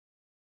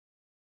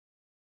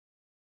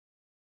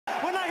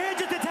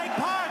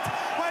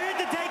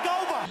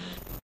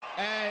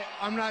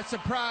I'm not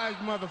surprised,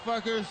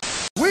 motherfuckers.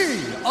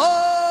 We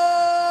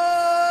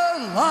are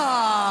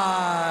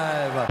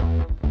live.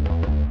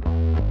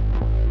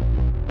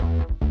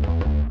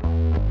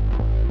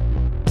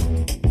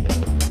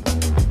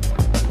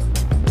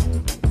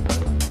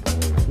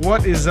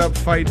 What is up,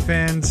 fight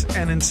fans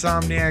and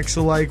insomniacs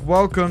alike?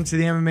 Welcome to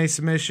the MMA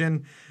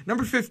Submission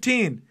number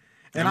 15.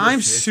 And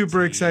I'm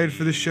super excited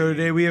for the show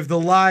today. We have the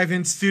live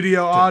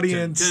in-studio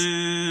audience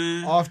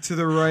off to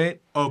the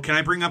right. Oh, can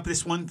I bring up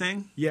this one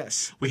thing?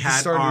 Yes. We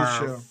had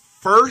our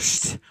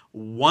first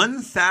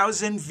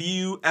 1,000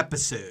 view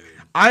episode.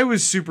 I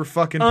was super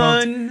fucking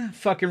pumped.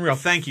 Unfucking real.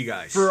 Thank you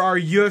guys. For our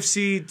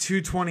UFC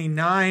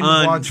 229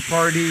 watch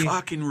party.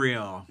 Fucking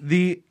real.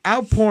 The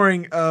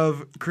outpouring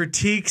of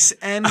critiques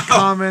and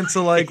comments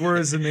alike were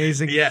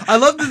amazing. Yeah. I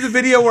love that the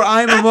video where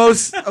I'm the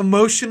most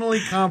emotionally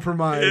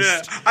compromised.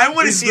 Yeah. I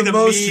want to see the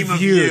meme of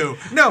you.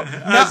 No,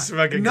 none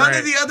great.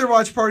 of the other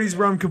watch parties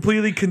where I'm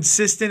completely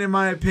consistent in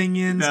my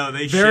opinions. No,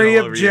 they very shit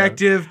all over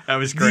objective. you. That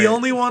was great. The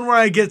only one where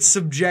I get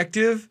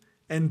subjective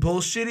and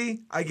bullshitty,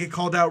 I get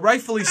called out,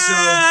 rightfully so.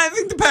 I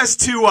think the past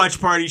two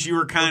watch parties you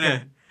were kind of...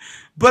 Okay.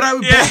 But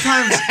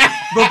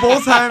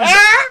both times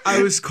I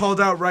was called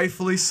out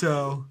rightfully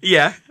so.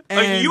 Yeah.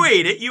 And you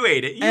ate it. You were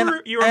and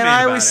man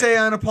I about always it. say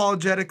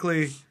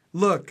unapologetically,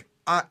 look,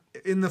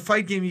 in the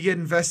fight game, you get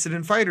invested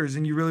in fighters,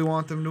 and you really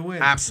want them to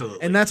win.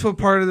 Absolutely. And that's what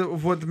part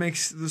of what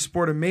makes the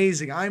sport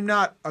amazing. I'm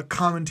not a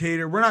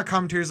commentator. We're not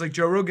commentators like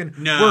Joe Rogan.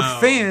 No. We're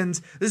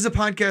fans. This is a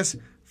podcast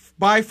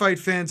by fight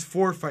fans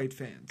for fight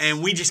fans.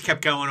 And we just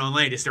kept going on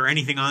late. Is there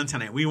anything on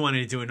tonight? We wanted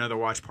to do another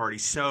watch party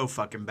so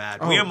fucking bad.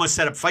 We almost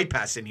set up Fight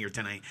Pass in here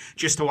tonight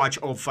just to watch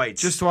old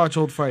fights. Just to watch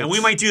old fights. And we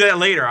might do that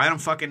later. I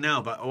don't fucking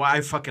know, but I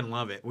fucking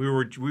love it. We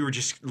were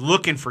just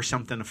looking for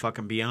something to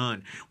fucking be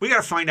on. We got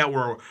to find out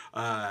where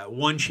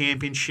one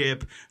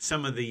championship,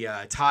 some of the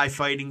Thai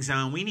fighting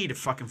zone. We need to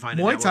fucking find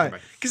a Muay network Thai. about-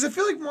 Because I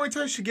feel like Muay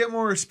Thai should get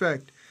more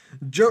respect.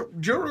 Joe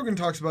Rogan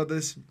talks about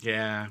this.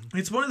 Yeah.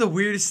 It's one of the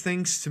weirdest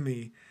things to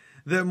me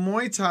that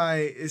Muay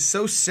Thai is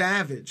so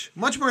savage.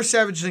 Much more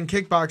savage than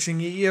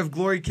kickboxing. You have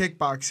Glory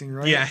Kickboxing,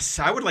 right? Yes,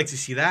 I would like to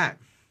see that.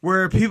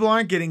 Where people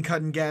aren't getting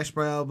cut and gashed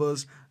by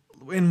elbows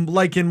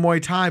like in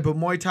Muay Thai, but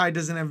Muay Thai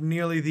doesn't have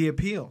nearly the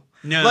appeal.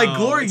 No. Like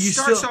Glory, it you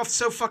starts off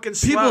so fucking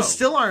slow. People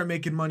still aren't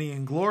making money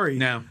in Glory.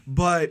 No.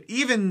 But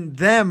even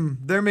them,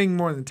 they're making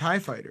more than Thai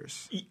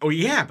fighters. Oh,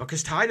 yeah,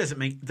 because Thai doesn't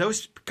make...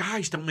 Those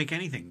guys don't make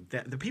anything.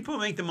 The people who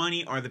make the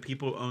money are the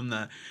people who own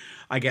the...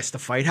 I guess the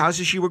fight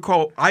houses you would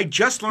call. I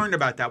just learned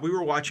about that. We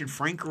were watching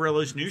Frank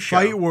Gorilla's new show.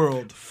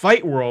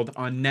 Fight World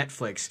on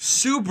Netflix.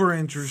 Super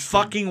interesting.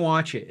 Fucking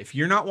watch it. If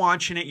you're not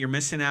watching it, you're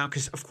missing out.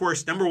 Because, of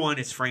course, number one,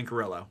 it's Frank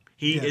Gorillo.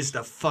 He is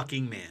the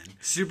fucking man.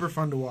 Super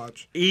fun to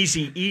watch.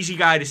 Easy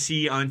guy to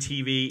see on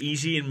TV.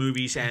 Easy in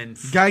movies. And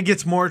guy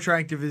gets more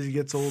attractive as he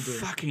gets older.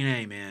 Fucking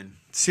A, man.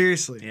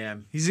 Seriously. Yeah.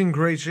 He's in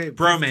great shape.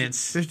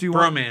 Bromance.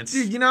 51. Bromance.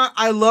 Dude, you know,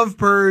 I love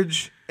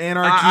Purge.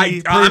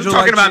 Anarchy. I'm Purge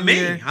talking about election me.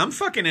 year. I'm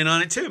fucking in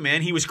on it too,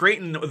 man. He was great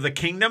in The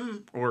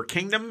Kingdom. Yeah,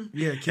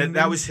 Kingdom.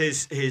 That was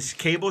his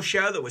cable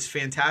show that was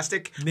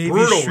fantastic. Navy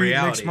Brutal Street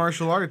reality. Mixed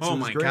Martial Arts. Oh It was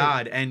my great.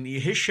 God. And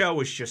his show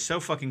was just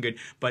so fucking good.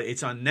 But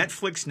it's on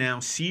Netflix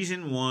now,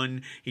 season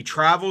 1. He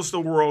travels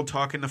the world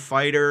talking to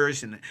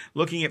fighters and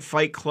looking at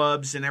fight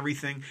clubs and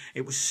everything.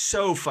 It was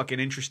so fucking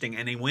interesting.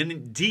 And they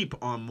went deep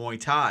on Muay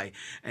Thai.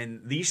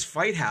 And these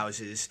fight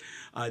houses,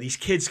 these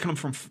kids come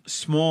from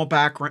small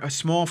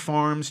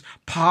farms,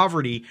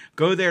 poverty,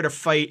 go there to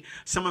fight.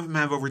 Some of them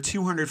have over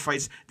 200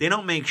 fights. They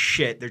don't make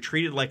shit. They're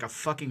treated like a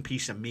fucking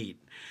piece of meat.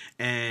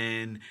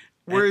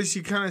 Whereas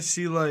you kind of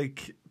see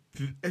like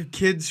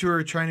kids who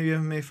are trying to be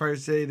MMA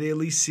fighters today, they at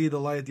least see the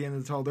light at the end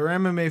of the tunnel. They're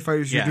MMA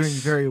fighters who are doing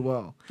very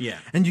well. Yeah.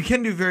 And you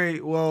can do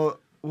very well,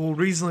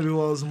 reasonably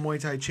well as a Muay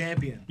Thai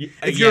champion.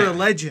 If you're a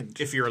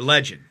legend. If you're a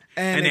legend.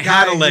 And a they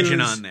had guy a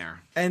legend who's- on there.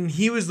 And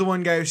he was the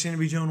one guy who seemed to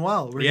be doing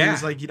well. Where he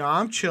was like,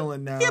 I'm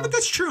chilling now. Yeah, but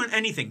that's true in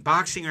anything.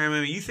 Boxing or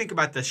MMA. You think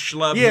about the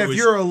schlub yeah, who if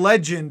you're a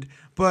legend,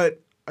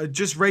 but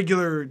just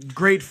regular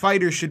great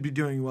fighters should be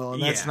doing well,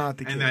 and that's not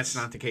the case. And that's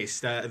not the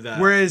case.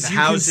 Whereas the you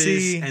houses can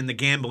see and the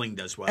gambling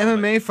does well.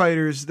 MMA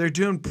fighters, they're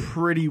doing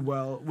pretty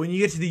well when you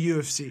get to the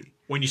UFC.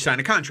 When you sign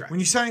a contract. When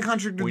you sign a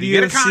contract with when the you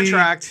UFC, get a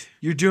contract.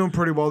 You're doing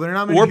pretty well. There are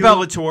not many Or people,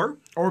 Bellator.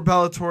 Or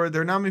Bellator.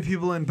 There are not many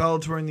people in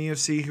Bellator and the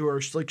UFC who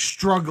are like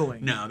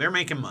struggling. No, they're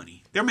making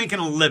money. They're making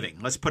a living.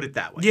 Let's put it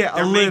that way. Yeah,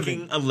 they're a making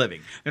living. a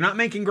living. They're not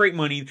making great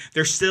money.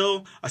 There's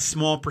still a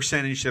small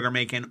percentage that are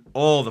making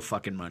all the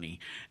fucking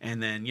money.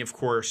 And then, of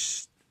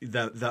course,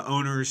 the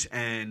owners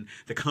and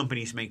the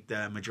companies make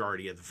the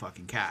majority of the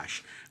fucking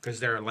cash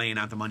because they're laying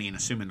out the money and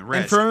assuming the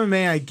risk. And for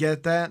MMA, I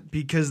get that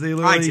because they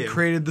literally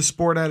created the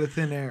sport out of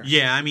thin air.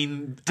 Yeah, I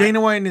mean...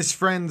 Dana White and his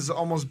friends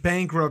almost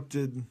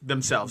bankrupted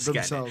themselves.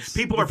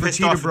 People The are pissed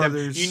Fertitta off at them.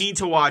 brothers. You need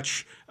to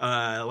watch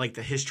like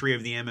the history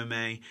of the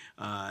MMA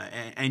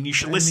and you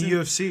should listen... the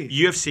UFC.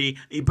 UFC,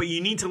 but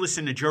you need to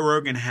listen to Joe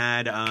Rogan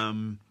had...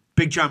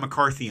 Big John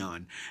McCarthy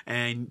on,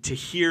 and to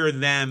hear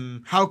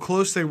them How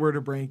close they were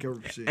to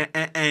bankruptcy.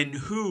 and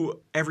who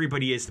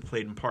everybody is that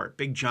played in part.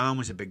 Big John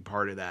was a big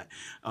part of that.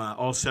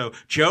 Also,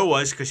 Joe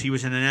was because he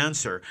was an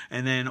announcer,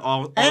 and then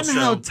also And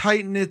how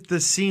tight knit the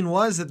scene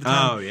was at the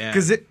time. Oh, yeah.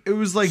 Because it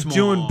was like Small.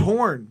 doing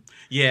porn.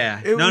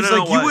 yeah, It was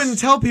like you wouldn't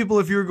tell people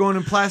if you were going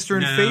to plaster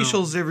and No.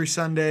 facials every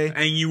Sunday.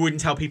 and you wouldn't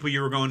tell people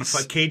you were going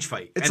to cage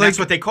fight, and It's that's like-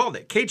 what they called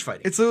it, cage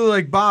fighting. It's literally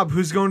like Bob,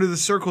 who's going to the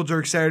Circle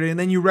Jerk Saturday, and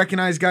then you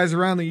recognize guys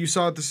around that you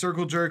saw at the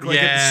Circle Jerk, like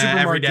at the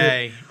supermarket. every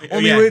day.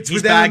 Only Yeah, it's he's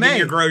with bagging MMA.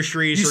 your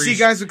groceries. You or see he's-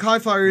 guys with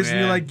cauliflowers, and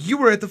you're Yeah. like, you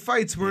were at the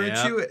fights, weren't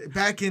Yep. you?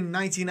 Back in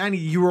 1990,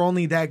 you were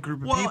only that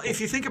group of Well, people.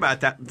 if you think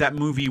about that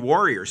movie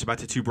Warriors about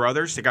the two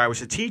brothers, the guy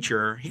was a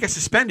teacher. He got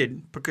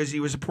suspended because he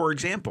was a poor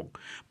example.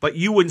 But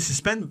you wouldn't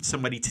suspend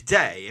somebody today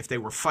if they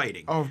were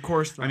fighting. Oh, of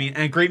course not. I mean,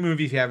 and a great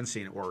movie if you haven't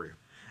seen it, Warrior.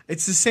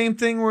 It's the same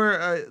thing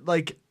where,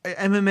 like,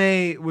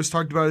 MMA was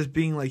talked about as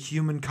being like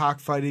human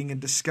cockfighting and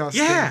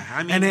disgusting. Yeah,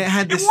 I mean, and it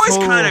had this was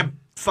total- kind of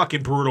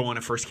fucking brutal when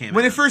it first came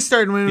when out. it first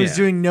started, when it was Yeah.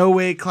 doing no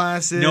weight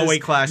classes, No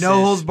weight classes. no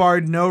holds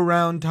barred, no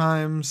round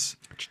times.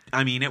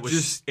 I mean, it was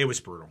just- it was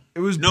brutal. It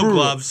was no brutal.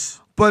 gloves,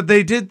 But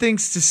they did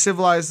things to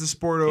civilize the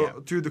sport Yeah.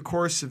 through the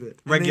course of it.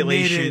 And they made it-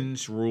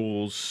 regulations,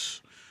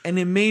 rules. and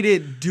it made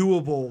it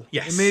doable.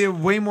 Yes. It made it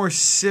way more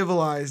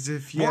civilized,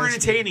 if you More ask me.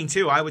 entertaining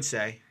too, I would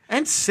say.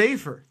 And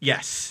safer.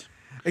 Yes.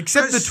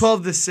 Except the 'Cause-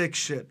 12-6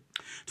 shit.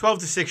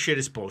 12-6 shit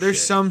is bullshit.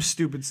 There's some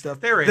stupid stuff.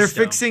 There is, They're though.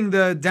 fixing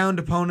the downed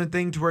opponent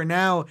thing to where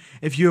now,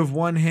 if you have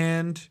one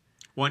hand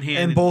one hand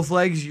and both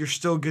legs, you're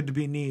still good to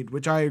be kneed,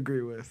 which I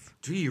agree with.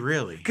 Do you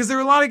really? Because there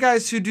are a lot of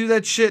guys who do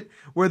that shit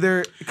where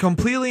they're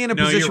completely in a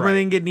No, position you're where they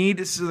right. can get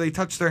kneed, so they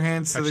touch their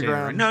hands to the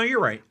ground. No, you're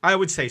right. I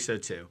would say so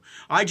too.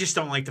 I just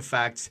don't like the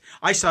fact.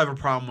 I still have a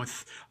problem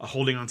with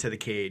holding onto the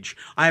cage.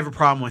 I have a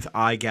problem with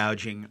eye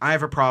gouging. I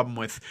have a problem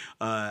with.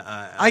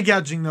 Eye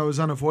gouging, though, is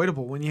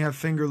unavoidable when you have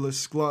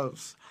fingerless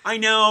gloves. I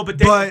know, but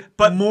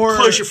But more-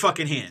 close your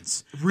fucking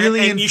hands.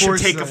 Really and you should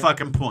enforce take a that.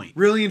 fucking point.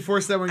 Really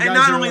enforce that when And guys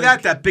not are only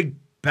like, that big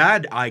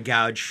bad eye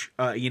gouge,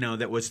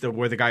 that was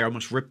where the guy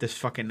almost ripped his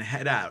fucking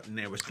head out and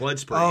there was blood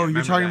spraying. Oh, I you're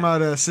remember talking that.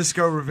 about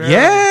Cisco Rivera?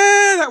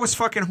 Yeah, that was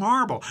fucking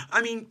horrible.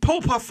 I mean, pull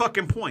a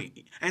fucking point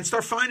and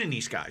start finding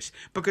these guys.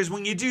 Because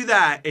when you do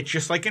that, it's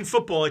just like in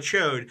football, it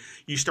showed.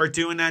 You start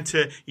doing that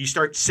you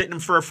start sitting them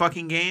for a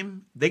fucking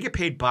game, they get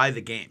paid by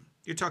the game.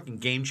 You're talking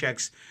game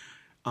checks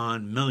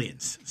on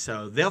millions.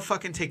 So they'll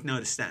fucking take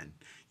notice then.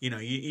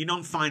 You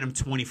don't fine them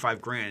 25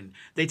 grand.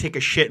 They take a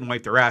shit and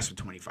wipe their ass with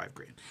 25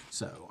 grand.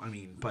 So, I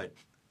mean, but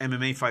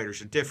MMA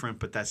fighters are different,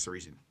 but that's the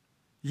reason.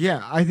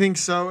 Yeah, I think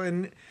so.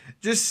 And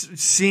just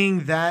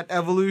seeing that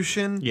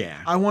evolution, Yeah.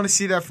 I want to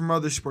see that from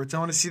other sports. I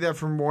want to see that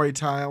from Muay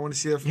Thai. I want to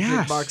see that from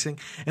Yes. kickboxing.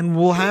 And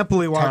we'll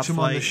happily watch Top them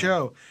on the flight,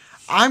 show.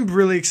 I'm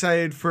really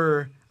excited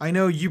for... I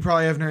know you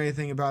probably haven't heard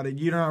anything about it.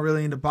 You're not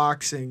really into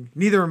boxing.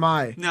 Neither am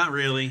I. Not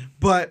really.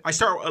 But I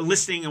start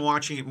listening and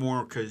watching it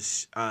more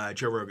because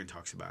Joe Rogan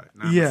talks about it.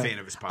 And I'm yeah, a fan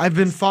of his podcast. I've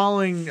been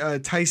following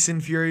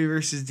Tyson Fury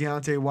versus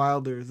Deontay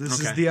Wilder. This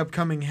is Okay. the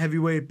upcoming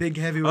big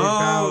heavyweight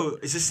Oh, bout.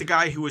 is this the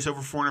guy who was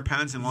over 400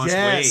 pounds and lost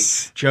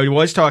Yes. weight? Joe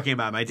was talking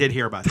about him. I did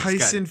hear about this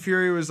Tyson guy.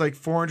 Fury was like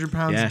 400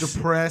 pounds, Yes.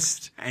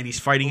 depressed. And he's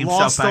fighting himself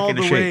Lost back all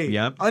into the shape. weight.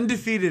 Yep.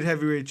 Undefeated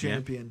heavyweight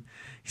champion.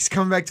 He's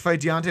coming back to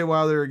fight Deontay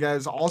Wilder, a guy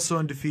who's also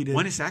undefeated.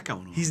 When is that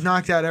going on? He's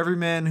knocked out every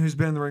man who's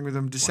been in the ring with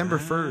him. December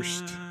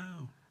 1st. Wow.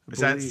 I It's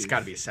believe. got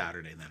to be a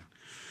Saturday then.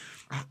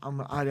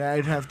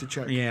 I'd have to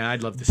check. Yeah,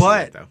 I'd love to see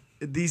But it though.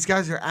 these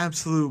guys are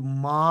absolute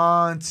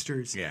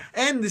monsters. Yeah.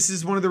 And this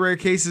is one of the rare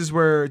cases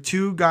where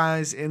two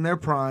guys in their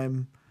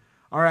prime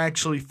are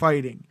actually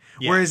fighting.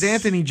 Whereas Yes.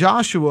 Anthony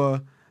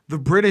Joshua, the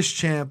British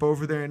champ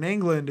over there in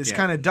England, is Yeah.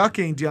 kind of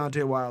ducking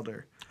Deontay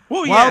Wilder.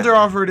 Well, Wilder yeah.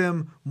 offered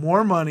him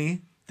more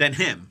money Than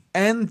him.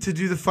 and to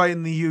do the fight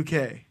in the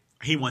UK.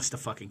 He wants to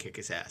fucking kick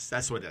his ass.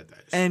 That's what that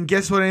is. And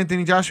guess what,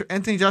 Anthony Joshua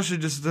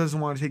just doesn't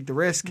want to take the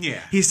risk.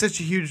 Yeah. He's such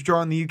a huge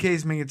draw in the UK.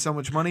 He's making so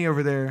much money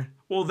over there.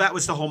 Well, that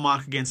was the whole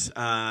mock against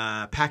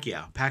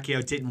Pacquiao.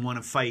 Pacquiao didn't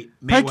want to fight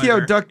Mayweather.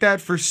 Pacquiao ducked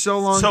that for so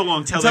long.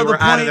 Till they were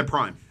out of their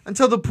prime.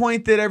 Until the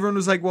point that everyone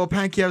was like, well,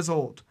 Pacquiao's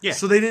old. Yeah.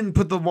 So they didn't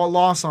put the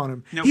loss on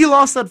him. Nope. He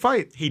lost that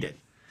fight. He did.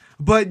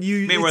 But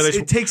Mayweather's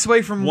it takes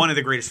away from one of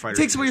the greatest fighters.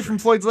 It takes in away history. from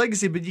Floyd's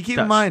legacy. But you keep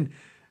in Does. mind,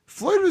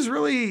 Floyd was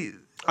really,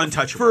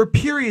 Untouchable. for a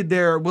period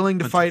there, willing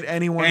to fight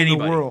anyone in the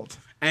Anybody. world.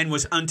 And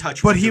was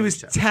untouchable. But he doing was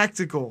so.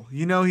 tactical.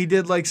 You know, he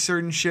did like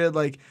certain shit,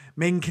 like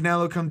making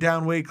Canelo come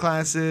down weight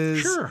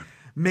classes. Sure.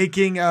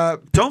 Making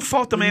Don't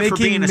fault the man for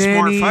making being a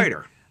smart Manny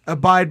fighter.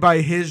 abide by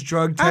his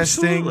drug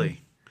testing. Absolutely.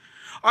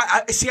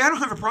 I see. I don't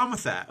have a problem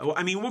with that.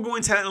 I mean, we'll go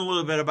into that in a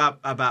little bit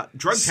about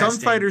drug Some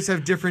testing. fighters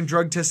have different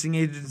drug testing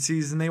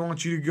agencies, and they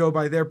want you to go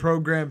by their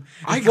program.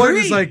 And I Floyd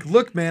agree. was like,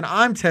 "Look, man,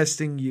 I'm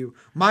testing you.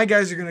 My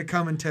guys are going to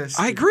come and test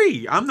you." I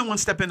agree. I'm the one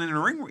stepping in the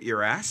ring with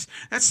your ass.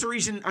 That's the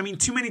reason. I mean,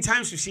 too many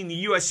times we've seen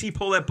the USC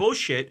pull that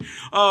bullshit.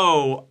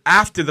 Oh,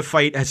 after the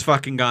fight has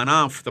fucking gone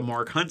off, the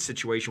Mark Hunt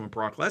situation with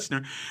Brock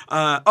Lesnar.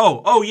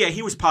 Yeah,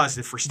 he was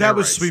positive for steroids. That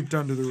was swept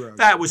under the rug.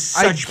 That was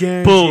I such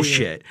guarantee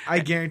bullshit. it. I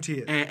guarantee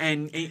it.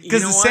 And you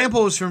Because know the what?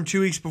 sample was from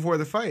 2 weeks before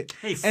the fight.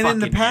 They And in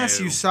the fucking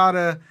past, knew.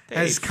 USADA They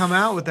has come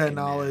out with that fucking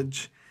knew.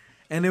 knowledge.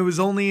 And it was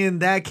only in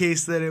that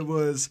case that it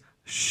was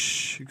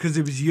shh, because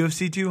it was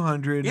UFC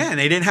 200. Yeah, and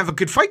they didn't have a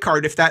good fight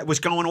card if that was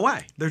going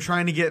away. They're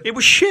trying to get. It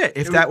was shit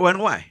if that went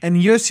away. And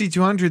UFC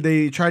 200,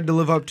 they tried to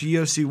live up to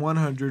UFC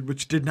 100,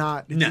 which did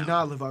not. It No. did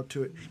not live up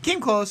to it.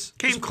 Came close.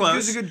 Came It was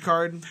close. a good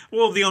card.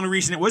 Well, the only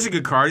reason it was a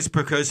good card is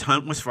because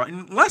Hunt was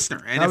fighting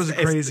Lesnar. And That was a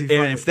crazy fight.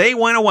 And if they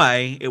went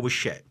away, it was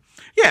shit.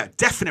 Yeah,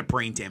 definite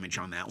brain damage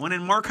on that one.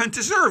 And Mark Hunt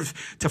deserves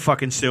to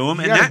fucking sue him.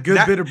 He and got that, a good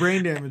that- bit of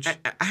brain damage.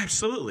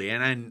 Absolutely.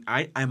 And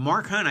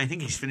Mark Hunt, I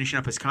think he's finishing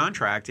up his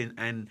contract,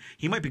 and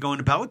he might be going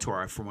to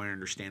Bellator, from what I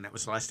understand. That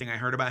was the last thing I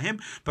heard about him.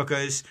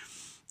 Because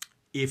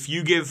if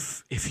you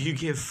give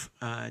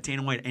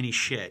Dana White any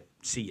shit,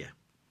 see ya.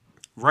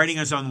 Writing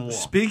us on the wall.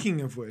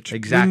 Speaking of which, we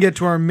Exactly. can get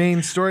to our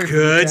main story. for the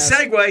Good cast.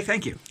 segue.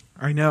 Thank you.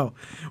 I know.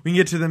 We can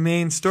get to the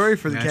main story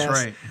for the That's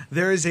cast. right.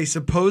 There is a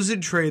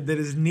supposed trade that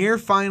is near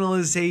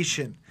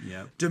finalization.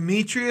 Yep.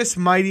 Demetrius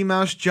Mighty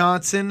Mouse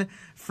Johnson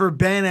for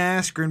Ben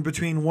Askren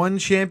between one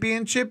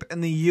championship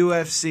and the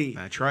UFC.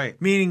 That's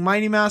right. Meaning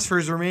Mighty Mouse for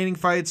his remaining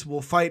fights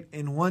will fight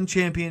in one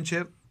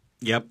championship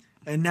Yep.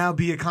 and now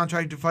be a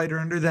contracted fighter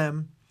under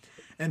them.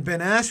 And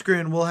Ben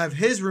Askren will have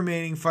his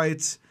remaining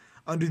fights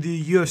under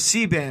the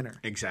UFC banner.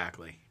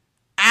 Exactly.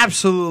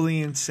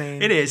 Absolutely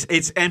insane. It is.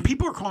 And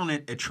people are calling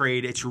it a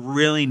trade. It's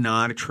really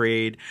not a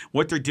trade.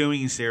 What they're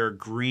doing is they're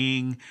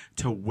agreeing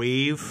to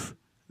waive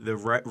the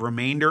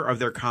remainder of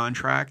their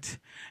contract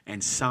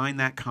and sign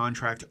that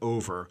contract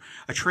over.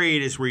 A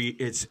trade is where you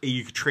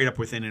could trade up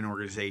within an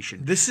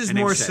organization. This is And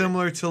they've more said it.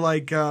 similar to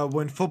like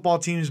when football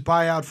teams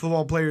buy out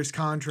football players'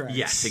 contracts.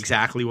 Yes,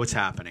 exactly what's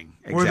happening.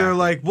 Where they're Exactly.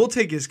 like, we'll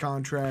take his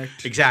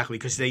contract. Exactly,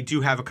 because they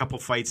do have a couple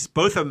fights.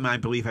 Both of them, I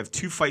believe, have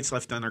 2 fights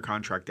left on their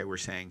contract that we're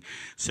saying.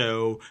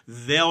 So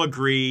they'll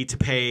agree to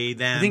pay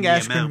them I think the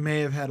Askren amount.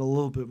 may have had a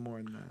little bit more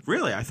than that.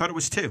 Really? I thought it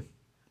was 2.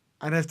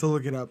 I'd have to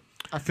look it up.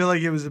 I feel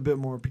like it was a bit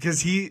more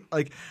because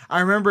I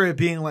remember it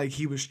being like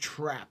he was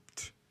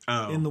trapped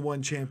in the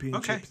one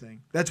championship Okay.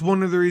 thing. That's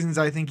one of the reasons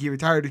I think he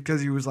retired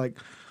because he was like,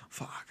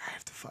 fuck, I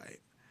have to fight.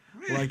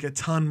 Like a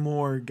ton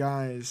more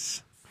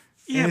guys.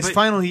 Yeah, in his but-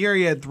 final year,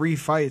 he had 3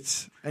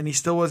 fights, and he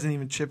still wasn't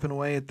even chipping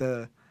away at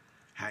the.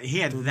 He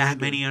had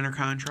that many under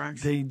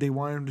contracts? They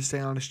wanted him to stay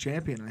on as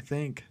champion, I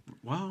think.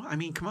 Well, I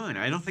mean, come on.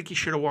 I don't think he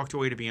should have walked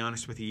away, to be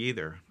honest with you,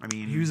 either. I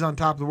mean, He was on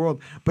top of the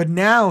world. But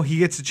now he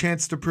gets a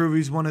chance to prove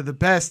he's one of the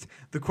best.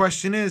 The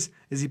question is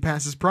he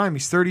past his prime?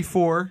 He's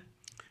 34.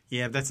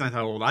 yeah, that's not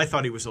that old. I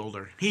thought he was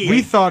older.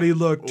 We thought he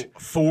looked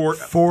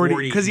 40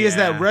 because he has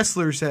yeah. that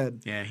wrestler's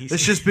head. Yeah, he's-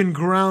 it's just been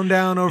ground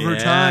down over Yeah,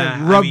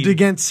 time, I rubbed mean,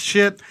 against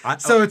shit.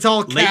 So it's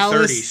all late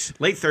callous. 30s.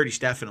 Late 30s,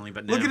 definitely.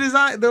 But no. Look at his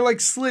eye; they're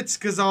like slits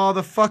because of all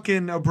the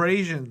fucking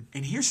abrasion.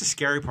 And here's the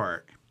scary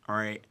part. All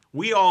right,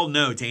 we all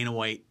know Dana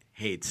White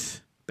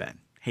hates Ben.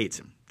 Hates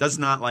him. Does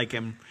not like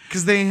him.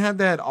 Because they had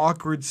that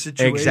awkward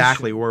situation.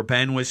 Exactly, where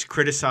Ben was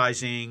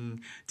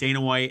criticizing Dana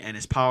White and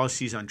his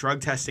policies on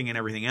drug testing and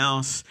everything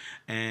else.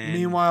 And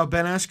Meanwhile,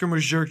 Ben Askren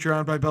was jerked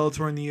around by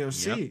Bellator and the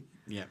UFC.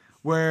 Yep.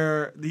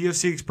 Where the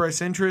UFC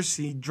expressed interest,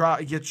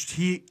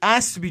 he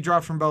asked to be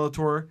dropped from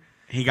Bellator.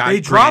 He got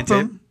They drop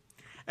granted. him,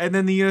 and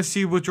then the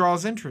UFC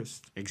withdraws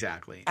interest.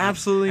 Exactly.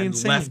 Absolutely and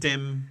insane. left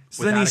him.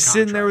 So then he's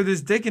sitting there with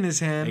his dick in his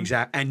hand.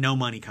 and no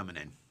money coming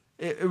in.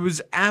 It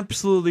was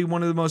absolutely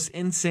one of the most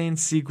insane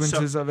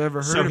sequences I've ever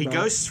heard So he about.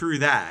 goes through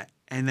that,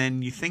 and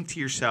then you think to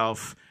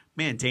yourself,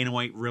 man, Dana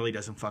White really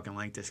doesn't fucking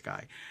like this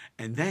guy.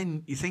 And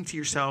then you think to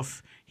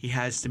yourself, he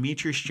has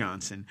Demetrius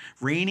Johnson,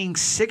 reigning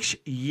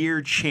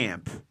 6-year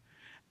champ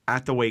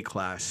at the weight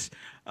class.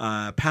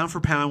 Pound for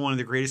pound, one of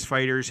the greatest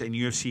fighters in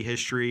UFC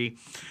history.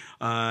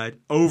 I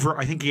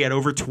think he had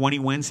over 20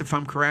 wins, if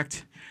I'm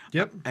correct.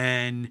 Yep.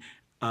 And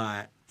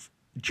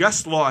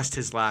just lost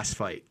his last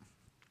fight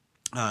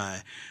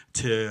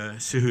to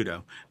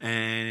Cejudo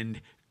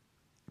and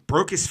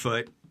broke his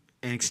foot,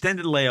 an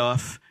extended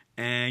layoff,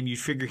 and you'd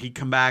figure he'd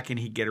come back and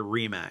he'd get a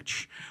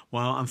rematch.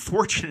 Well,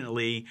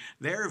 unfortunately,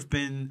 there have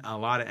been a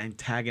lot of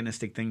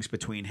antagonistic things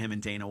between him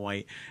and Dana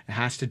White. It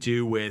has to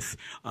do with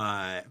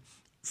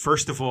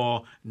first of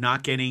all,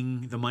 not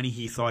getting the money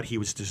he thought he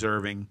was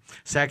deserving.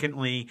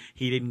 Secondly,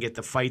 he didn't get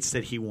the fights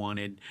that he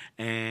wanted,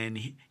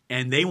 and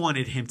they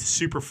wanted him to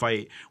super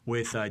fight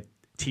with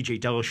TJ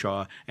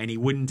Dillashaw, and he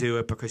wouldn't do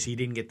it because he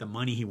didn't get the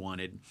money he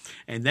wanted.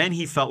 And then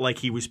he felt like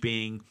he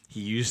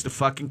used the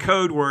fucking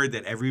code word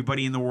that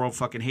everybody in the world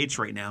fucking hates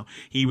right now.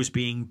 He was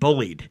being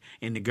bullied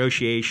in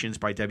negotiations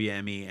by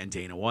WME and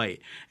Dana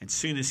White. And as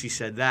soon as he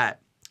said that,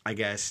 I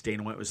guess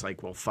Dana White was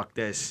like, well, fuck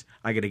this.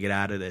 I got to get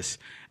out of this.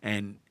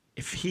 And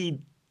if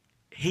he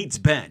hates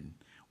Ben,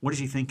 what is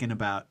he thinking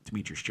about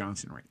Demetrius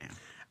Johnson right now?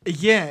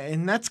 Yeah,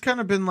 and that's kind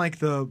of been like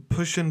the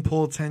push and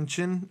pull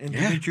tension in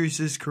Yeah.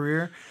 Demetrius'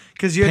 career.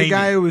 Because you had Pay a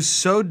guy me. who was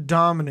so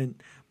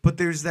dominant, but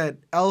there's that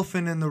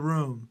elephant in the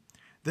room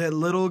that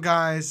little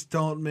guys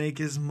don't make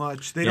as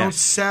much. They don't Yes.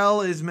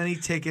 sell as many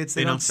tickets.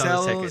 They don't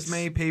sell the sell tickets. as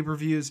many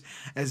pay-per-views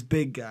as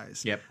big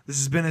guys. Yep. This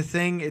has been a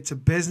thing. It's a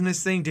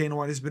business thing. Dana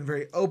White has been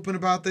very open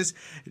about this.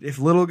 If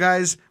little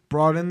guys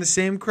brought in the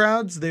same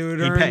crowds, they would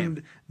He'd pay earn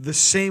 'em. the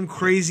same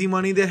crazy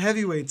money that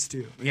heavyweights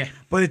do. Yeah.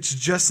 But it's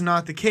just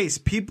not the case.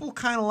 People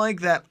kind of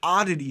like that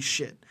oddity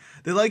shit.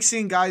 They like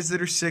seeing guys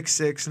that are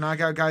 6'6", knock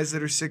out guys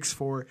that are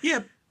 6'4". Yeah.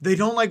 They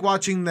don't like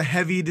watching the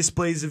heavy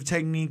displays of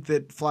technique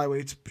that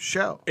flyweights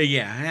show.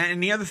 Yeah,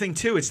 and the other thing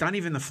too, it's not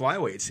even the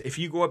flyweights. If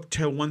you go up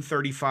to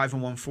 135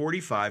 and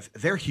 145,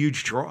 they're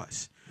huge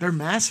draws. They're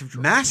massive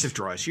draws. Massive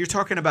draws. You're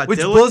talking about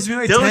Which blows me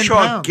away, 10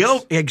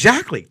 pounds.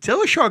 Exactly.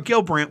 Dillashaw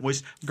Gilbrandt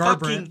was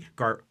Garbrandt.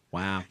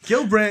 Wow.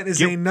 Gilbrandt is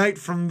Gil- a knight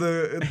from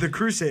the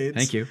Crusades.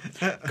 Thank you.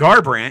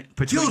 Garbrandt.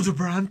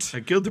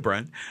 Gildebrand.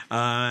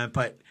 Gildebrand.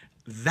 But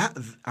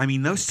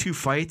those two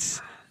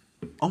fights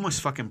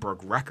almost fucking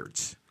broke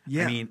records.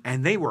 Yeah. I mean,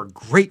 and they were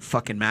great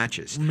fucking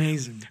matches.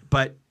 Amazing.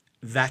 But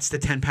that's the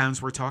 10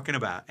 pounds we're talking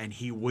about. And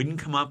he wouldn't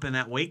come up in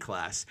that weight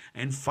class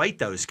and fight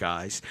those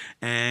guys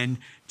and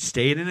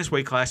stayed in his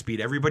weight class, beat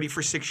everybody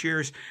for 6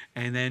 years,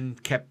 and then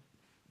kept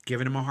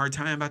giving him a hard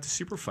time about the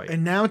super fight.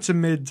 And now it's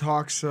amid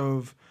talks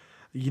of,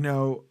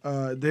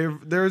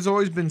 there's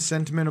always been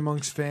sentiment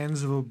amongst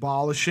fans of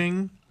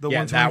abolishing the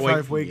Yeah, that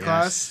 125 weight yes,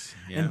 class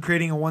yeah. and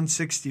creating a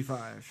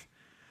 165.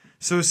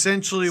 So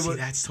essentially, See,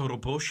 that's total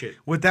bullshit.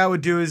 what that would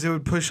do is it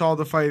would push all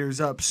the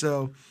fighters up.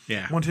 So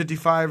Yeah.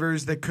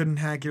 155ers that couldn't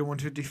hack it at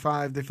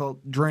 155, they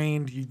felt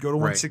drained. You'd go to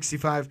Right.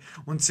 165.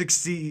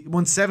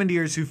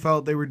 170ers who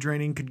felt they were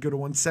draining could go to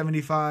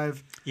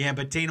 175. Yeah,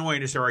 but Dana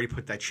White has already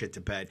put that shit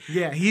to bed.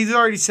 Yeah, he's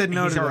already said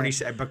no He's to already that.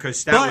 said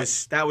because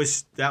But- that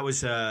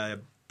was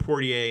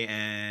Portier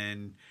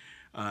and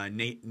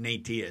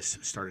Nate Diaz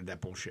started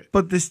that bullshit.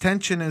 But this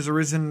tension has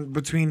arisen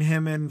between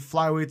him and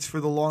flyweights for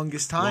the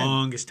longest time.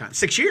 Longest time,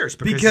 6 years,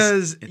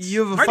 Because it's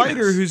you have a Hardy fighter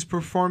Mills. who's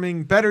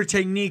performing better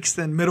techniques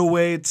than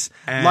middleweights,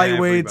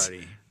 lightweights,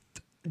 Everybody.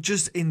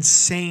 just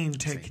insane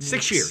techniques.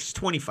 6 years,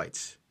 20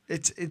 fights.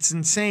 It's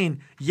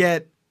insane,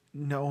 yet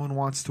no one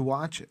wants to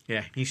watch it.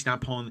 Yeah, he's not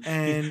pulling.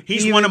 And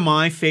He's even- one of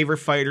my favorite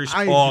fighters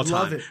I all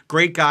love time. it.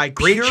 Great guy,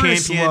 great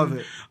Purists champion, love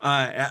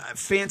it.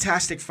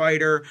 Fantastic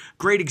fighter,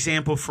 great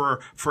example for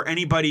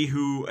anybody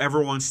who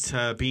ever wants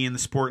to be in the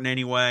sport in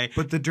any way.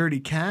 But the dirty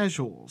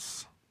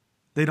casuals,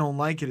 they don't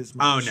like it as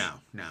Oh much.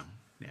 no,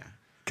 yeah.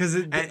 Because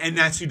And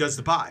that's who does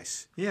the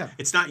buys. Yeah.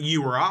 It's not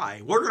you or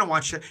I. We're going to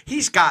watch it.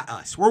 He's got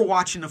us. We're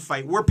watching the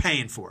fight. We're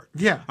paying for it.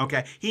 Yeah.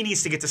 Okay. He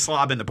needs to get the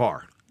slob in the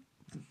bar.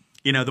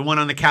 You know, the one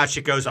on the couch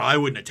that goes, I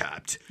wouldn't have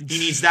tapped. He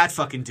needs that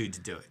fucking dude to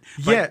do it.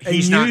 But yeah, and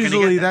he's not going to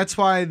usually get that. that's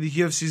why the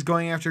UFC is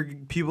going after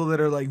people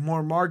that are like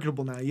more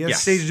marketable now. You have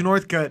Yes. Sage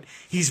Northcutt.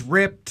 He's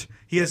ripped.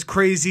 He has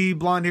crazy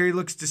blonde hair. He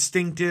looks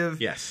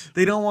distinctive. Yes.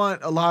 They don't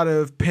want a lot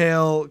of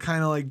pale,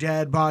 kind of like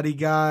dad body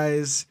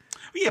guys.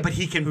 Yeah, but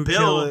he can Who kill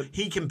build. it.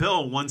 He can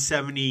build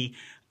 170,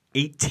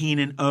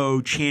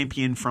 18-0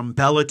 champion from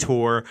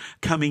Bellator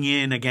coming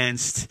in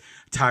against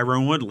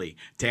Tyrone Woodley,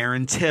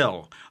 Darren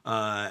Till,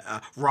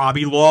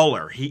 Robbie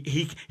Lawler. He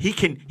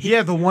can.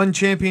 Yeah, the one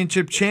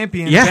championship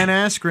champion, Yeah. Ben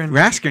Askren,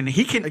 Raskin.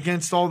 He can.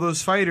 against all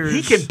those fighters.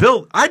 He can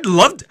build.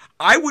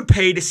 I would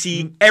pay to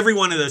see every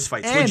one of those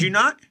fights. Would And you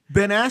not?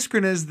 Ben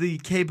Askren has the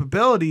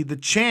capability, the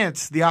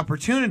chance, the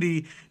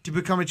opportunity to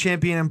become a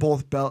champion in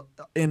both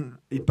in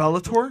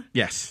Bellator,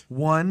 Yes.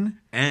 one,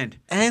 And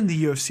and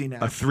the UFC now.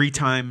 a three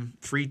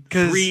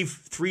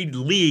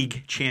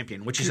league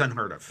champion, which is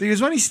unheard of.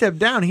 Because when he stepped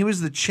down, he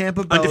was the champ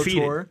of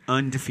Bellator.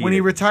 Undefeated. When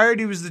he retired,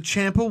 he was the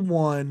champ of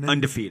one.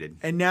 Undefeated.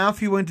 And now, if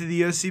he went to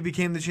the UFC,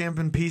 became the champ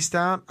and peaced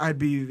out, I'd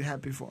be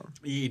happy for him.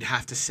 You'd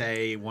have to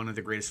say one of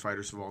the greatest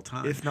fighters of all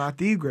time. If not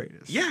the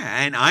greatest. Yeah,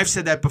 and I've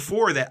said that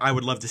before that I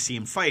would love to see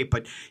him fight,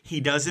 but he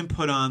doesn't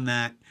put on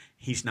that.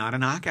 He's not a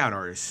knockout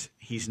artist.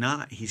 He's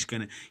not.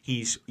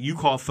 You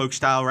call folk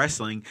style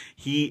wrestling.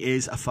 He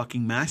is a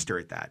fucking master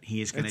at that.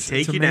 He is going to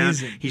take it's you down.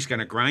 amazing. He's going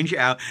to grind you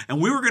out.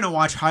 And we were going to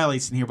watch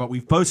highlights in here, but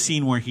we've both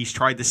seen where he's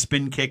tried the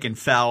spin kick and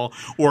fell,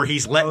 or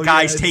he's let Oh,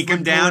 guys yeah, it's take him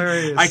looked down.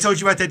 hilarious. I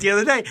told you about that the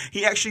other day.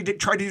 He actually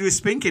tried to do a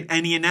spin kick,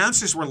 and the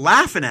announcers were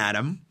laughing at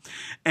him,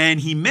 and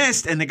he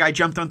missed, and the guy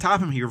jumped on top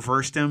of him. He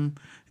reversed him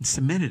and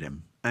submitted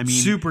him. I mean,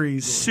 Super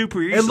easily.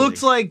 Super easily. It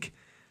looked like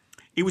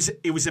It was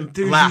there's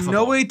laughable.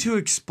 no way to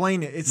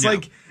explain it. It's No.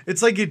 like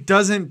it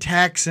doesn't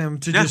tax him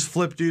to No. just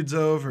flip dudes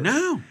over.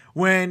 No.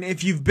 When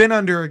if you've been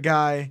under a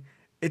guy,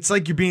 it's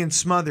like you're being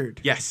smothered.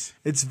 Yes.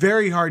 It's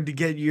very hard to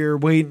get your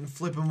weight and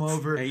flip him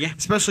over, Yeah.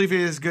 especially if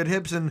he has good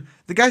hips. And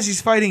the guys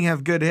he's fighting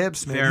have good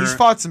hips, man. They're- He's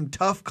fought some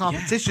tough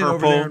competition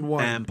over there and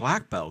won. and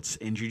black belts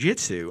in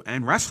jiu-jitsu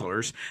and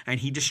wrestlers, and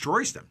he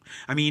destroys them.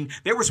 I mean,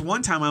 there was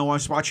one time I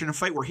was watching a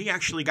fight where he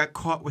actually got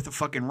caught with a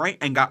fucking right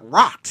and got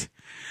rocked,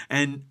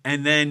 and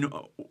then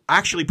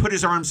actually put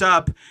his arms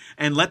up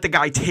and let the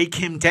guy take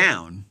him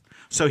down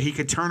so he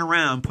could turn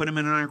around, put him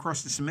in an iron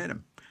cross to submit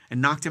him,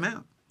 and knocked him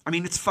out. I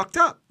mean, it's fucked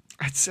up.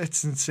 It's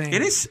insane.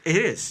 It is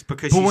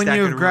because But he's when that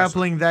you good have a wrestler.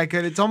 grappling that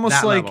good, it's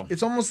almost That like level.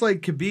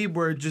 Khabib,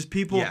 where just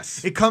people Yes.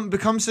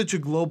 becomes such a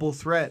global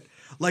threat.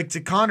 like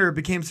to Conor, it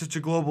became such a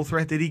global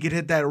threat that he could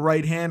hit that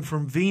right hand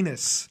from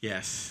Venus.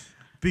 Yes.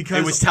 Because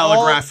it was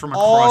telegraphed from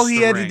across all he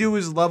the had ring. to do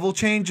was level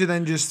change and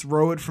then just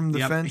throw it from the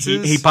Yep.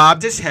 fences. He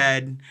bobbed his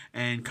head,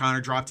 and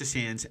Conor dropped his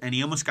hands, and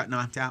he almost got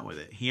knocked out with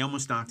it. He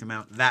almost knocked him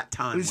out that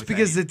time. It's with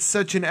because that. it's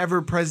such an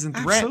ever-present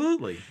threat.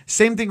 Absolutely.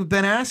 Same thing with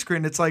Ben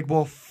Askren. It's like,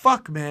 well,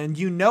 fuck, man.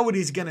 You know what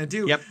he's going to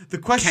do. Yep. The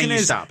question Can you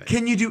is, stop it?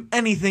 can you do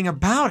anything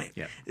about it?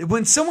 Yep.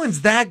 When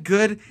someone's that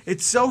good,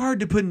 it's so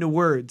hard to put into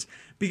words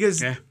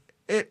because Yeah.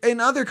 in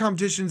other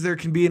competitions, there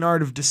can be an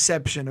art of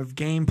deception, of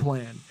game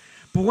plan.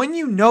 But when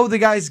you know the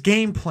guy's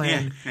game plan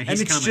and and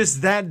he's it's coming.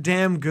 just that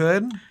damn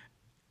good,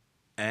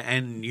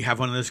 And you have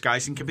one of those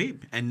guys in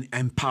Khabib,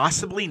 and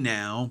possibly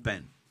now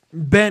Ben.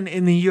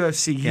 in the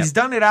UFC, he's Yep.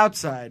 done it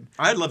outside.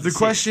 I'd love to The see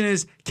question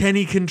is, can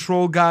he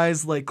control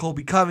guys like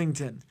Colby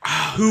Covington,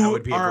 who that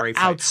would be a are great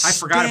fight. I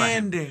forgot about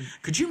him. outstanding?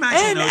 Could you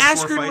imagine And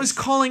those four Askren was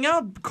fights? calling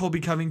out Colby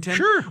Covington,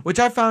 Sure. which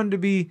I found to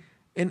be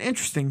an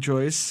interesting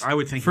choice. I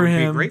would think it for would be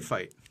a him great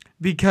fight.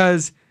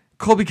 because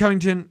Colby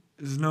Covington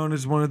is known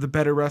as one of the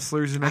better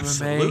wrestlers in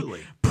Absolutely.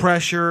 MMA.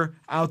 Pressure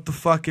out the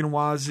fucking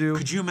wazoo.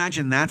 Could you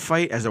imagine that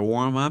fight as a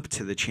warm up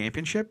to the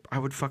championship? I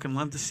would fucking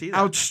love to see that.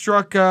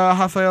 Outstruck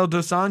Rafael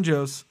dos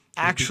Anjos.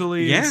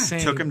 Actually, Yeah,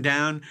 insane. took him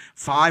down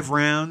 5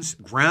 rounds,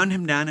 ground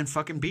him down, and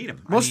fucking beat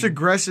him. Most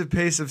aggressive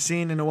pace I've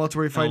seen in a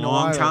welterweight fight in in a a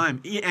long while.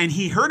 time. And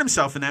he hurt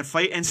himself in that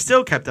fight and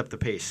still kept up the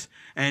pace.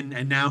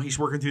 And now he's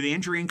working through the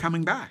injury and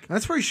coming back.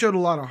 That's where he showed a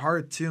lot of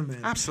heart too,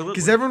 man. Absolutely.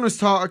 Because everyone was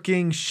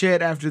talking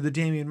shit after the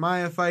Damian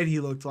Maia fight. He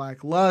looked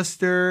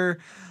lackluster.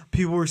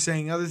 People were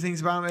saying other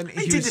things about him. And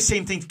He did the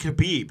same thing to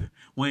Khabib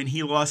when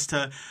he lost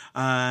to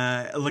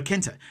La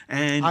Quinta.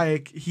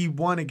 And he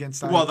won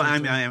against well,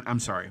 Iaquinta. I'm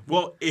sorry.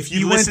 Well, if you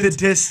He went listen, the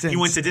distance. He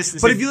went the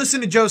distance. But if you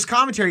listen to Joe's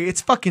commentary,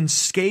 it's fucking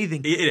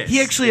scathing. It is. He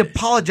actually It is.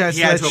 apologized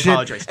He for had that to shit.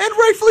 apologize. And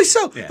rightfully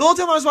so. Yeah. The whole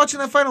time I was watching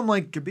that fight, I'm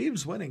like,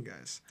 Khabib's winning,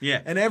 guys.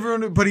 Yeah. And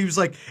everyone, but he was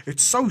like,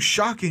 it's so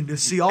shocking to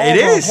see all It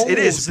the is. holes It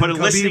is. But in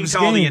listening Khabib's to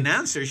all the game.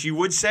 announcers, you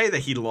would say that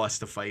he lost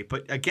the fight.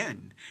 But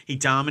again, he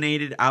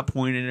dominated,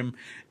 outpointed him,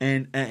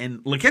 and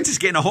La Quinta's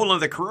getting a whole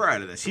other career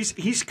out of this.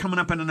 He's coming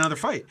up in another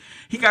fight.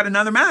 He got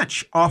another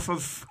match off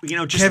of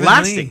just Kevin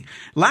lasting.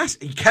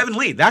 Lee. Kevin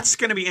Lee. That's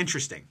going to be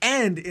interesting.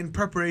 And in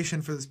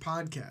preparation for this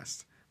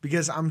podcast,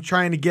 because I'm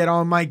trying to get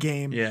on my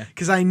game. Yeah.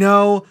 Because I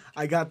know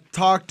I got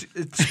talked.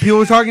 People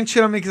were talking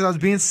shit on me because I was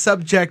being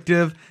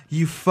subjective.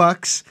 You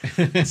fucks.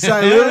 So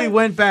I literally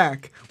went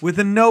back with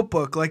a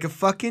notebook like a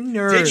fucking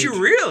nerd. Did you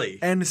really?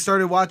 And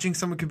started watching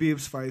some of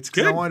Khabib's fights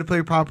because I Good. wanted to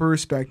play proper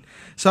respect.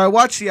 So I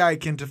watched the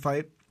Iaquinta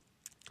fight,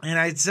 and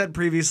I had said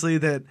previously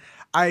that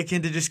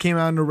Iaquinta just came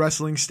out in a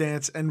wrestling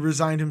stance and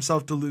resigned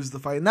himself to lose the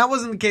fight, and that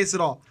wasn't the case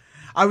at all.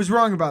 I was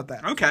wrong about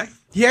that. Okay.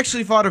 He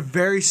actually fought a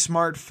very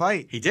smart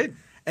fight. He did.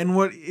 And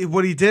what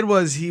he did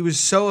was he was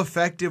so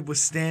effective with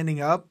standing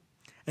up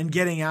and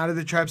getting out of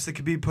the traps that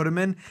Khabib put him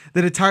in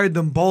that it tired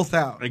them both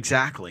out.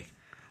 Exactly.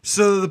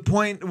 So the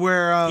point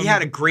where He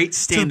had a great to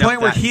stand the up.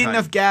 point where that he had time.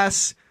 enough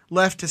gas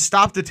left to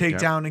stop the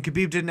takedown, and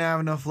Khabib didn't have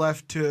enough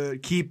left to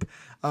keep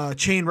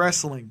chain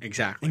wrestling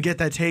Exactly. and get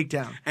that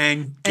takedown.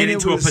 and get and it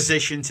into was- a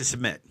position to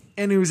submit.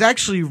 And it was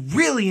actually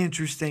really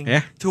interesting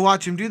Yeah. to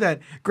watch him do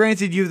that.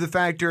 Granted, you have the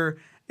factor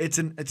it's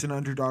an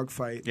underdog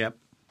fight. Yep.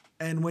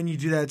 And when you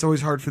do that, it's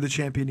always hard for the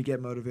champion to get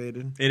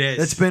motivated. It is.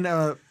 That's been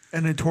a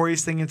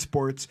notorious thing in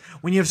sports.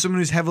 When you have someone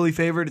who's heavily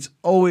favored, it's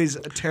always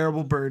a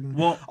terrible burden.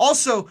 Well-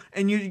 also,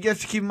 and you have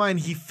to keep in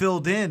mind, he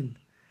filled in.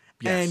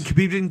 Yes. And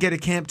Khabib didn't get a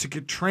camp to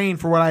train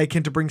for what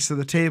Iaquinta brings to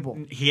the table.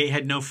 He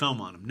had no film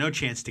on him, no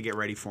chance to get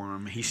ready for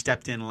him. He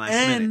stepped in last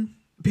minute. And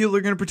people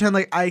are going to pretend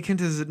like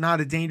Iaquinta is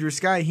not a dangerous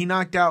guy. He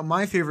knocked out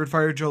my favorite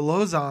fighter, Joe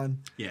Lozon,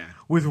 Yeah.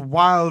 with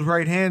wild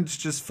right hands,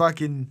 just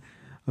fucking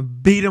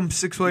beat him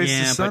 6 ways to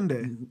Yeah,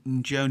 Sunday.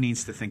 but Joe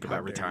needs to think about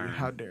dare you. retiring.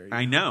 How dare you.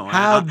 I know.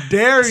 How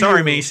dare Sorry,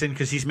 you. Mason,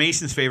 because he's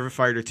Mason's favorite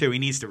fighter too. He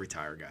needs to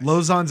retire, guys.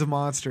 Lozon's a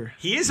monster.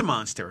 He is a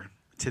monster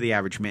to the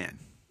average man.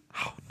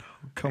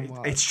 Come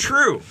on. It's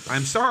true.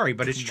 I'm sorry,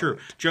 but it's true.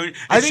 Joe, it's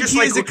I think just he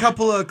like, has a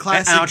couple of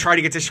classic. And I'll try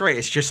to get this right.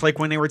 It's just like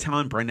when they were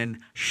telling Brendan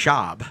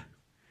Schaub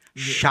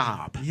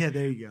Yeah,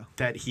 there you go.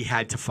 that he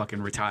had to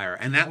fucking retire,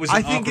 and that was I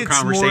an think awkward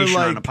it's more conversation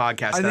like on a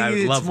podcast I that I think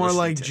would it's love more listening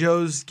like to.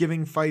 Joe's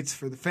giving fights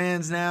for the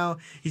fans now.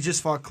 He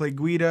just fought Clay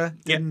Guida.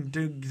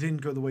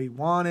 Didn't go the way he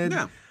wanted.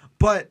 No.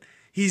 But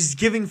he's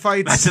giving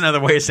fights. That's another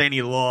way of saying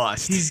he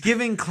lost. He's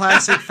giving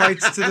classic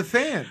fights to the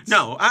fans.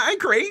 No, I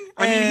agree.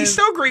 I mean, And he's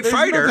still a great there's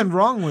fighter. nothing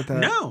wrong with that.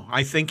 No,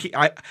 I think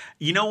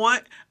you know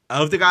what?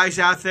 Of the guys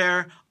out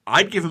there,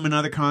 I'd give him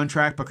another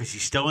contract because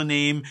he's still a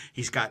name.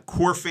 He's got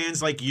core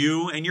fans like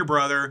you and your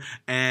brother,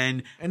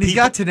 and And he's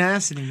people- got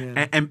tenacity,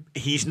 man. and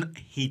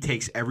he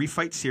takes every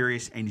fight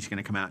serious, and he's going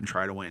to come out and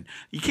try to win.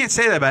 You can't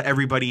say that about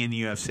everybody in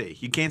the UFC.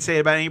 You can't say it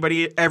about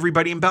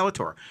everybody in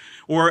Bellator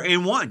or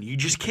in one. You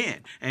just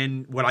can't.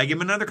 And would I give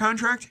him another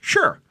contract?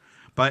 Sure,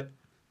 but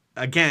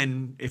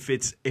again,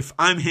 if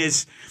I'm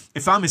his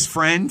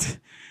friend,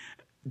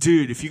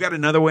 dude, if you got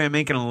another way of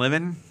making a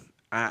living.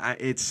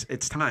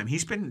 It's time.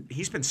 He's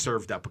been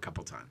served up a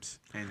couple times,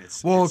 and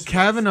it's Well, it's-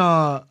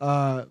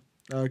 Kavanaugh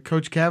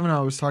Coach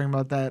Kavanaugh was talking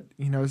about that.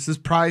 This is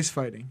prize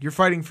fighting. You're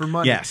fighting for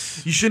money.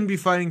 Yes. You shouldn't be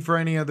fighting for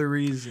any other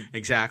reason.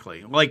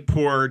 Exactly. Like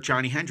poor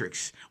Johnny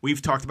Hendricks.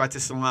 We've talked about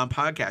this in a lot of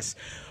podcasts.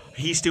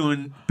 He's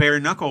doing bare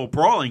knuckle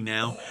brawling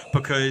now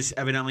because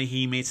evidently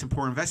he made some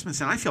poor investments.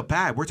 And I feel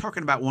bad. We're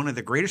talking about one of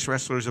the greatest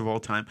wrestlers of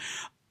all time,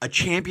 a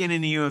champion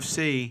in the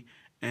UFC,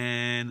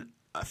 and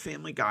a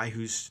family guy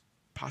who's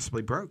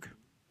possibly broke.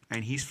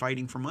 And he's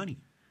fighting for money.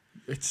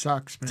 It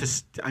sucks,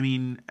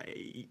 man.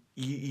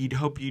 You'd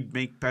hope you'd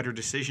make better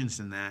decisions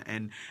than that.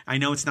 And I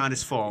know it's not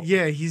his fault.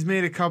 Yeah, he's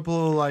made a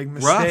couple of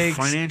mistakes.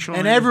 Rough financial,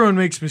 and everyone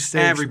makes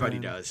mistakes. Everybody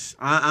man. does.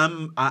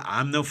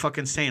 I'm no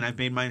fucking saint. I've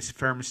made my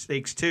fair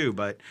mistakes too,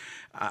 but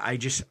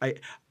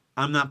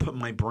I'm not putting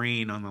my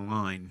brain on the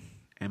line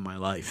in my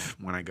life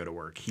when I go to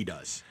work. He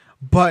does.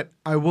 But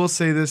I will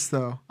say this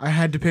though, I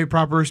had to pay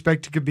proper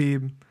respect to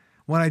Khabib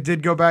when I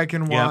did go back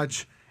and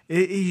watch.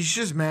 He's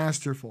just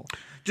masterful.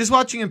 Just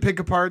watching him pick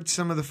apart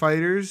some of the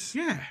fighters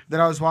that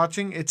I was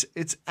watching, it's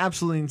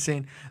absolutely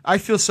insane. I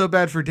feel so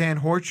bad for Dan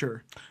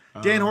Horcher.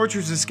 Dan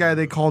Horcher's this guy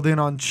they called in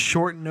on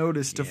short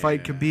notice to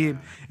fight Khabib.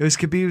 It was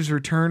Khabib's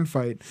return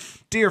fight.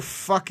 Dear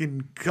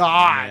fucking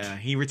God. Yeah,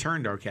 he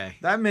returned okay.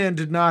 That man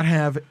did not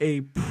have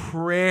a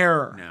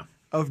prayer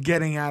of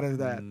getting out of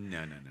that.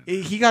 No.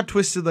 He got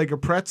twisted like a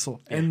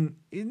pretzel, and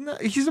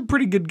he's a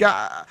pretty good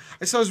guy.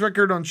 I saw his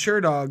record on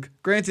Sherdog.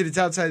 Granted, it's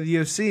outside of the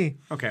UFC.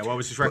 Okay, what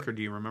was his record?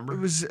 Do you remember?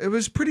 It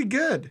was pretty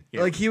good.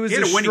 Yeah. Like he was He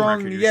had a winning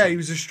strong. record, He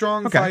was a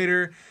strong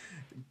fighter.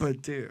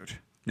 But dude,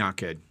 not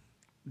good.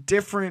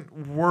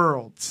 Different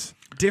worlds.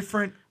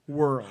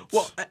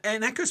 Well,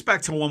 and that goes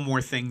back to one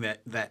more thing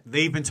that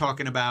they've been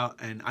talking about,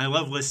 and I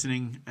love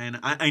listening, and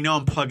I know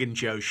I'm plugging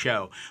Joe's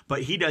show,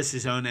 but he does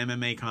his own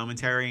MMA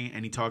commentary,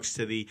 and he talks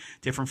to the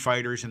different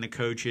fighters and the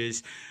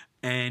coaches,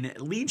 and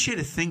it leads you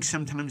to think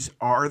sometimes,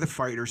 are the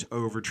fighters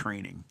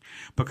overtraining?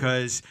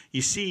 Because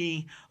you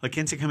see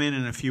Lakinta come in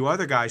and a few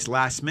other guys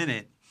last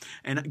minute,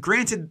 and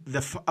granted,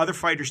 the other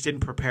fighters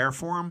didn't prepare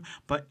for him,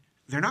 but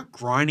they're not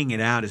grinding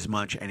it out as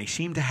much, and they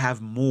seem to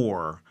have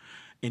more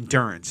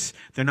endurance.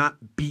 They're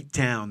not beat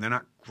down. They're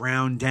not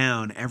ground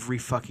down every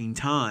fucking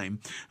time.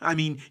 I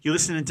mean, you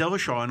listen to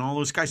Dillashaw and all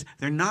those guys.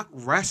 They're not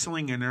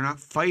wrestling and they're not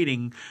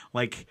fighting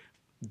like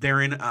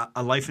they're in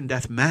a life and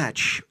death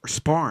match or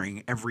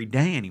sparring every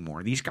day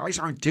anymore. These guys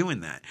aren't doing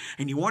that.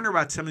 And you wonder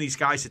about some of these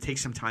guys that take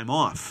some time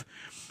off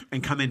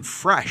and come in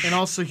fresh. And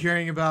also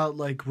hearing about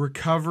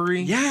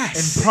recovery.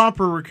 Yes. And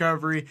proper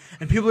recovery.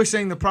 And people are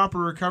saying the proper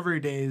recovery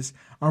days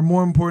are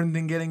more important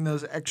than getting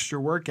those extra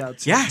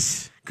workouts.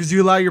 Yes. Because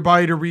you allow your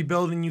body to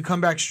rebuild and you come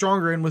back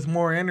stronger and with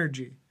more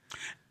energy.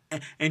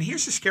 And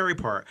here's the scary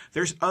part.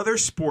 There's other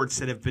sports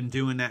that have been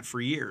doing that for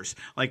years.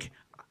 Like,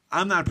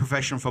 I'm not a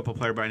professional football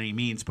player by any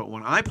means, but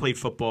when I played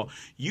football,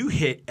 you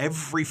hit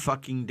every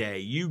fucking day.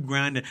 You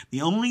grinded.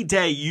 The only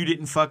day you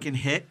didn't fucking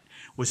hit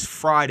was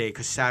Friday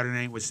because Saturday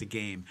night was the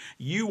game.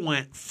 You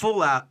went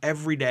full out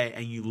every day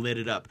and you lit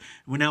it up.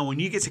 Well, now, when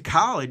you get to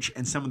college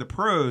and some of the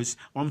pros,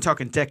 I'm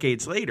talking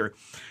decades later,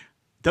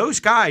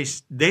 those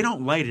guys, they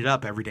don't light it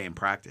up every day in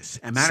practice.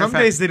 Some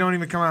days they don't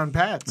even come out in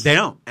pads. They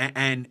don't.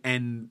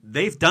 And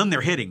they've done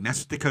their hitting. That's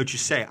what the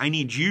coaches say. I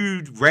need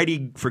you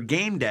ready for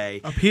game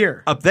day. Up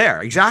here. Up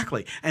there,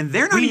 exactly. And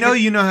they're not We know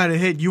you know how to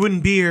hit. You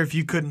wouldn't be here if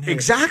you couldn't hit.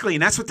 Exactly,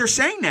 and that's what they're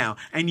saying now.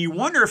 And you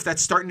wonder if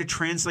that's starting to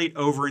translate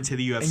over into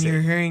the UFC. And you're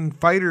hearing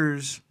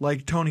fighters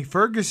like Tony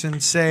Ferguson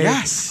say,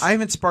 Yes. I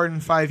haven't sparred in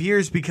 5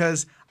 years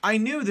because I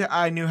knew that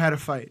I knew how to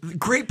fight.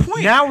 Great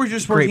point. Now we're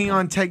just working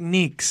on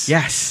techniques.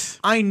 Yes.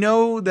 I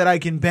know that I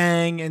can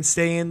bang and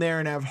stay in there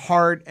and have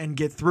heart and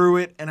get through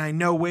it, and I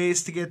know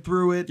ways to get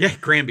through it. Yeah,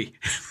 Granby.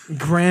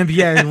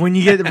 When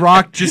you get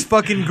rocked, just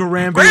fucking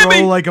Granby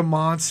roll like a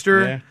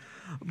monster. Yeah.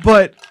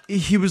 But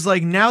he was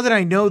like, now that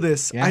I know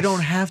this, Yes. I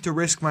don't have to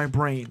risk my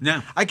brain.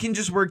 No. I can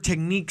just work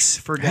techniques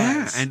for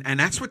Yeah, guys. and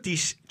that's what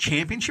these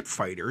championship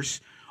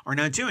fighters are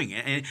now doing.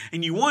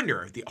 And you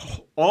wonder,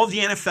 all the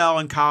NFL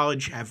and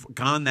college have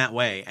gone that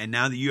way, and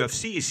now the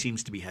UFC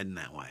seems to be heading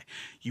that way.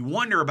 You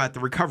wonder about the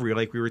recovery,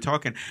 like we were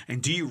talking,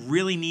 and do you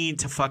really need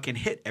to fucking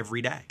hit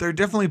every day? They're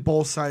definitely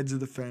both sides of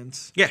the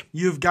fence. Yeah.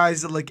 You have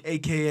guys that like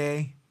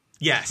AKA,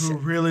 Yes. who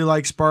really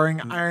like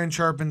sparring. Iron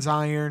sharpens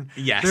iron.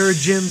 Yes. There are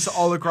gyms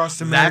all across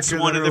America. That's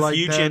one of the like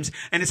few that. gyms.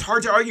 And it's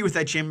hard to argue with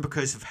that gym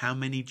because of how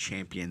many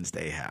champions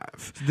they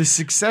have. The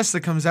success that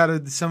comes out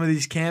of some of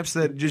these camps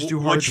that just do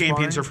hard What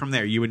champions sparring. are from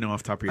there? You would know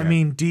off the top of your I head.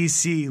 mean,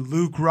 DC,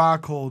 Luke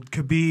Rockhold,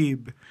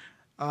 Khabib,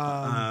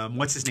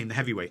 What's his name? The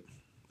heavyweight.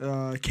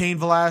 Cain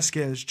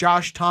Velasquez,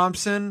 Josh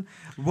Thompson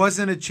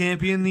wasn't a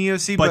champion in the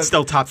UFC, But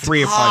still top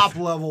 3 or 5. top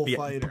level Yeah,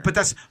 fighter.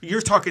 But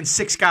you're talking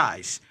 6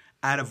 guys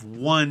out of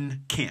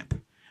one camp.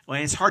 Well,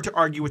 and it's hard to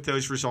argue with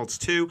those results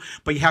too,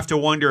 but you have to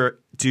wonder,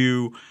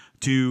 do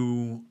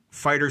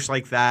fighters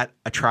like that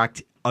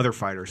attract other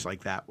fighters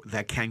like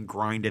that can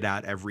grind it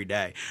out every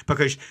day?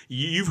 Because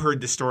you've heard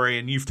the story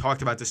and you've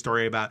talked about the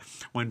story about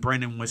when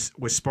Brendan was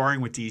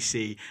sparring with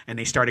DC and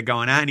they started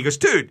going out and he goes,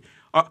 dude,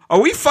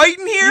 Are we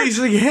fighting here? He's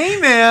like, hey,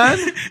 man.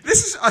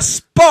 This is a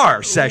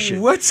spar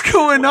session. What's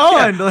going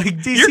on? Yeah. Like,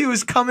 DC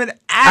was coming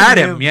at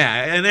him.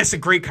 Yeah, and that's a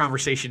great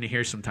conversation to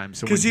hear sometimes.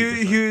 So because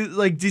he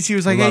like DC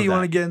was like, hey, you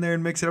want to get in there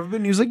and mix it up a bit?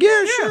 And he was like,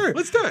 yeah, sure,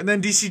 let's do it. And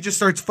then DC just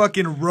starts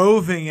fucking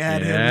roving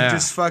at him, Yeah. and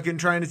just fucking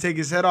trying to take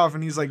his head off.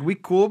 And he's like, we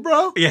cool,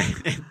 bro? Yeah.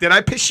 Did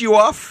I piss you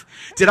off?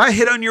 Did I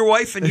hit on your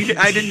wife and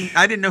I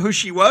didn't know who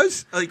she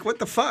was? Like, what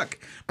the fuck?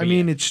 I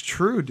mean, it's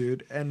true,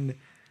 dude, and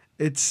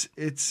it's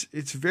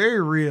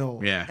very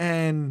real. Yeah.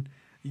 And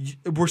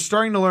we're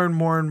starting to learn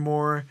more and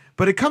more,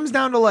 but it comes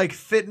down to like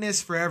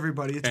fitness for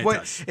everybody.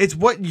 It's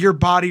what your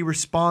body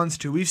responds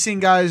to. We've seen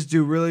guys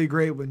do really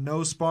great with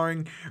no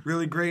sparring,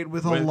 really great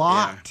with a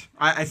lot.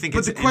 Yeah. I think but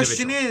it's the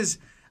question is,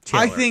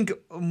 Taylor. I think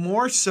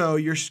more so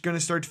you're going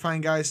to start to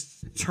find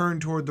guys turn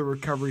toward the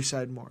recovery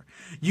side more.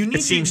 You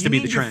need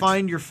to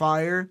find your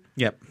fire.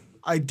 Yep.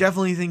 I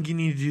definitely think you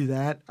need to do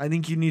that. I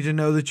think you need to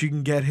know that you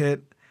can get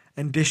hit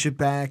and dish it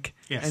back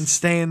and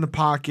stay in the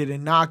pocket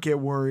and not get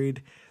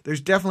worried. There's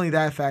definitely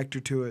that factor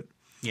to it.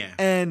 Yeah.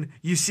 And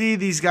you see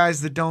these guys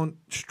that don't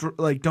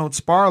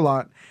spar a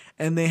lot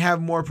and they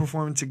have more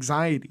performance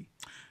anxiety.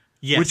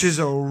 Yes. Which is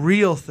a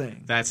real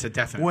thing. That's a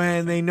definite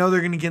when they know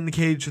they're going to get in the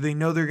cage, or they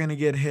know they're going to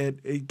get hit,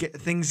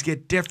 things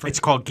get different. It's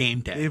called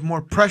game day. They have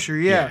more pressure,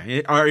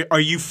 yeah. Are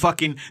you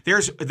fucking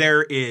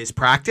there is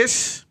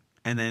practice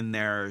and then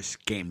there's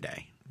game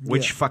day.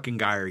 Which fucking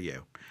guy are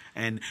you?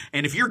 And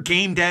if you're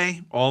game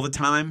day all the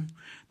time,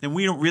 then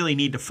we don't really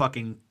need to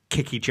fucking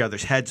kick each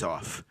other's heads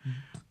off.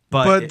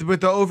 But with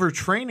the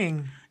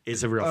overtraining,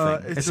 it's a real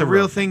thing. It's a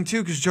real thing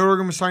too, because Joe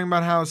Rogan was talking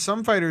about how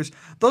some fighters,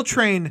 they'll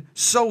train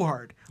so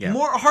hard,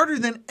 harder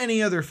than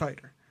any other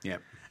fighter.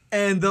 Yep.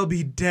 And they'll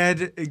be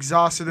dead,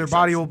 exhausted. Their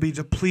body will be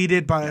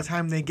depleted by the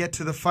time they get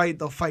to the fight.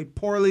 They'll fight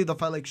poorly. They'll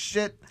fight like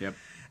shit. Yep.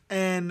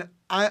 And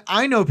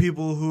I know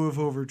people who have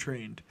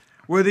overtrained,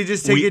 where they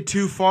just take it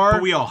too far.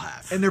 But we all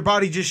have. And their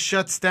body just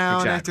shuts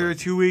down after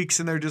 2 weeks,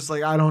 and they're just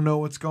like, I don't know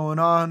what's going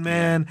on,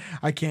 man. Yeah.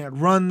 I can't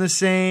run the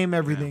same.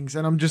 Everything's...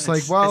 And I'm just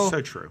like, well... It's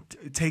so true.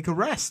 Take a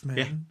rest, man.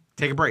 Yeah,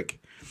 take a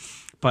break.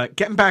 But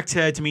getting back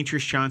to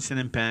Demetrius Johnson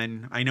and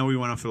Ben, I know we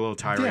went off a little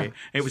tirade.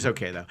 Yeah. It was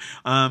okay, though.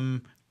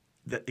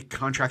 The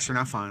contracts are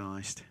not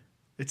finalized.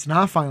 It's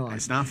not finalized.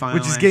 It's not finalized.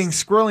 Which is getting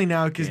squirrely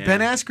now, because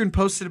Ben Askren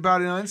posted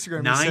about it on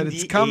Instagram. He said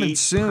it's coming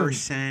soon.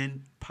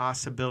 98%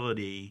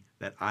 possibility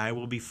that I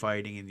will be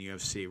fighting in the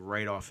UFC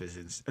right off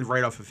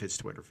of his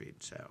Twitter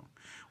feed. So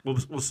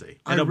we'll see.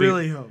 I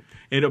really hope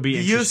it'll be the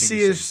interesting.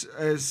 The UFC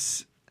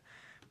is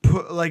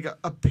put, like,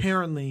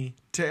 apparently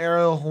to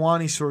Ariel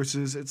Helwani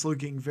sources, it's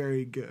looking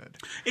very good.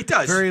 It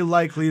does. Very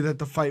likely that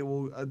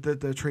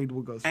the trade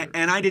will go through.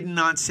 And I did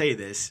not say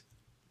this.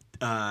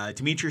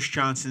 Demetrius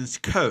Johnson's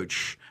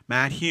coach,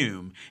 Matt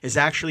Hume, is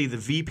actually the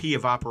VP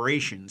of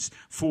operations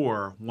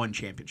for One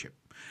Championship.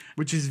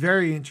 Which is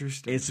very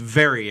interesting. It's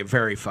very,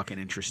 very fucking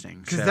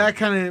interesting. Because that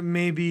kind of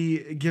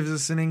maybe gives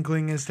us an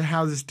inkling as to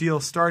how this deal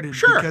started.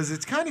 Sure. Because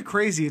it's kind of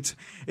crazy.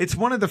 It's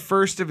one of the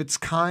first of its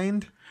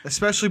kind,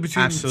 especially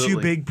between two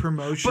big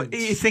promotions. But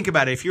you think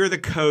about it. If you're the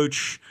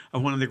coach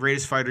of one of the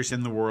greatest fighters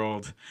in the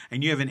world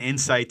and you have an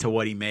insight to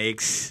what he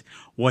makes,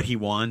 what he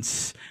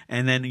wants,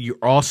 and then you're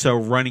also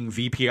running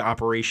VP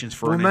operations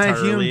for an entire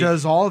Matt Hume league.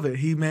 does all of it.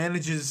 He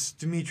manages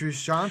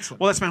Demetrius Johnson.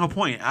 Well, that's my whole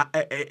point.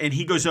 And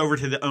he goes over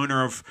to the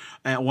owner of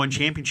One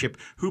Championship,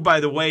 who,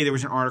 by the way, there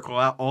was an article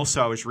out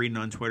also I was reading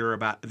on Twitter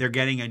about they're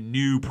getting a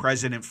new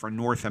president for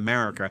North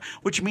America,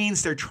 which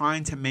means they're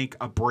trying to make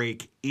a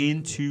break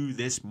into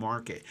this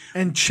market.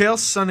 And Chael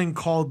Sonnen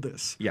called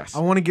this. Yes. I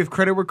want to give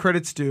credit where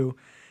credit's due.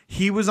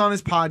 He was on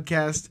his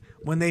podcast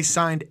when they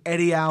signed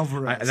Eddie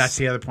Alvarez. That's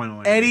the other point I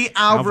want to make. Eddie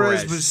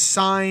Alvarez was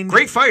signed.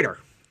 Great fighter.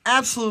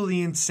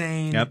 Absolutely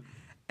insane. Yep.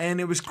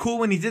 And it was cool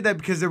when he did that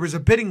because there was a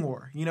bidding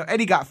war. You know,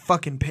 Eddie got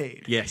fucking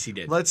paid. Yes, he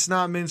did. Let's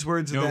not mince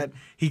words of that.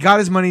 He got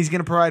his money. He's going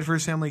to provide for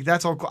his family.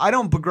 That's all cool. I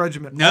don't begrudge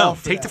him at all. No,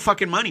 take the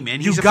fucking money,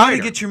 man. You got to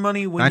get your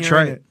money when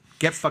you're in it.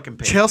 Get fucking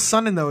paid. Chael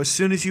Sonnen, though, as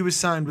soon as he was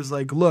signed, was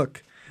like,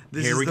 look,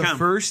 this is the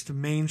first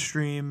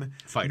mainstream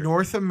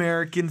North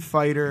American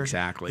fighter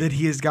that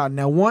he has gotten.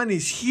 Now, one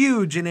is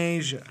huge in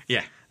Asia.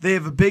 Yeah. They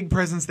have a big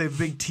presence. They have a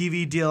big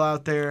TV deal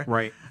out there.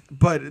 Right.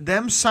 But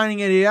them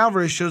signing Eddie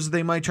Alvarez shows that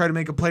they might try to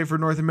make a play for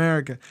North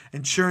America.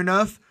 And sure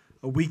enough,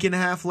 a week and a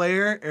half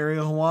later,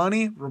 Ariel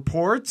Helwani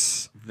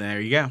reports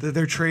there you go that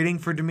they're trading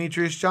for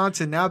Demetrius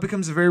Johnson. Now it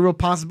becomes a very real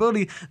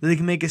possibility that they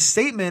can make a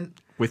statement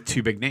with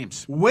two big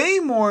names, way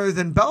more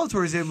than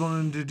Bellator is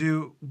able to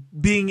do,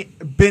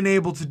 been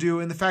able to do,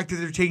 in the fact that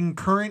they're taking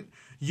current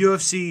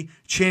UFC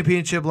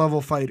championship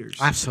level fighters.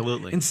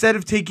 Absolutely. Instead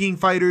of taking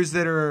fighters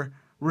that are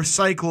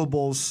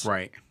recyclables,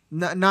 right?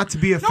 Not to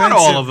be offensive. Not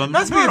all of them.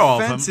 Not to be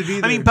offensive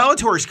either. I mean,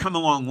 Bellator's come a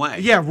long way.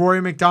 Yeah,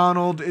 Rory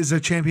McDonald is a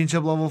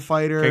championship level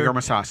fighter.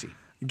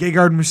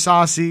 Gegard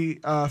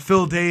Mousasi,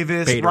 Phil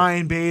Davis,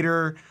 Ryan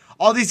Bader.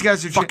 All these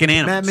guys are fucking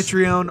animals. Matt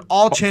Mitrione,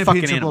 all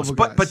championship level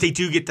guys. But they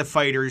do get the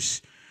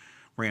fighters.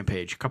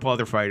 Rampage, a couple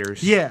other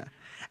fighters. Yeah.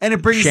 And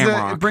it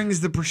Shamrock. brings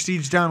the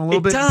prestige down a little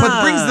It bit, but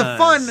it brings the does.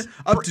 fun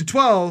up to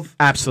 12.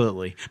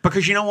 Absolutely,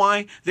 because you know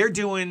why they're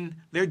doing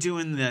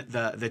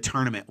the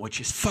tournament,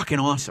 which is fucking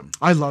awesome.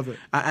 I love it.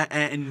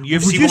 And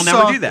UFC will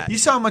never do that. You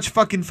saw how much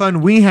fucking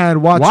fun we had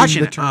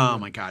watching the it. tournament. Oh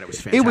my god, it was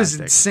fantastic. It was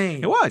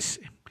insane. It was.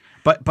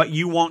 But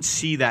you won't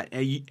see that.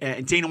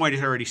 Dana White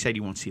has already said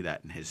you won't see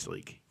that in his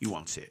league. You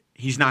won't see it.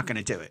 He's not going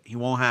to do it. He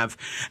won't have.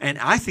 And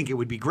I think it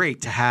would be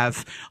great to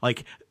have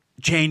like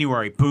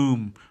January.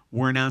 Boom.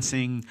 We're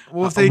announcing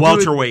If a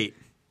welterweight.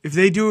 If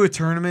they do a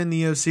tournament in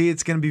the UFC,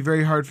 it's going to be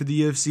very hard for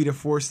the UFC to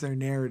force their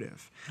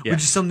narrative, which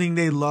is something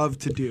they love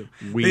to do.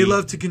 They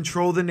love to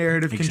control the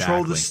narrative,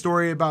 control the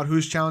story about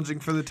who's challenging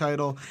for the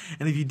title.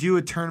 And if you do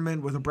a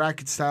tournament with a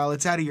bracket style,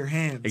 it's out of your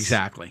hands.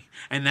 Exactly.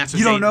 And that's what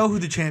you don't know who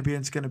the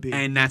champion's going to be.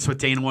 And that's what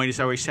Dana White has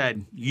always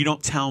said. You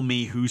don't tell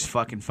me who's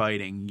fucking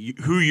fighting,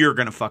 who you're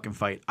going to fucking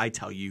fight. I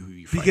tell you who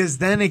you fight. Because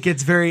then it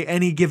gets very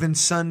any given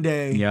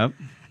Sunday. Yep.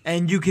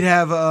 And you could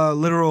have a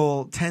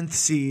literal 10th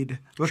seed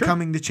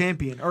becoming the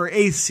champion. Or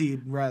 8th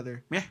seed,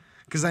 rather. Yeah.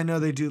 Because I know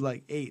they do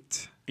like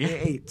 8. Yeah.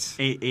 8.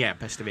 Yeah,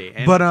 best of 8.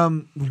 And But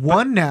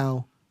one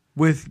now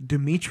with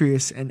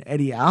Demetrius and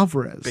Eddie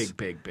Alvarez.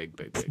 Big.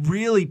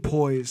 Really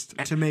poised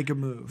to make a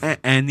move.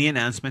 And the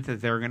announcement that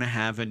they're going to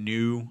have a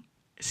new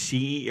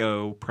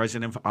CEO,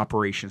 president of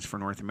operations for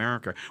North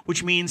America,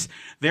 which means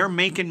they're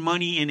making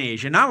money in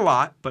Asia. Not a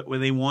lot, but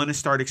when they want to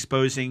start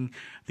exposing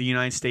the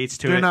United States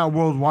to They're it. not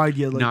worldwide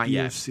yet, like Not the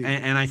yet. UFC.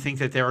 And I think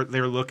that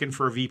they're looking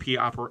for a VP, a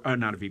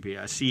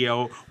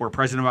CEO or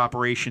president of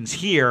operations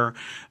here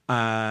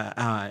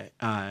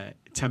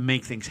to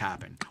make things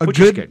happen, which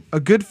is good. A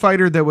good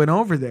fighter that went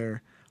over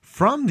there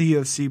from the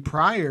UFC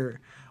prior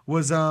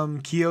was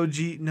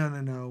Kyoji.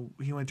 No.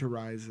 He went to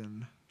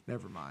Ryzen.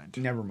 Never mind.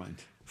 Never mind.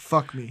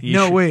 Fuck me.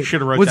 You wait.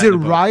 should have wrote was that it in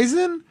the book.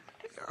 Ryzen?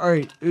 All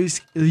right.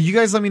 You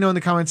guys let me know in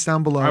the comments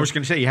down below. I was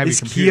going to say, you have your Is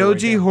computer right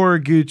Kyoji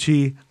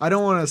Horiguchi? I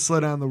don't want to slow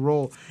down the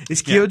roll.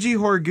 Is Kyoji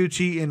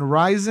Horiguchi in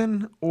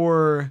Ryzen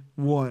or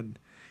One?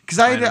 Because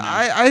I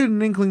had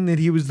an inkling that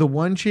he was the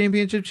One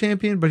championship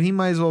champion, but he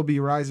might as well be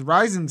Ryzen.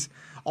 Ryzen's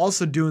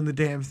also doing the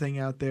damn thing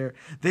out there.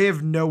 They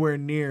have nowhere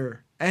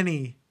near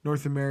any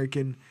North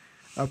American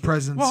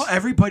presence. Well,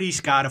 everybody's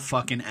got a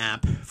fucking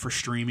app for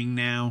streaming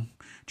now.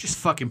 Just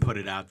fucking put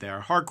it out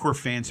there. Hardcore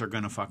fans are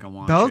gonna fucking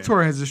watch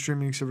Bellator has a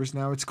streaming service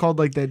now. It's called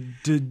like that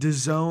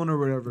DAZN or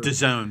whatever.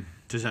 DAZN,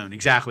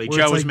 exactly. Where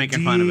Joe it's was like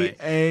making fun of it.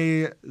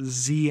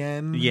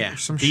 DAZN. Yeah, or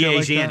some shit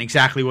like DAZN, that.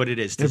 exactly what it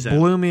is. It DAZN.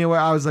 blew me away.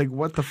 I was like,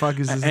 "What the fuck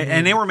is this?"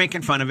 And they were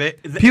making fun of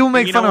it. People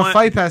make You fun know of what?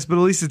 Fight Pass, but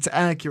at least it's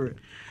accurate.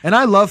 And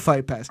I love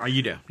Fight Pass. Oh,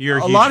 you do. You're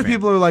a a huge lot of fan.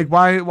 people are like,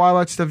 "Why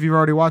watch stuff you've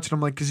already watched?" And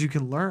I'm like, "Because you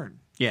can learn."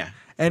 Yeah.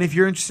 And if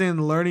you're interested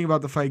in learning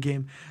about the fight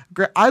game,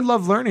 I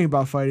love learning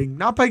about fighting,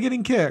 not by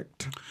getting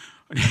kicked.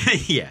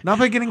 Yeah. Not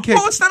by getting kicked.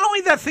 Well, it's not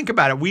only that. Think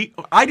about it.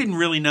 I didn't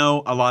really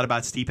know a lot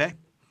about Stipe.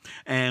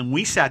 And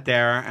we sat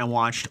there and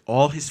watched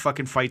all his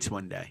fucking fights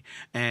one day.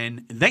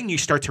 And then you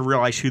start to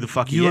realize who the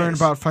fuck he is. You learn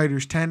about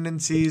fighters'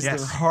 tendencies, Yes.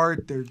 their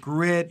heart, their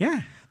grit,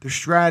 Yeah. their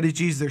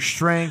strategies, their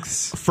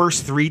strengths.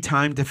 First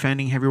 3-time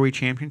defending heavyweight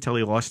champion until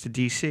he lost to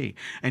DC.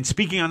 And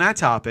speaking on that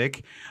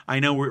topic, I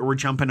know we're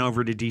jumping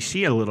over to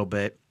DC a little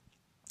bit.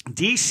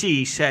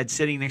 DC said,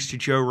 sitting next to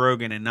Joe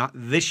Rogan, and not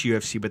this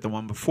UFC, but the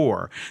one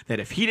before, that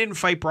if he didn't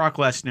fight Brock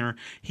Lesnar,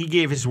 he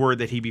gave his word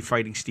that he'd be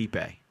fighting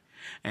Stipe.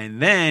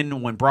 And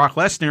then when Brock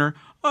Lesnar,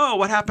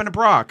 what happened to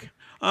Brock?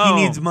 Oh,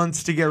 He needs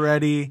months to get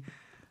ready.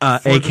 for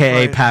the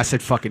AKA fight. pass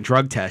it fucking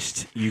drug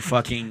test, you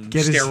fucking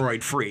Get his-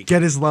 steroid freak.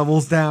 Get his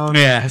levels down.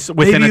 Yeah, so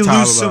within Maybe a toddler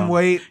lose some bone.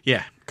 weight.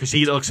 Yeah, because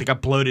he looks like a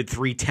bloated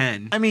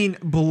 310. I mean,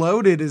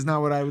 bloated is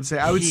not what I would say.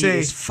 I would he say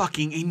is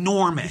fucking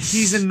enormous.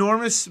 he's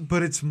enormous,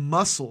 but it's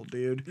muscle,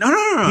 dude.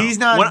 No. He's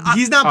not. When I-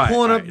 he's not all right,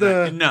 pulling all up right,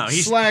 the no.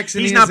 He's slacks.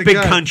 And he's he not has a big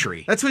gut.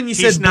 country. That's when you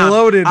He's said not-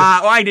 bloated.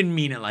 I didn't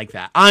mean it like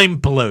that. I'm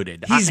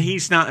bloated. He's-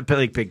 He's not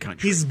like big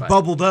country. He's but-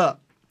 bubbled up.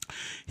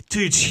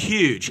 Dude's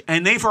huge,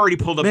 and they've already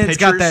pulled up Man, pictures.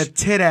 it's got that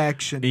tit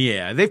action.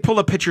 Yeah, they've pulled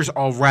up pictures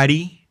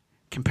already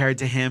compared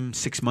to him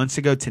 6 months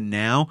ago to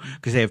now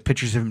because they have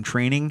pictures of him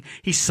training.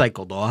 He's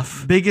cycled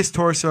off. Biggest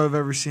torso I've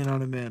ever seen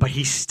on a man. But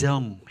he's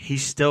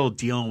still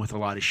dealing with a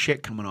lot of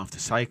shit coming off the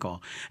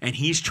cycle, and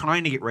he's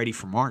trying to get ready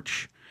for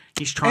March.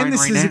 He's trying. And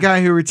this right is now. a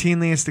guy who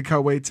routinely has to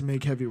cut weight to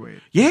make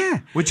heavyweight, Yeah,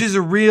 which is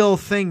a real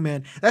thing,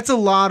 man. That's a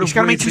lot of. he's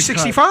got to make weight to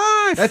cut.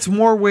 265. That's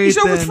more weight. He's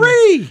over than,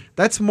 3.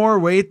 That's more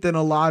weight than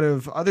a lot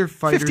of other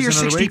fighters 50 or in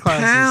other 60 weight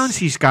classes. pounds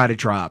he's got to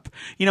drop.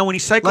 You know, when he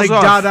cycles Like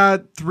off.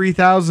 Dada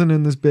 3000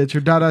 in this bitch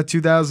or Dada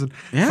 2000,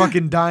 Yeah.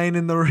 fucking dying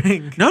in the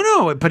ring.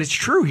 No, but it's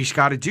true. He's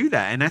got to do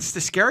that. And that's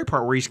the scary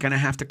part where he's going to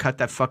have to cut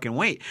that fucking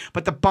weight.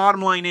 But the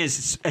bottom line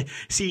is,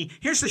 see,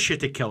 here's the shit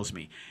that kills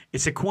me.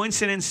 It's a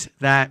coincidence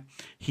that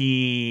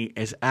he he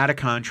is out of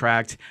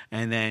contract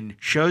and then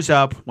shows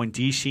up when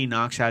DC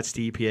knocks out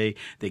Stipe.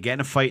 They get in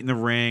a fight in the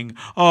ring.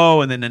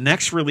 Oh, and then the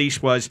next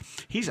release was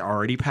he's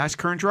already passed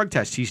current drug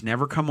tests. He's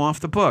never come off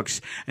the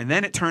books. And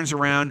then it turns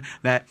around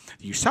that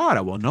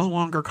USADA will no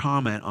longer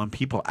comment on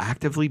people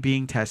actively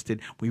being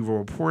tested. We will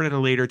report at a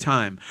later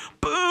time.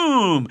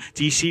 Boom!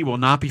 DC will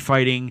not be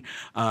fighting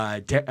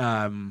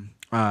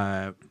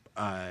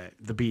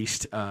the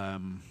Beast.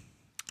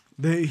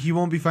 He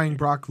won't be fighting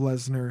Brock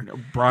Lesnar.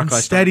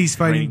 Instead, he's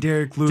fighting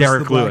Derek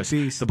Lewis, Black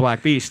Beast. The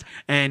Black Beast.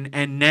 And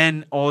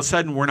then all of a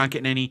sudden, we're not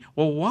getting any.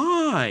 Well,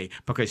 why?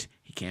 Because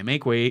he can't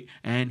make weight,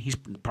 and he's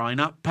probably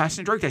not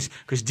passing the drug test.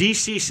 Because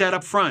DC said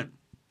up front,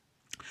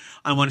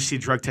 I want to see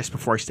the drug test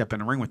before I step in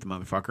the ring with the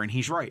motherfucker, and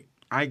he's right.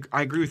 I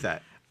agree with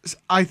that.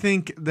 I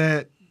think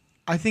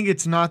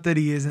it's not that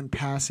he isn't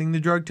passing the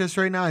drug test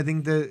right now. I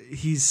think that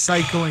he's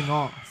cycling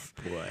off.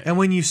 Boy. And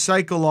when you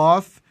cycle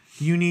off,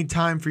 you need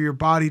time for your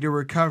body to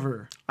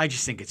recover. I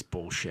just think it's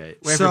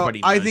bullshit. So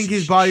Everybody I knows think he's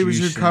his body was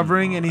juicing,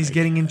 recovering and he's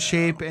getting in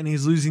shape and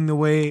he's losing the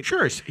weight.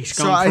 Sure, he's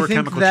So going I through a think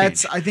chemical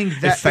that's change. I think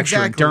It that affects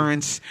your exactly.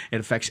 endurance. It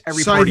affects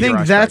every So part I of your think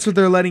aspect. that's what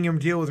they're letting him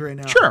deal with right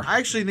now. Sure. I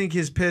actually think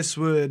his piss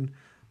would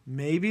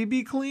maybe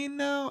be clean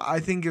now. I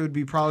think it would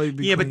be probably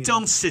be Yeah, clean. but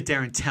don't sit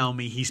there and tell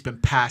me he's been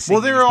passing. Well,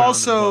 and he's been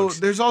on the books.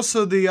 there's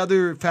also the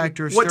other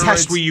factor. Of What steroids.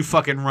 test were you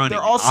fucking running?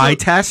 They're also- Eye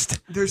test?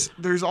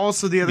 There's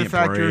also the other me a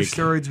factor of break.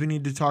 steroids we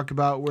need to talk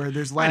about where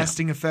there's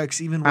lasting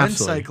effects even when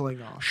Absolutely.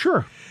 cycling off.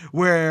 Sure.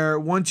 Where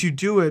once you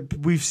do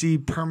it, we see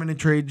permanent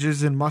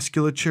changes in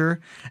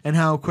musculature and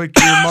how quick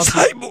your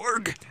muscles,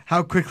 Cyborg.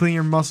 how quickly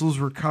your muscles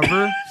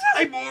recover.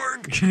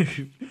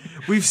 Cyborg.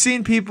 We've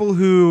seen people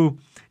who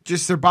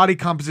just their body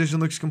composition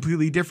looks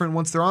completely different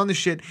once they're on the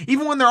shit.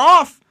 Even when they're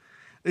off,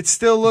 it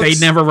still looks.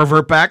 They never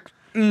revert back.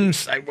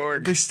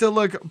 Cyborg. They still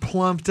look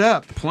plumped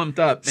up. Plumped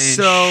up. And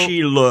So,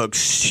 she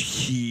looks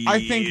huge I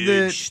think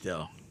that-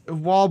 still.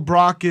 While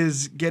Brock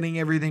is getting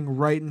everything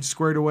right and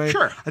squared away,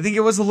 Sure. I think it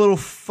was a little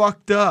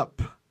fucked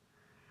up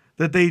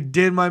that they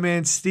did my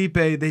man Stipe.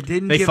 They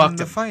didn't They give him fucked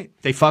the him. fight.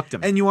 They fucked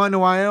him. And you want to know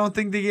why I don't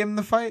think they gave him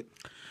the fight?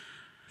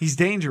 He's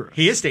dangerous.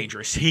 He is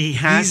dangerous. He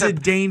has He's a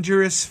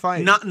dangerous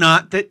fight.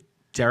 not that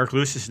Derek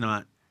Lewis is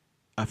not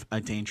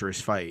a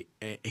dangerous fight.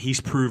 He's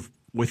proved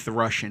with the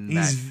Russian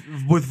He's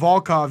that with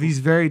Volkov. He's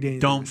very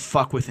dangerous. don't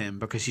fuck with him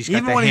because he's got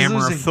Even the when he's hammer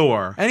losing. of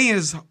Thor. And he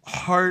has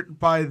heart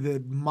by the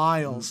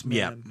miles,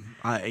 man.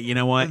 Yeah. You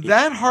know what?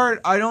 That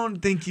heart, I don't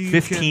think you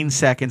 15 can.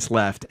 seconds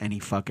left, and he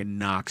fucking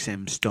knocks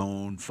him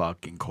stone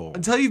fucking cold.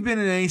 Until you've been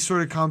in any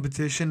sort of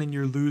competition and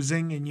you're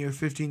losing and you have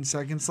 15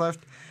 seconds left,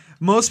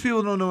 most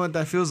people don't know what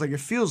that feels like. It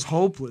feels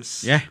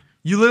hopeless. Yeah.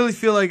 You literally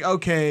feel like,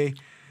 okay,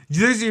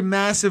 there's a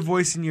massive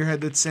voice in your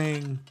head that's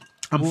saying,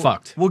 I'm we'll,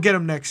 fucked. We'll get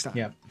him next time.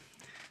 Yeah.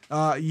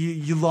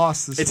 You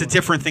lost this It's a one.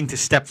 different thing to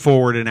step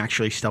forward and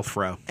actually stealth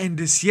throw. And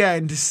to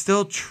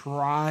still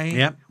try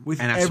Yep. with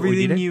And that's what we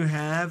everything did. you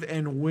have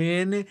and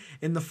win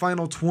in the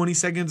final 20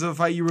 seconds of a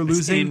fight you were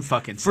losing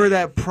fucking for insane.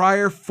 that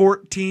prior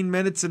 14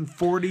 minutes and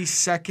 40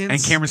 seconds.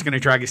 And Cameron's going to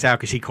drag us out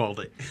because he called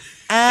it.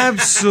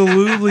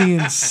 Absolutely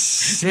No,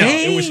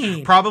 insane. it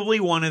was probably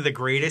one of the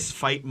greatest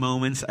fight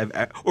moments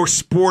or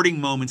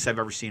sporting moments I've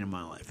ever seen in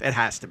my life. It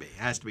has to be. It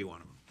has to be one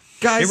of them.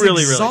 Guy's It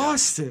really, really does.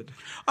 exhausted.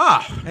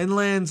 And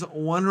lands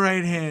one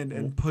right hand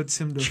and puts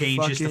him to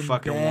Changes the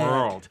fucking bed.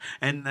 world.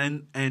 And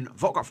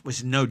Volkov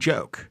was no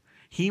joke.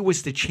 He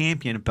was the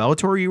champion of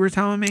Bellator, you were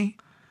telling me?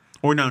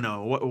 Or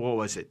no. What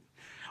was it?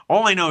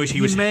 All I know is he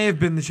He was. may have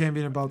been the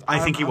champion of Bellator. I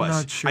think he I'm was.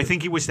 not sure. I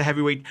think he was the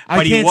heavyweight. I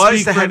But he can't was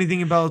speak the for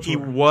anything about Bellator. He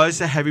was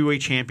the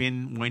heavyweight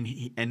champion when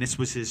and this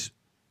was his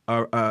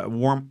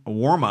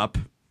warm up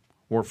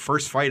or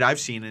first fight I've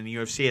seen in the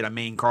UFC at a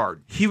main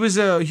card. He was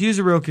a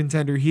real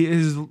contender.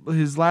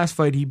 His last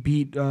fight he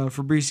beat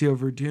Fabricio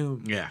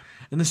Verdum. Yeah.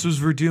 And this was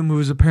Verdum, who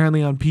was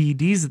apparently on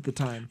PEDs at the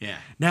time. Yeah.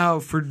 Now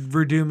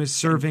Verdum is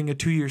serving a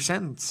 2-year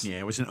sentence. Yeah,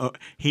 it was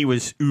he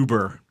was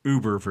Uber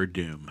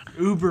Verdum.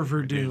 Uber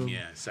Verdum.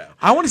 Yeah, so.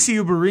 I want to see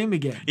Uber Reem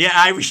again. Yeah,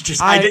 I was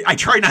just I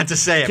try not to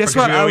say it. Guess because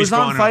what? we I always was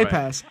on go Fight over it.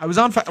 Pass. I was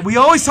on. We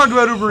always talk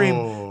about Uber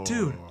Reem.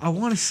 Dude, I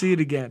want to see it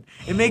again.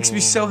 It makes me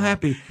so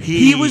happy.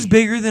 He was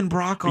bigger than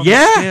Brock on the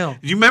Yeah. scale.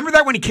 Do you remember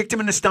that when he kicked him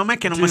in the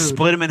stomach and almost Dude.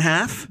 split him in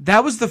half?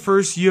 That was the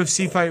first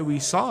UFC fight we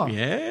saw.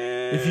 Yeah.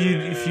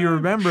 If you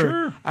remember,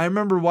 Sure. I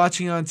remember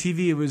watching on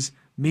TV. It was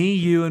me,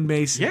 you, and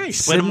Mason. Yeah, he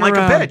split him sitting like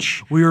a around.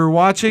 bitch. We were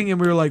watching and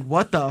we were like,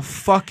 "What the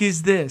fuck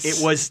is this?"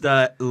 It was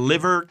the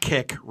liver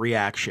kick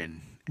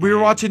reaction. We were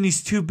And- watching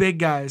these two big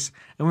guys,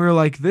 and we were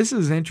like, "This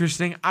is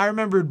interesting." I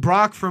remembered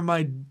Brock from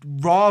my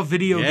Raw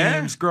video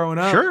Yeah, games growing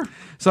up. sure.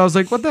 So I was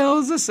like, "What the hell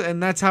is this?"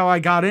 And that's how I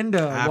got into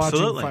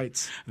Absolutely. watching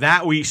fights.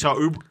 That we saw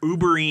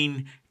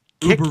Uberine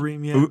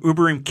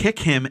kick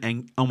him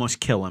and almost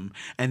kill him.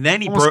 And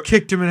then he Almost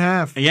kicked him in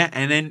half. Yeah,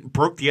 and then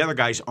broke the other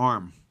guy's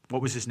arm.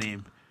 What was his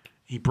name?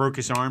 He broke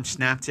his arm,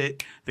 snapped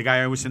it. The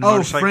guy who was in the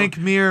motorcycle. Frank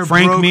Mir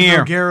Frank broke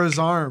Mir. Nogueira's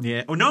arm.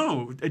 Yeah. Oh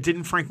no,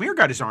 didn't Frank Mir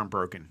got his arm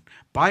broken?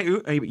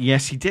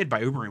 Yes, he did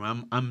by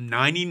Uberim. I'm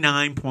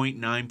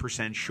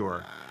 99.9%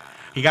 sure.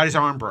 He got his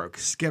arm broke.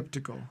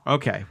 Skeptical.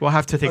 Okay, we'll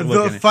have to take a The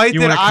look at it. fight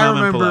You that wanna I comment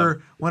remember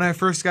below? when I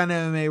first got into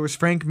MMA was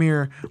Frank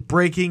Mir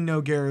breaking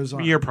Nogueira's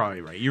arm. You're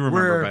probably right. You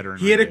remember where better than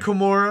he I hit a do.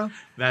 Kimura,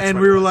 That's and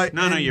what we it were was. like,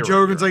 No, and you're Joe right,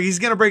 Rogan's you're like, he's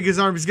gonna break his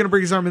arm,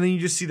 and then you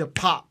just see the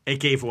pop, It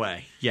gave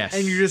way. Yes.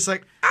 and you're just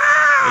like,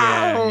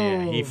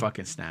 yeah, he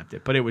fucking snapped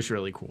it. But it was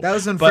really cool. That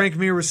was when But Frank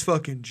Mir was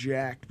fucking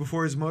jacked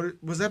before his motor.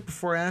 Was that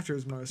before or after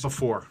his motorcycle?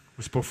 Before. It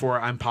was before.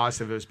 I'm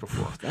positive it was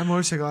before. That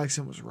motorcycle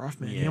accident was rough,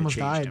 man. Yeah, He almost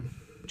changed died. him.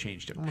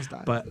 Changed him. Almost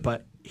died.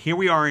 But here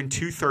we are in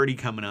 2:30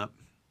 coming up.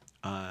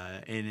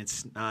 And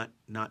it's not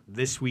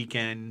this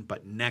weekend,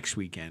 but next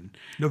weekend.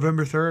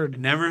 November 3rd.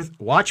 Never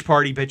watch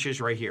party, bitches,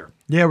 right here.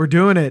 Yeah, we're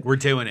doing it. We're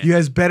doing it. You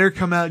guys better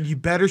come out. You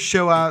better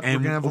show out. And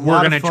we're gonna have a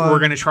lot of fun. we're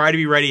gonna try to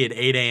be ready at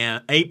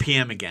 8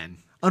 p.m. again.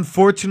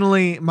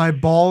 Unfortunately, my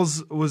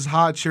balls was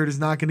hot shirt is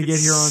not going to get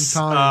here on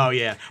time. Oh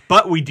yeah,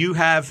 but we do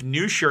have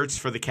new shirts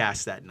for the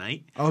cast that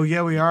night. Oh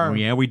yeah, we are. Oh,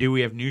 yeah, we do.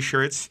 We have new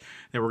shirts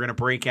that we're going to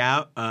break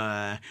out.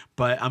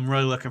 But I'm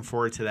really looking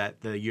forward to that,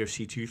 the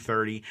UFC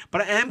 230.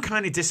 But I am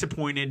kind of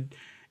disappointed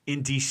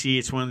in DC.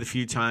 It's one of the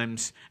few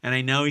times, and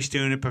I know he's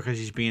doing it because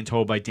he's being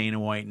told by Dana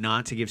White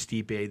not to give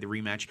Stipe the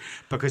rematch.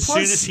 Because as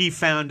soon as he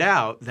found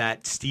out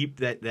that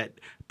that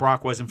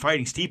Brock wasn't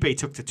fighting, Stipe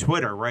took to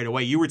Twitter right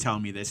away. You were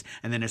telling me this,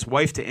 and then his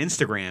wife to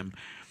Instagram.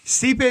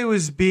 Stipe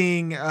was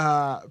being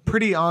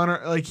pretty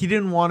honored. Like, he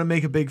didn't want to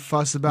make a big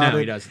fuss about it. No,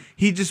 he doesn't.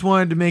 He just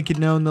wanted to make it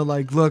known that,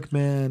 like, look,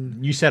 man.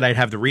 You said I'd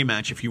have the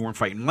rematch if you weren't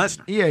fighting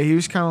Lesnar. Yeah, he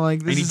was kind of like,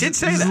 And he did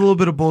say this is that. a little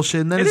bit of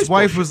bullshit. And then It his is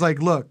wife bullshit. was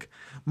like, look,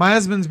 my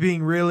husband's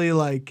being really,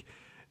 like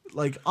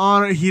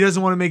honor. He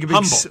doesn't want to make a big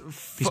Humble.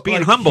 He's being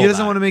like, humble He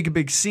doesn't about want to it. make a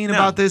big scene No,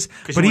 about this,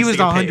 'cause but he he wants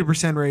was to get paid.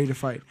 100% ready to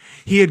fight.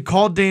 He had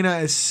called Dana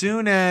as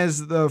soon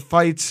as the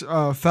fights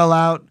fell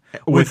out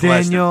with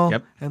Lesnar. Daniel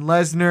Yep. and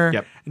Lesnar,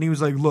 Yep. and he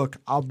was like, "Look,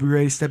 I'll be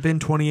ready to step in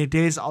 28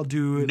 days. I'll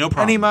do it No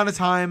problem. any amount of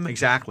time.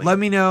 Exactly. Let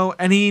me know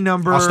any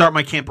number. I'll start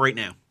my camp right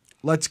now.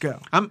 Let's go.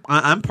 I'm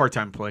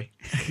part-time employee.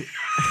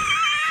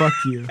 Fuck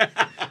you.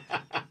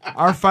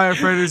 Our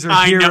firefighters are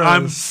I heroes. know.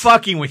 I'm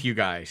fucking with you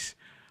guys.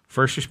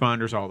 First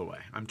responders all the way.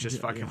 I'm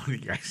just fucking with you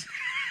guys.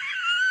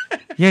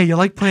 Yeah, you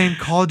like playing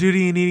Call of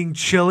Duty and eating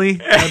chili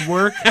at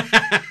work?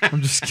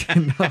 I'm just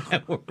kidding. No.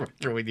 We're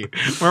fucking with you.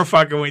 We're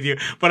fucking with you.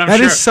 But I'm That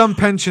sure is some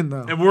pension,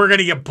 though. and we're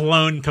gonna get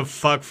blown to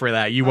fuck for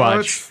that. You Oh,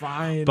 watch. it's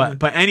fine.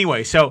 But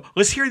anyway, so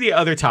let's hear the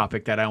other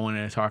topic that I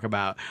wanted to talk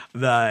about.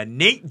 The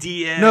Nate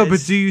Diaz. no,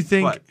 but do you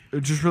think, What?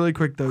 just really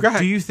quick though, Go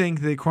ahead. do you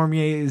think that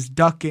Cormier is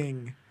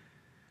ducking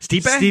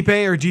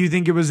Stipe? or do you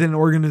think it was an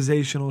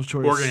organizational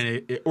choice?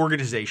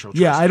 Organizational choice.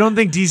 Yeah, I don't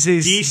think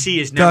DC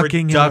has never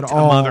ducking him ducked at a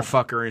all.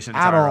 motherfucker his At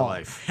entire all.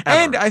 life.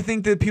 And Ever. I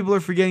think that people are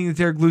forgetting that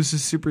Derek Lewis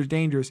is super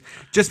dangerous.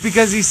 Just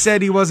because he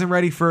said he wasn't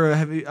ready for a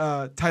heavy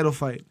title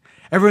fight.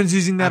 Everyone's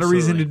using that a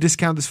reason Absolutely. to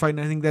discount this fight, and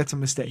I think that's a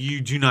mistake.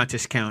 You do not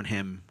discount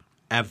him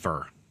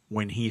ever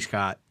when he's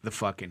got the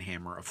fucking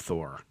hammer of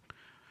Thor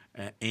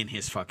in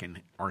his fucking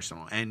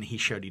arsenal, and he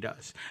showed he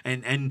does.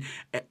 And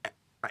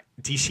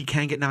DC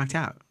can get knocked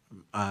out.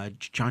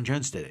 John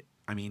Jones did it.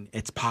 I mean,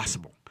 it's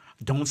possible.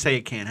 Don't say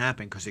it can't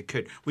happen because it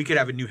could. We could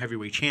have a new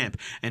heavyweight champ,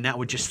 and that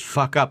would just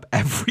fuck up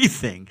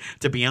everything.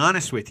 To be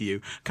honest with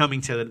you, coming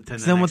to the then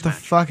next what the match.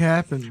 fuck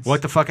happens?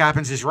 What the fuck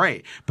happens is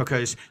right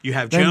because you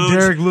have Then Jones.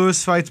 Derek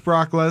Lewis fights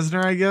Brock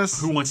Lesnar, I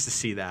guess. Who wants to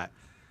see that?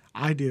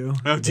 I do.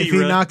 Oh, if do you he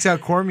really? knocks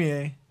out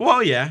Cormier.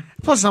 Well, yeah.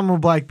 Plus, I'm a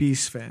Black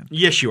Beast fan.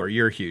 Yes, you are.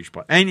 You're a huge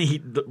player.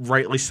 And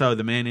rightly so.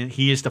 The man,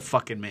 he is the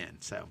fucking man.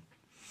 So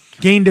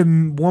Gained a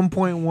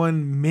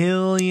 1.1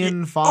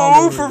 million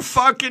followers. over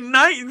fucking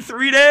night in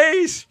 3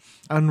 days.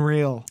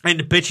 Unreal. And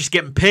the bitch is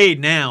getting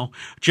paid now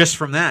just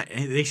from that.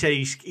 And they say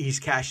he's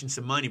cashing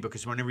some money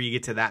because whenever you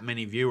get to that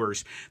many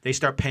viewers, they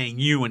start paying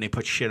you when they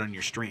put shit on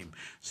your stream.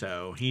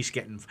 So he's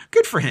getting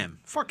good for him.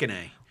 Fucking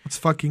A. Let's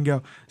fucking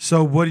go.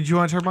 So, what did you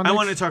want to talk about I next?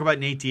 want to talk about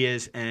Nate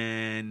Diaz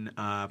and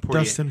Poirier.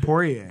 Dustin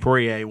Poirier.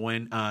 Poirier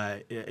when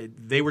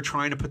they were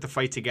trying to put the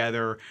fight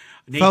together.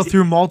 Fell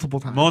through multiple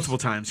times. Multiple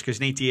times because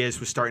Nate Diaz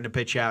was starting to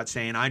pitch out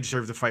saying, I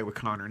deserve the fight with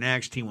Conor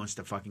next. He wants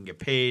to fucking get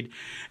paid.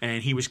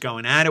 And he was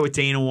going at it with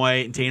Dana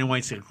White. And Dana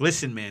White's like,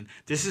 listen, man,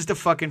 this is the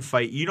fucking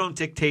fight. You don't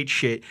dictate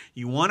shit.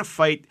 You want to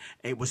fight.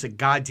 It was a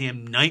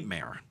goddamn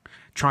nightmare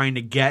trying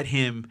to get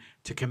him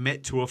to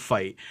commit to a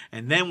fight.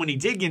 And then when he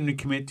did get him to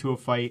commit to a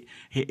fight,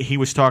 he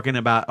was talking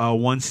about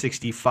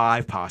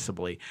 165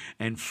 possibly.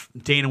 And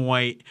Dana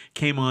White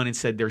came on and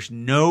said, there's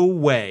no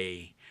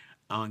way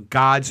on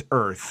God's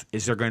earth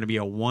is there going to be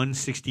a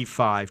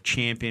 165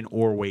 champion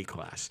or weight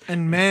class.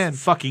 And man,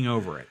 Fucking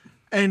over it.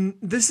 and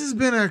this has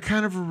been a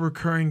kind of a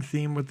recurring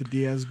theme with the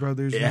Diaz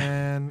brothers, Yeah.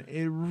 man.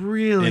 It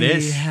really It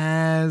is.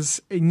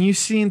 has. And you've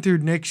seen through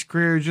Nick's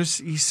career,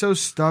 just he's so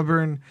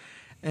stubborn.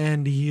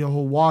 And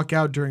he'll walk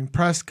out during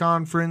press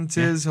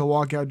conferences. He'll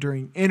walk out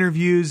during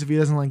interviews if he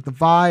doesn't like the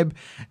vibe.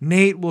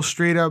 Nate will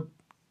straight up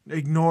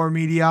ignore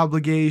media You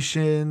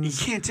obligations.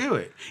 can't do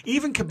it.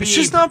 Even Khabib. It's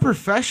just not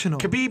professional.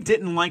 Khabib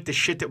didn't like the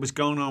shit that was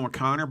going on with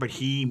Conor, but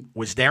he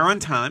was there on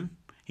time.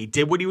 He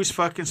did what he was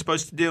fucking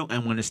supposed to do.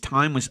 And when his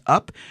time was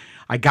up,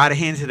 I got to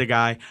hand to the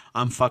guy,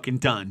 I'm fucking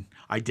done.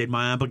 I did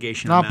my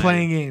obligation. Not I'm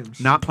playing out. games.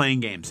 Not playing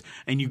games.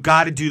 And you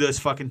got to do those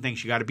fucking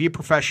things. You got to be a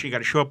professional. You got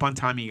to show up on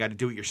time. And you got to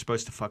do what you're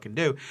supposed to fucking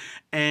do.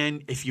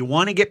 And if you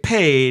want to get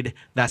paid,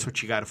 that's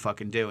what you got to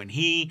fucking do. And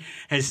he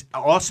has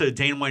also,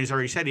 Dana White has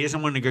already said he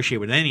doesn't want to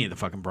negotiate with any of the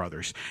fucking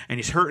brothers. And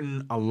he's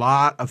hurting a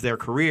lot of their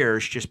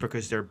careers just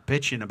because they're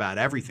bitching about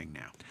everything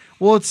now.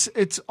 Well,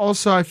 it's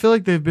also, I feel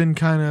like they've been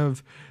kind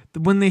of,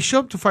 when they show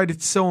up to fight,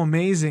 it's so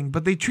amazing,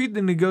 but they treat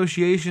the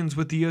negotiations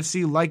with the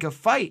UFC like a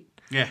fight.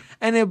 Yeah.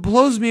 And it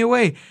blows me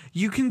away.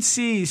 You can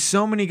see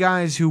so many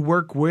guys who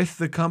work with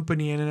the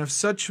company and have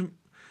such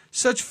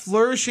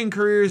flourishing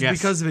careers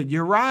because of it.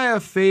 Uriah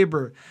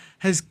Faber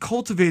has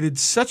cultivated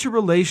such a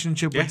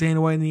relationship with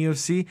Dana White and the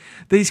UFC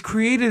that he's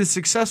created a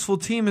successful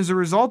team as a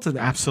result of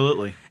that.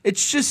 Absolutely.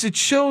 It's just, it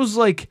shows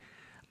like,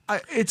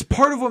 it's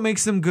part of what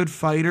makes them good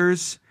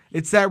fighters.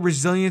 It's that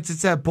resilience.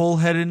 It's that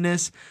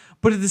bullheadedness.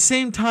 But at the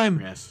same time,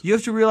 you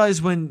have to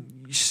realize when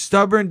you're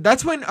stubborn,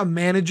 that's when a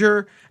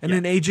manager and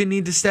an agent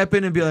need to step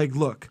in and be like,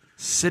 look,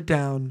 sit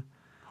down,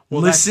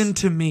 listen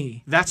to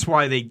me. That's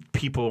why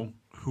people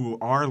who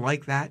are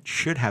like that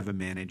should have a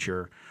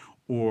manager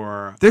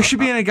or... There should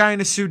be a guy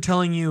in a suit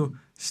telling you,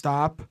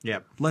 stop,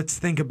 Yep. let's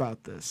think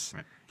about this.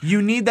 Right.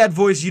 You need that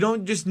voice. You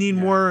don't just need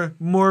more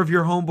of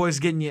your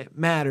homeboys getting you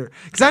madder.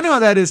 Because I know how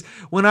that is.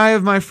 When I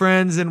have my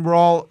friends and we're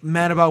all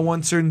mad about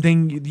one certain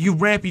thing, you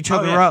ramp each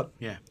other up.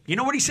 Yeah. You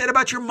know what he said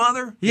about your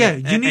mother? Yeah.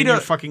 You need you're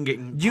fucking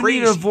getting you crazy.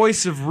 need a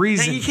voice of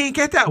reason. And you can't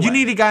get that way. You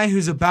need a guy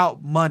who's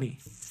about money.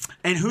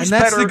 And And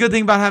that's the good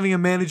thing about having a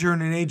manager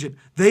and an agent.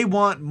 They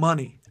want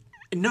money.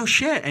 No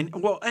shit. And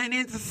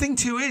the thing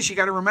too is you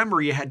got to remember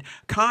you had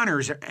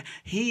Connors.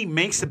 He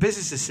makes the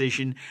business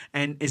decision.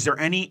 And is there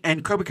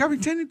and Kobe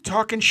Covington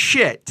talking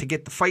shit to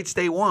get the fights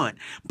they want,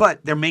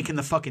 but they're making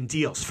the fucking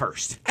deals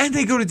first. And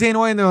they go to Dana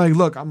White and they're like,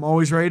 look, I'm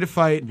always ready to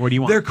fight. What do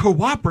you want? They're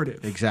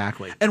cooperative.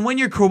 Exactly. And when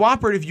you're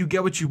cooperative, you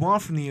get what you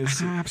want from the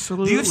UFC.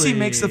 Absolutely. The UFC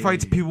makes the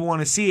fights people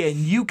want to see, and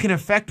you can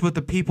affect what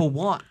the people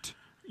want.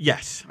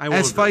 Yes, I will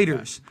As agree with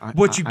fighters. that.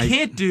 What you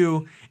can't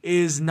do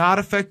is not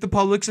affect the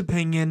public's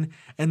opinion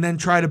and then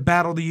try to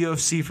battle the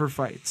UFC for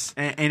fights.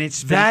 And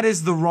it's That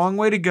is the wrong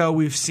way to go.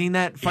 We've seen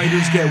that.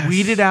 Fighters get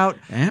weeded out.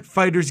 Yep.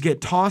 Fighters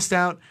get tossed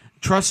out.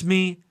 Trust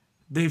me,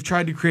 they've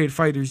tried to create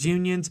fighters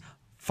unions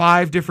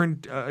 5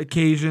 different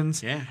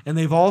occasions, and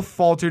they've all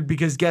faltered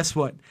because guess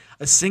what?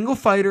 A single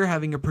fighter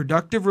having a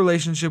productive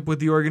relationship with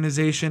the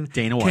organization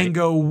Dana White. can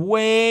go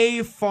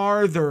way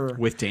farther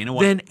With Dana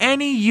White. than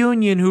any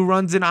union who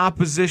runs in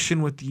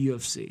opposition with the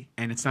UFC.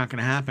 And it's not going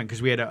to happen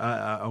because we had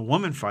a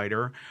woman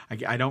fighter.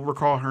 I don't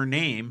recall her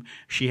name.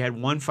 She had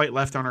one fight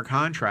left on her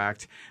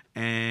contract,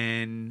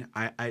 and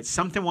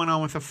something went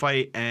on with the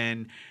fight,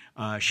 and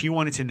she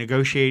wanted to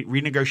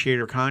renegotiate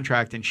her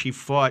contract, and she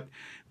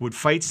would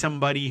fight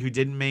somebody who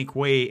didn't make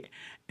weight,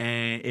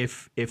 and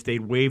if they'd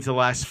waived the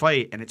last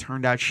fight, and it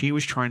turned out she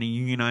was trying to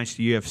unionize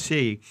the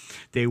UFC,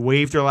 they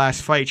waived her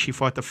last fight, she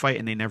fought the fight,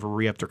 and they never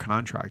re-upped her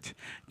contract.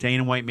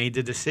 Dana White made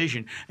the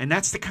decision, and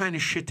that's the kind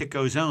of shit that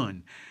goes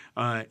on.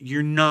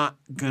 You're not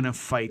going to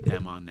fight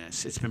them on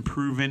this. It's been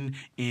proven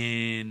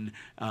in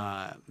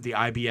the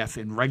IBF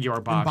in regular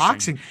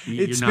boxing.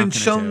 It's been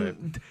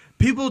shown.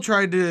 People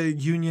tried to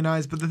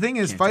unionize, but the thing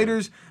is,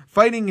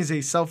 fighting is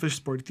a selfish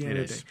sport at the end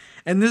of the day.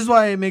 And this is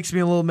why it makes me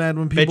a little mad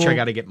when people... Bitch, I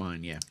got to get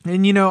mine, yeah.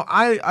 And,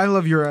 I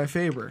love Uriah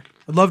Faber.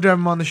 I'd love to have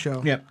him on the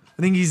show. Yep.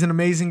 I think he's an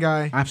amazing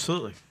guy.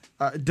 Absolutely.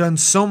 Done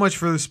so much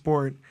for the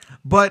sport.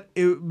 But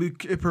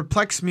it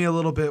perplexed me a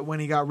little bit when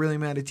he got really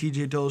mad at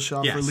TJ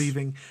Dillashaw for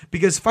leaving.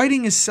 Because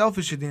fighting is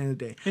selfish at the end of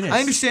the day. It is. I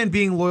understand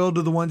being loyal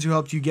to the ones who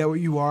helped you get what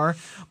you are.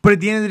 But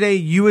at the end of the day,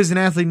 you as an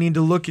athlete need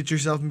to look at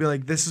yourself and be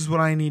like, this is what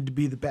I need to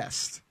be the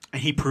best.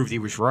 And he proved he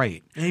was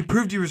right.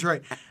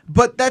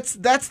 But that's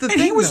the thing,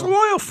 And he was though.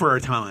 loyal for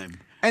a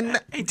time.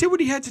 And he did what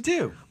he had to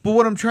do. But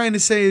what I'm trying to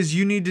say is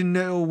you need to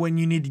know when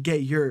you need to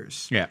get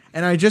yours. Yeah.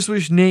 And I just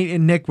wish Nate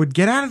and Nick would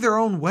get out of their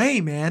own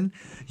way, man.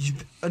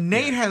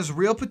 Nate has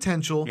real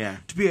potential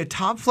to be a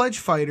top-fledged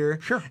fighter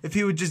if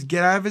he would just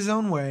get out of his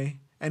own way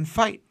and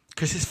fight.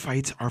 Because his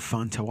fights are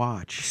fun to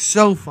watch.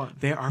 So fun.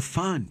 They are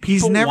fun.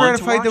 He's People never want had a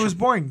to fight watch that was them.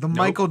 boring. The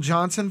Michael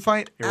Johnson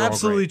fight, They were all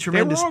absolutely great.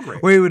 tremendous. They were all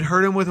great. Where he would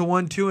hurt him with a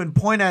 1-2 and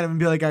point at him and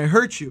be like, I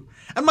hurt you.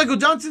 And Michael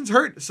Johnson's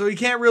hurt, so he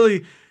can't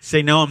really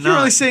say no, I'm he can't not.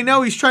 really say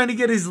no. He's trying to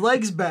get his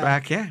legs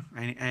back.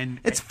 And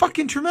it's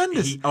fucking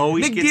tremendous. He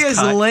always Nick gets Diaz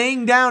cut.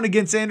 laying down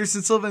against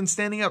Anderson Silva and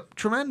standing up.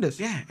 Tremendous.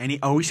 Yeah, and he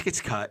always gets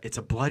cut. It's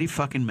a bloody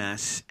fucking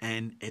mess,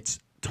 and it's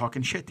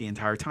talking shit the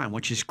entire time,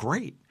 which is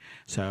great.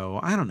 So,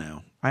 I don't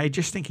know. I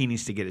just think he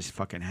needs to get his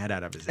fucking head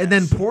out of his ass. And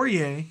then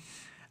Poirier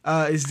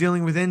is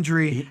dealing with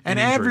injury, and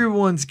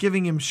everyone's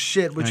giving him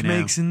shit, which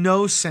makes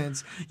no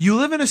sense. You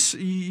live in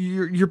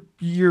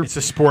you're it's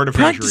a sport of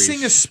practicing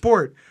injuries. a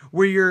sport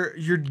where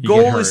your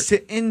goal is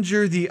to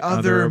injure the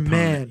other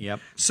man.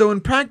 Yep. So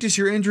in practice,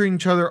 you're injuring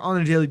each other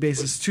on a daily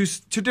basis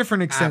to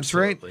different extents,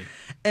 Absolutely. right?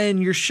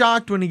 And you're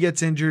shocked when he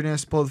gets injured and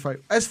has to pull the fight.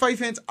 As fight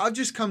fans, I've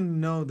just come to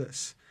know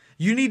this.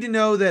 You need to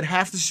know that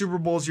half the Super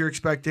Bowls you're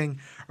expecting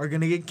are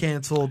going to get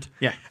canceled.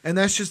 Yeah. And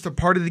that's just a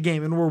part of the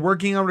game. And we're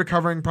working on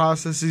recovering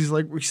processes,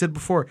 like we said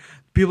before.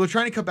 People are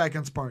trying to cut back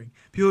on sparring.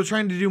 People are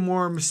trying to do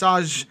more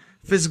massage,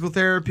 physical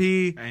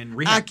therapy, And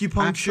rehab.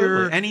 acupuncture,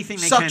 Absolutely. Anything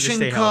they can to suction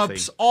stay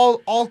cups,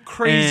 healthy. all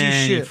crazy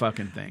Any shit.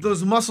 fucking thing.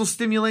 Those muscle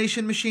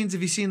stimulation machines,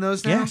 have you seen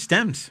those now? Yeah,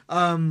 stems.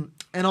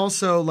 And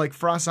also, like,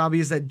 for Asabi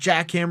is that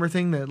jackhammer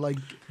thing that, like,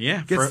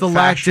 Yeah, gets for the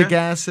fascia lactic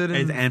acid.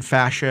 and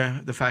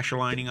fascia, the fascia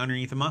lining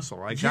underneath the muscle.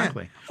 Right?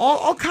 Exactly. Yeah,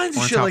 all kinds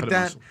of On shit top like of the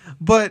that. muscle.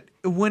 But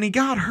when he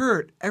got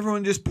hurt,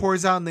 everyone just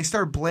pours out and they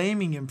start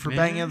blaming him for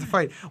banging out the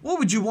fight. What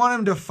would you want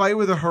him to fight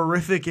with a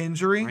horrific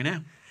injury? I know.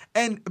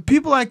 And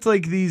people act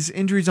like these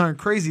injuries aren't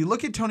crazy.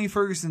 Look at Tony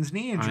Ferguson's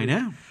knee injury. I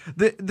know.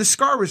 The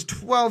scar was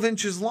 12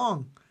 inches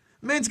long.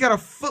 Man's got a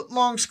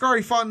foot-long scar.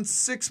 He fought in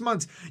 6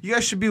 months. You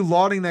guys should be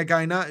lauding that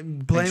guy, not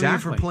blaming him for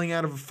Exactly. pulling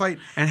out of a fight.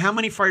 And how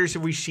many fighters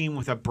have we seen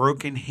with a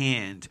broken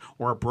hand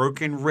or a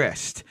broken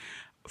wrist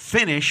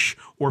finish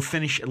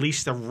at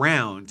least a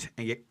round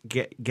and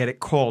get it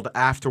called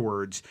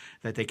afterwards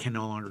that they can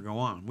no longer go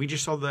on? We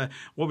just saw the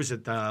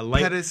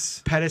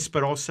Pettis,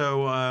 but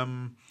also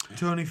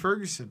Tony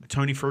Ferguson.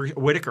 Tony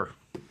Ferguson, Whitaker.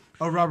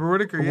 Oh, Robert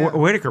Whitaker, yeah.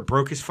 Whitaker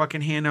broke his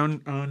fucking hand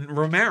on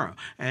Romero,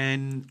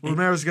 and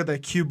Romero's got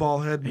that cue ball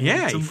head. Man.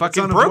 yeah, It's he it's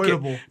fucking broke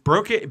unavoidable.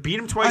 it, beat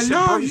him twice. I and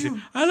love broke his-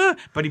 you.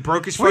 but he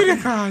broke his fucking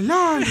Whitaker, I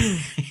love you.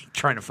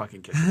 trying to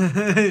fucking kiss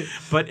him.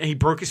 But he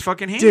broke his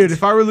fucking hand. Dude,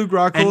 if I were Luke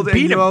Rockhold and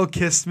beat him. Yoel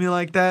kissed me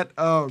like that,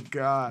 oh,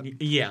 God.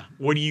 Yeah,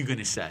 what are you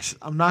gonna say?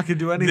 I'm not going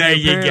to do anything. There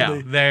you go.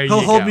 apparently. There He'll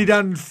you hold go. me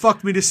down and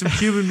fuck me to some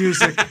Cuban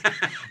music.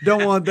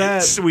 Don't want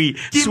that. Sweet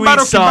Kimbaro,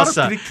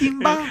 salsa.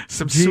 kimbaro, kimba.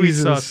 Some Jesus. sweet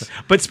salsa.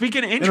 But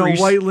speaking of In a injuries,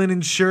 white linen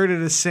shirt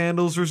at a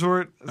sandals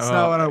resort. That's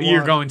not what I want.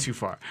 you're going too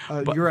far.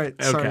 But- You're right.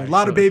 Sorry. okay, A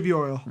lot so- of baby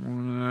oil.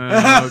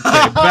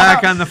 Okay,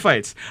 back on the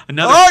fights.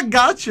 Another. Oh,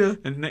 gotcha.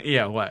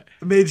 Yeah, what?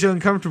 It made you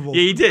uncomfortable.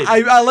 Yeah, you did.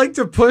 I like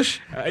to push.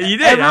 You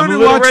did. Everyone I'm a who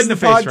little red watches in the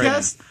the face right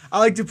podcast, I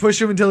like to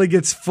push him until he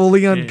gets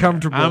fully now.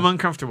 uncomfortable. I'm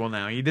uncomfortable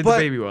now. You did But-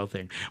 the baby oil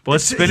thing. But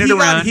let's spin it He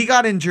around.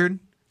 got injured.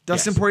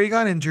 Dustin Yes. Poirier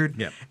got injured.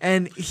 Yep.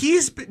 And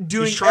he's been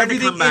doing He's trying to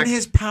everything come back, in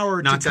his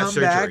power not to have come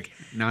surgery. back.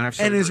 Not have And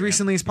surgery, as yeah.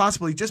 recently as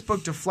possible, he just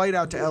booked a flight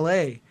out to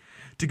L.A.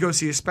 to go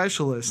see a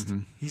specialist.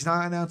 He's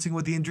not announcing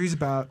what the injury's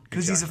about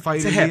because he's a Exactly.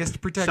 fighter. It's a hip. He has to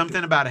protect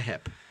Something it. about a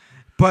hip.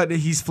 But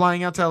he's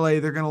flying out to L.A.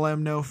 They're going to let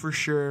him know for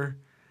sure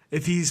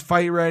if he's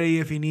fight ready,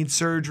 if he needs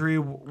surgery,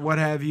 what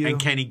have you. And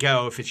can he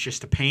go if it's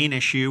just a pain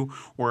issue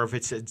or if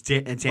it's a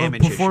Or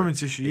damage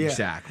performance issue. Yeah.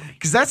 Exactly.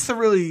 Because that's the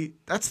really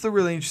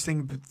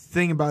interesting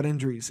thing about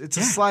injuries. It's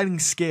a sliding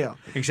scale.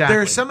 Exactly.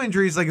 There are some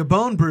injuries like a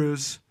bone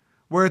bruise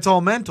where it's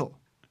all mental.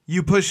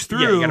 You push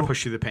through. Yeah, you got to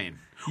push through the pain.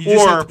 You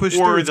just have to push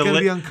through. It's gonna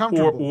be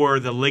uncomfortable. Or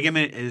the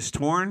ligament is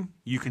torn.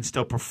 You can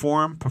still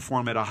perform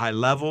at a high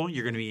level.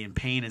 You're going to be in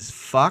pain as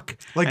fuck.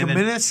 like and a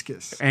then,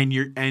 meniscus.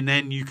 and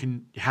then you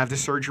can have the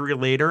surgery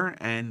later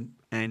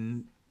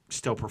and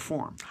still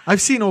perform.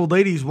 I've seen old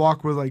ladies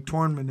walk with like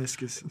torn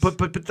meniscus.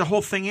 But the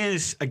whole thing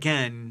is,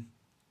 again,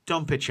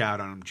 don't bitch out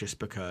on him just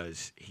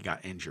because he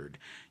got injured.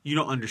 You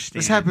don't understand.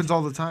 this happens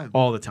all the time.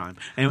 all the time.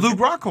 And Luke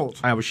Rockhold.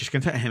 I was just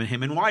going to tell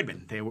him and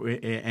Weidman. They were,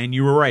 and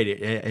you were right.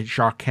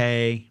 Jacques.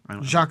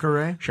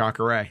 Jacare.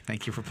 Jacare.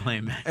 Thank you for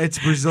playing that. It's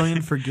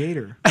Brazilian for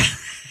gator.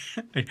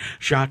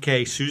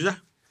 Jacques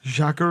Souza.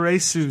 Jacare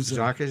Souza.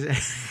 Jacques is.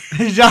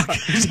 Jacques.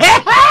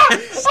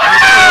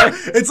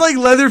 It's like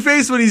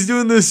Leatherface when he's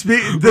doing the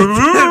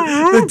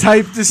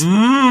type to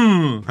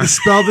the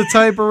spell to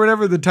type or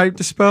whatever, the type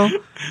to spell.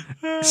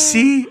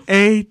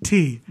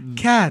 C-A-T.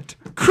 Cat.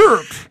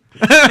 Kirk.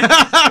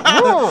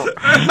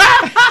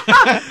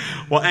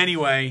 Well,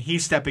 anyway,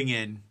 he's stepping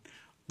in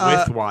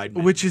with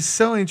Weidman. Which is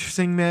so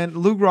interesting, man.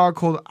 Luke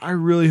Rockhold, I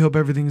really hope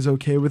everything's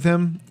okay with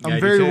him. Yeah, I I'm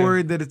do very too.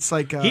 worried that it's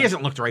like he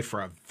hasn't looked right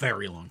for a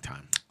very long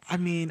time. I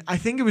mean, I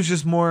think it was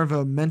just more of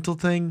a mental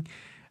thing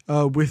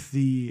with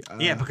the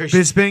because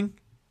Bisping.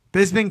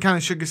 Bisping kind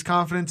of shook his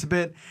confidence a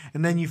bit,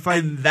 and then you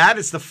fight. And that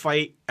is the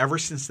fight. Ever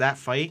since that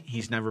fight,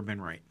 he's never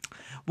been right.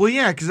 Well,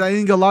 yeah, because I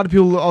think a lot of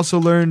people also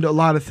learned a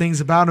lot of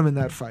things about him in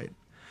that fight.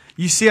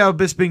 You see how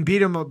Bisping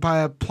beat him by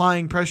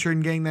applying pressure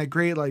and getting that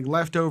great like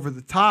left over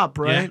the top,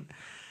 right? Yeah.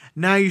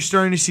 Now you're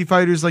starting to see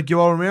fighters like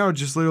Yoel Romero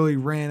just literally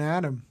ran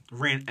at him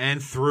Ran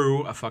and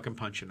threw a fucking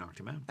punch and knocked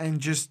him out. and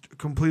just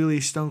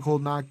completely stone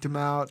cold knocked him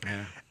out.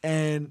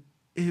 Yeah.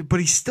 But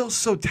he's still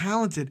so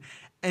talented.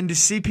 And to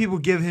see people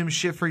give him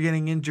shit for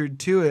getting injured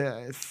too,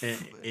 it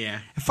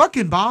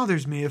fucking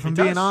bothers me if I'm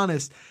being does.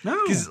 honest. No.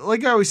 Because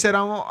like I always said,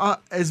 I'm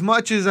as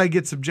much as I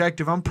get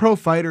subjective, I'm pro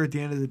fighter at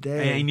the end of the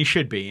day. And you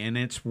should be, and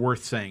it's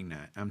worth saying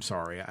that. I'm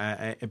sorry,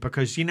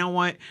 because you know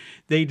what,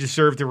 they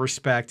deserve the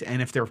respect.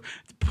 And if they're,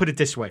 put it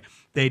this way,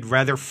 they'd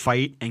rather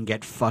fight and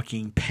get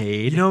fucking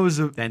paid, You know, it was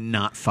a than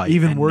not fight.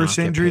 even and worse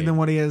not get injury paid. than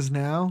what he has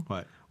now.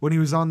 What? When he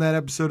was on that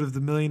episode of The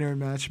Millionaire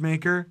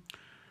Matchmaker.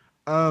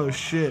 Oh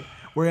shit.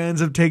 Where he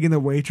ends up taking the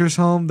waitress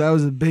home. That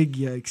was a big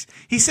yikes.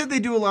 He said they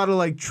do a lot of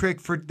like trick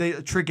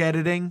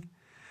editing,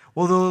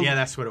 Well, Yeah,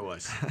 that's what it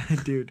was.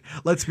 dude,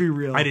 let's be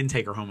real. I didn't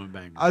take her home and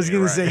bang. I was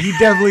gonna say he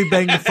definitely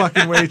banged the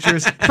fucking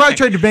waitress. Probably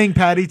tried to bang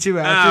Patty too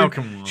after. Oh,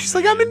 come on, She's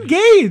like, man. I'm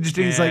engaged,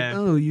 and he's like, Yeah.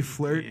 oh, you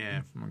flirt.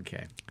 Yeah,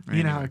 okay.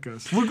 You know how it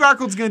goes. Luke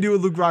Rockhold's gonna do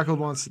what Luke Rockhold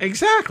wants to do.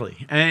 Exactly.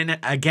 And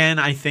again,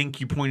 I think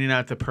you pointed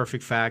out the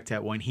perfect fact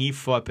that when he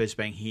fought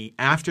Bisping,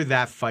 after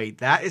that fight,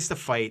 that is the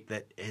fight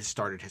that has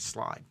started his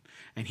slide.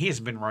 And he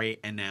hasn't been right,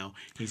 and now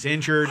he's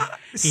injured.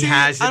 See, he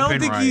hasn't I don't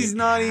been think right. he's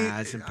not.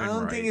 Hasn't been I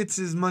don't right. think it's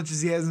as much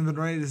as he hasn't been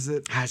right as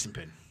it. Hasn't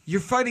been.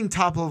 You're fighting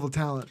top level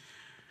talent.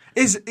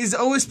 Is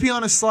OSP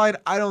on a slide?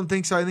 I don't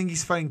think so. I think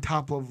he's fighting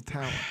top level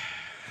talent.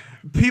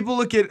 People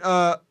look at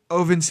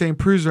Ovin St.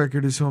 Prue's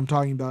record is who I'm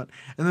talking about,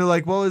 and they're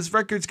like, well, his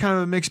record's kind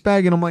of a mixed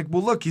bag. And I'm like,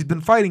 well, look, he's been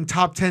fighting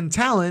top 10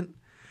 talent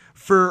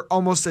for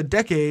almost a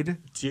decade.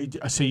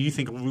 So you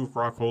think Luke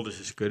Rockhold is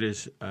as good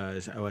as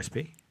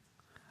OSP?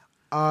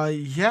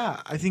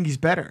 Yeah, I think he's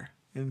better.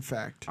 In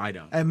fact, I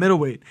don't. At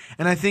middleweight,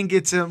 and I think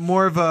it's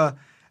more of a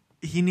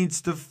he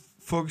needs to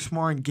focus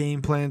more on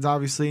game plans,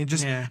 obviously, and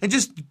just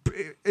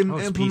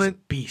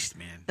implement beast,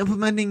 man.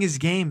 implementing his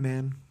game,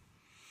 man.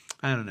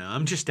 I don't know.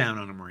 I'm just down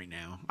on him right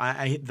now.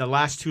 I the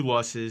last two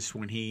losses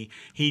when he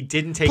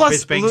didn't take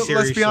Plus, Bisping seriously.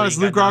 let's be honest,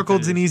 Luke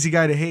Rockhold's an easy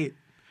guy to hate.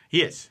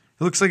 He is.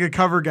 He looks like a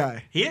cover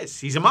guy. He is.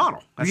 He's a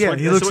model. He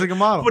looks like a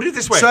model. Put it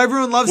this way. So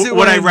everyone loves it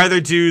Would I when- rather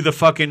do the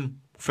fucking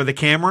for the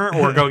camera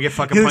or go get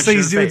fucking He punched looks like in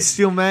he's the doing face?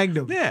 Steel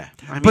Magnum. Yeah.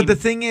 I mean, But the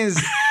thing is,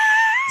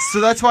 so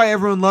that's why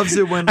everyone loves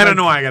it when I don't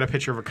know why I got a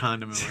picture of a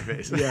condom in my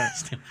face. Yeah.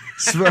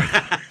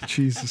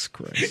 Jesus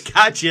Christ.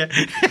 Gotcha.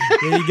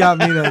 Yeah, you got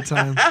me that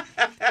time.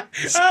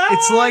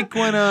 It's like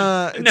when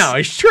No,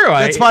 it's true.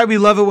 That's why we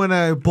love it when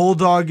a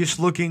bulldogish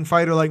looking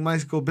fighter like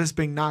Michael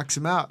Bisping knocks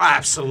him out.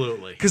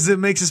 Absolutely. Because it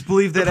makes us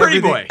believe that The pretty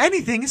boy.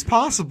 anything is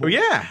possible. Oh,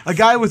 yeah. A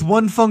guy with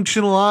one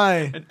functional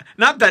eye.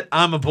 Not that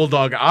I'm a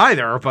bulldog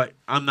either, but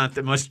I'm not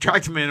the most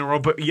attractive man in the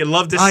world. But you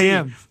love to see. I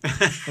am.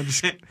 I'm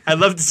just, I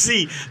love to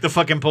see the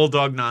fucking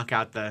bulldog knock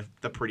out the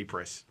pretty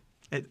priss.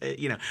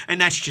 And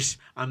that's just.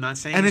 I'm not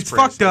saying. and he's it's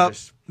priss, fucked up,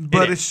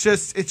 but it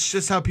is. it's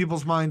just how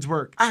people's minds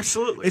work.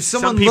 Absolutely. If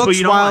someone Some people looks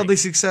you don't wildly like.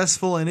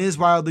 successful and is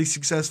wildly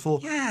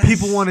successful, Yes.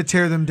 people want to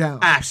tear them down.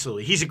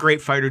 Absolutely, he's a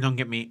great fighter. Don't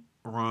get me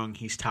wrong.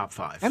 He's top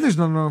 5. And there's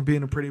nothing wrong with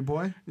being a pretty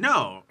boy.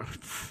 No,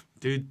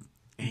 dude.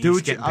 Do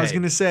what I was paid.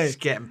 gonna say. He's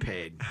getting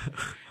paid.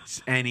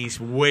 And he's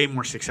way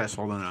more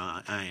successful than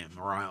I am,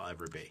 or I'll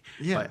ever be.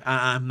 Yeah. But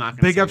I'm not going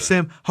to Big ups to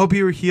him. Hope he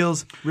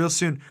heals real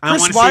soon. I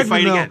Chris wanna see a fight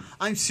Weidman, though, again.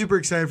 I'm super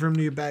excited for him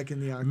to get back in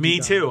the octagon. Me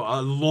too. A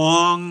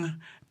long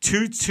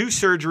two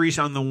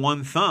surgeries on the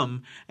one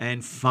thumb,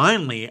 and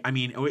finally, I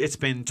mean, it's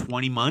been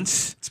 20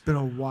 months. It's been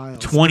a while.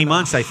 It's 20 been a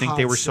months, I think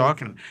they hot were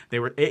second. talking. They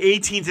were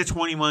 18 to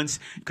 20 months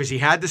because he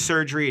had the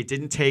surgery. It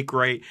didn't take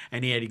right,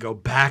 and he had to go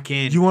back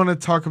in. You want to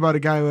talk about a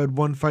guy who had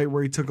one fight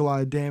where he took a lot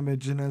of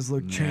damage and has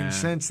looked changed Yeah.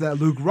 since that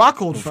Luke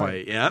Rockhold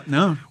fight, Yeah,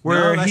 no.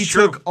 where No, he that's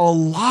true. took a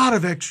lot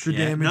of extra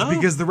Yeah, damage no.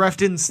 because the ref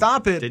didn't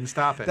stop it. Didn't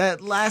stop it. That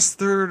last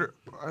third,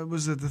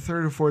 was it the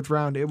third or fourth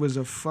round? It was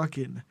a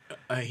fucking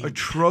He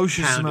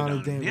atrocious pounded amount of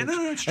on him. damage. Yeah,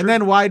 no, that's and true.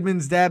 then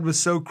Weidman's dad was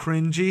so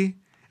cringy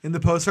in the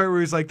post fight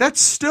where he's like,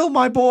 "That's still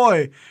my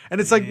boy," and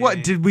it's like,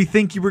 "What? Did we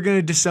think you were going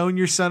to disown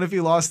your son if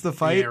he lost the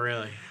fight?" Yeah,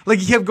 really. Like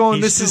he kept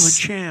going, He's "This is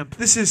still a champ.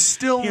 This is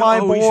still He'll my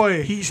always-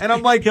 boy," and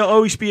I'm like, he'll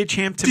always be a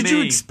champ to "Did me.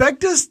 you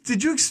expect us?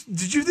 Did you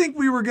think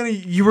you were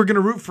gonna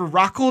root for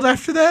Rockhold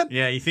after that?"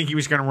 Yeah, you think he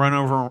was going to run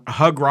over,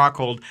 hug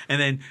Rockhold, and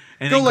then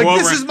Go then like, go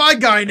 "This over is my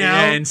guy now."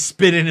 and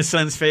spit in his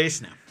son's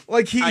face? No.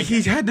 Like he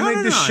had to No, make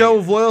no, this no, show yeah.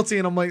 of loyalty,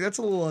 and I'm like, that's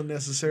a little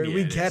unnecessary. Yeah,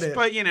 we get is. it,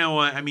 But you know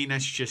what? I mean,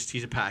 that's just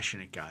he's a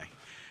passionate guy.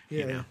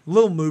 yeah, know. a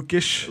little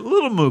mookish. A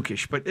little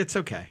mookish, but it's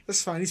okay.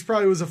 That's fine. He's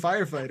probably was a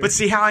firefighter. But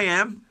see how I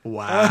am?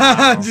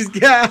 Wow. Just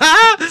yeah.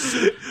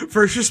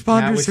 First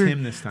responders That was are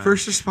him this time.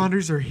 First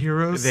responders are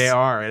heroes. They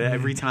are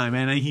every time,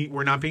 and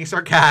we're not being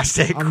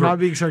sarcastic. I'm not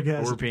being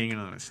sarcastic. We're being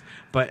honest.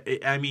 But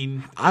I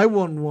mean, I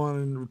wouldn't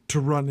want to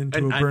run into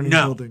a burning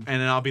no, building.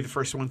 and I'll be the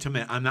first one to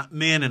admit I'm not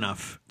man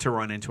enough to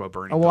run into a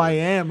burning. Oh, I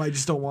building. am. I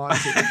just don't want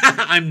to.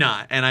 I'm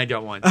not, and I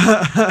don't want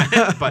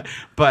to.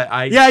 but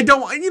I Yeah, I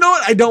don't. You know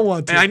what? I don't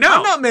want to. I know.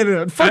 I'm not mad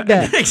at it. Fuck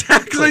that.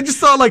 Exactly. Because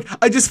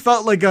I just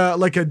felt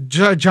like a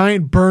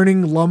giant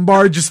burning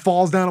lumbar just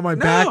falls down on my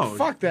back.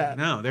 Fuck that.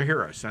 No, they're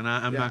heroes, and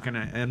I'm not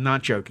gonna. I'm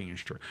not joking.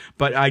 It's true.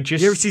 But I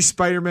just. You ever see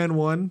Spider-Man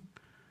 1?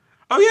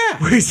 Oh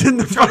yeah. Where he's in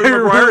the Tobey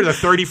fire Maguire, room? the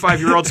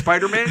 35-year-old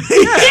Spider-Man.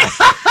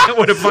 Yeah.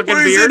 With a fucking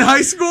Where he's beard. in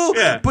high school?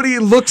 Yeah. But he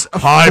looks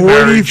Hi,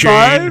 Mary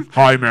Jane. 45.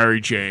 Hi, Mary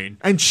Jane.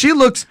 And she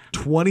looks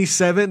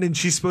 27, and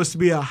she's supposed to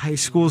be a high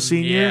school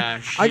senior.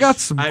 Yeah, I got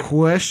some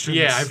questions.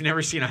 Yeah, I've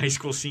never seen a high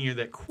school senior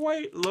that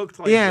quite looked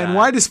like Yeah, that. and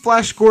why does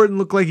Flash Gordon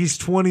look like he's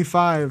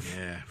 25?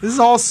 Yeah. This is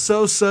all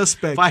so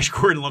suspect. Flash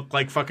Gordon looked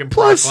like fucking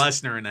Plus- Brock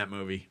Lesnar in that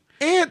movie?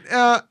 Aunt,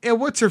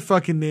 what's her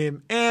fucking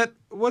name?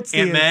 What's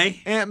Aunt the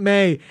May? Aunt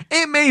May.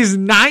 Aunt May is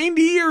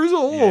 90 years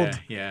old.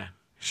 Yeah.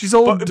 She's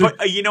old.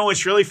 But you know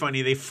what's really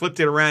funny? They flipped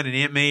it around, and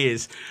Aunt May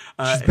is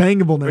she's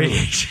bangable now.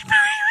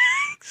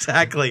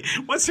 Exactly.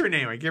 What's her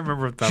name? I can't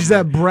remember. What She's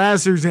that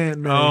Brazzers Aunt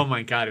May. Oh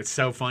my god, it's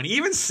so funny.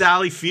 Even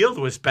Sally Field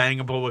was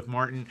bangable with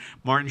Martin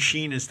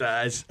Sheen as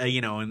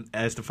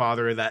the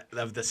father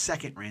of the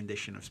second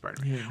rendition of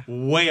Spider-Man.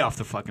 Yeah. Way off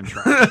the fucking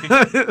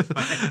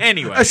track.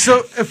 Anyway, so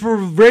if we're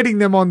rating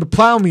them on the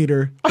plow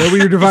meter that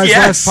we devised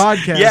last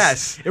podcast,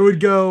 yes, it would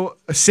go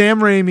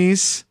Sam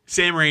Raimi's,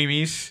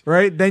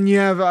 right? Then you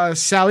have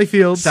Sally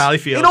Fields,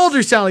 an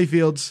older Sally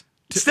Fields.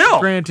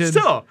 Granted,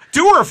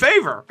 do her a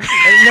favor.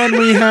 And then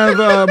we have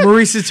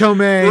Marisa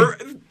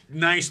Tomei.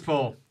 Nice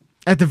pull.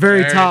 At the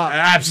very top.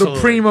 Absolutely.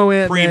 The Primo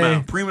Aunt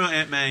May. Primo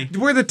Aunt May.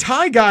 Where the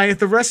Thai guy at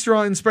the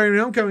restaurant in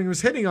Spider-Man Homecoming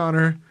was hitting on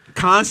her.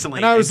 Constantly.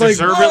 And I was like,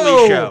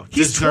 whoa.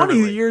 He's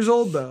 20 years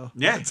old, though.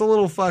 Yeah. It's a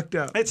little fucked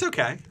up. It's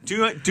okay.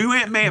 Do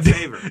Aunt May a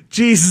favor.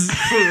 Jesus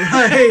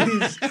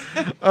Christ.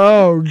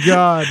 Oh,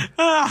 God.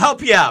 I'll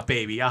help you out,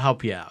 baby. I'll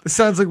help you out. It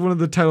sounds like one of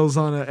the titles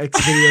on X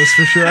videos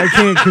for sure. I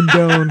can't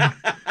condone.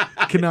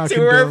 Cannot do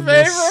condone her a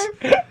favor.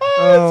 This.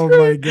 Oh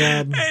my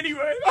God.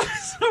 Anyway,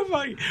 that's so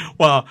funny.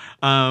 Well,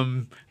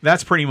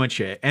 that's pretty much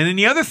it. And then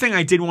the other thing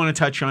I did want to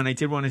touch on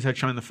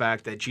the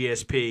fact that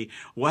GSP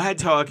had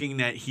talking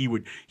that he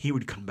would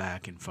come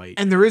back and fight.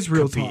 And there is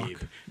real Khabib.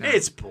 talk. No.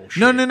 It's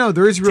bullshit. No.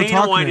 There is real Dana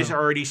talk. White has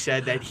already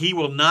said that he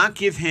will not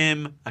give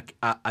him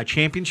a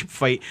championship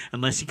fight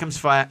unless he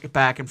comes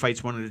back and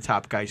fights one of the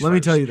top guys. Let me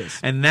tell you this.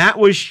 And that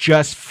was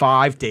just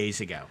 5 days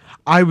ago.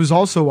 I was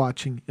also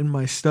watching in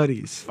my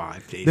studies.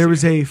 5 days There ago.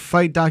 was a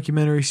fight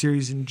documentary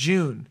series in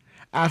June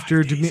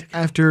after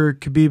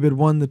Khabib had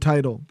won the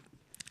title.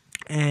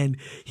 And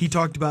he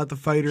talked about the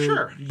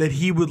fighter that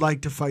he would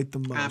like to fight the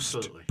most.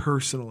 Absolutely.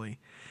 Personally.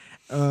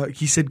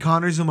 He said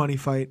Connor's a money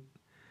fight,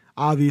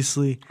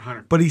 obviously.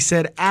 100%. But he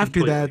said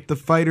after that, the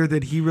fighter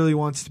that he really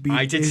wants to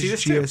beat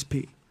is Too.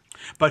 GSP.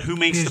 But who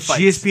makes the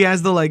fights? GSP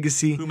has the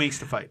legacy. Who makes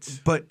the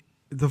fights? But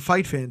the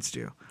fight fans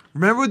do.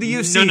 Remember the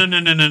UFC?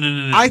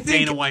 No. I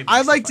think Dana White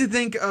I like to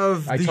think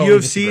of the totally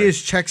UFC disagree. as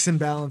checks and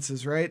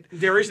balances, right?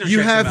 There is no You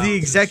checks have and the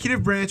balances.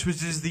 executive branch,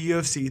 which is the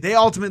UFC. They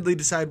ultimately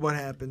decide what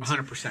happens.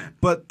 100%.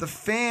 But the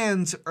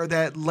fans are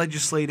that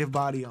legislative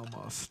body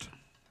almost.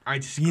 I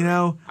disagree. You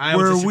know, I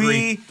where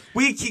disagree.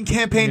 we can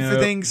campaign for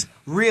things.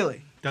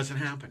 Really, Doesn't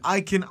happen.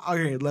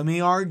 Okay, let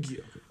me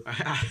argue.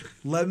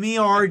 Let me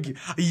argue.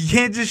 You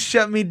can't just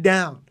shut me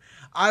down.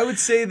 I would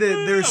say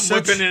that there's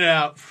such whipping it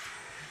out.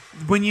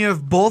 when you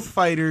have both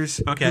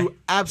fighters Okay. who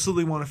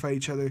absolutely want to fight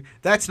each other,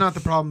 that's not the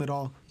problem at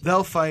all.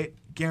 They'll fight,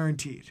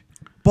 guaranteed.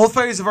 Both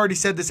fighters have already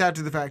said this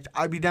after the fact.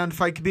 I'd be down to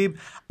fight Khabib.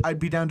 I'd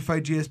be down to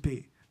fight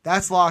GSP.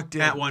 That's locked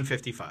in. At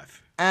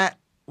 155. I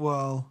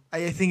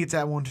think it's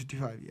at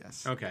 155,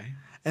 yes. Okay.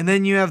 And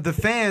then you have the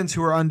fans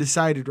who are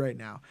undecided right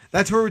now.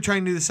 That's where we're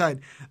trying to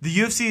decide. The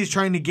UFC is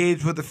trying to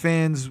gauge what the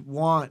fans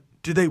want.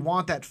 Do they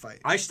want that fight?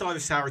 I still have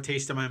a sour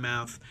taste in my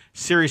mouth,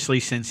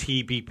 seriously, since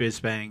he beat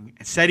Bisping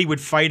and said he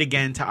would fight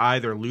again to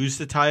either lose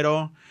the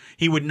title,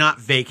 he would not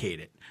vacate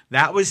it.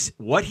 That was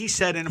what he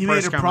said in a He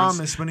press made a conference.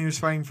 promise when he was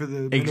fighting for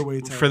the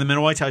middleweight title. For the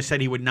middleweight title, he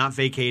said he would not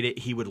vacate it,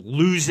 he would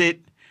lose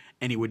it,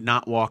 and he would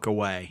not walk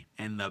away.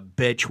 And the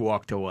bitch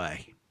walked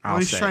away.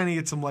 He's trying to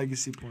get some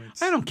legacy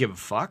points. I don't give a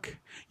fuck.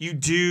 You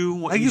do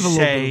what I you give a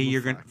little say bit of a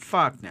you're going to.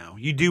 fuck. Fuck no.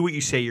 You do what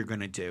you say you're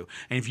going to do.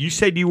 And if you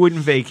said you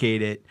wouldn't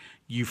vacate it,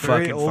 you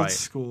Very fucking old fight.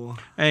 school.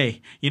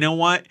 Hey, you know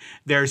what?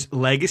 There's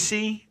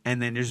legacy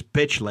and then there's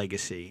bitch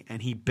legacy.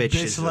 And he bitched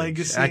his Bitch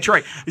legacy. That's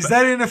right. Is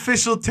that an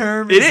official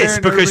term? It there is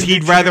an because Urban he'd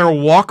Dictionary? rather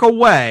walk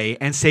away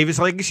and save his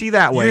legacy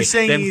that way You're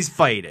saying than he's-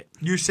 fight it.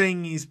 You're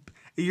saying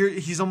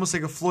he's almost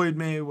like a Floyd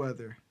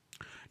Mayweather.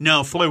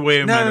 No, Floyd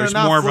Mayweather's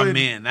not more of a Floyd.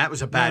 man. That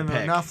was a bad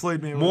pick. Not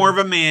Floyd Mayweather. More of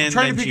a man I'm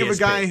trying than to think GSP. of a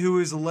guy who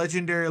is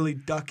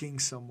legendarily ducking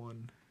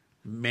someone.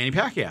 Manny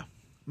Pacquiao.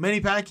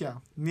 Manny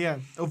Pacquiao. Yeah.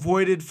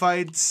 Avoided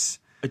fights.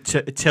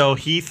 Till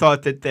he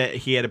thought that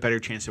he had a better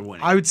chance of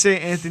winning. I would say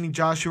Anthony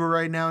Joshua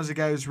right now is a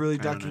guy who's really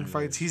don't know ducking who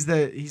fights. He's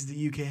the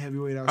UK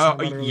heavyweight I was Oh,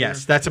 talking about earlier.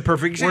 yes. That's a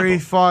perfect example. Where he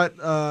fought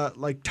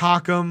like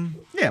Takum.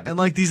 Yeah, And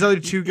like these other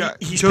two guys.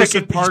 He's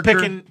Joseph Parker.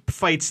 picking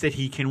fights that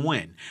he can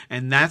win,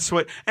 and that's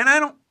what. And I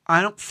don't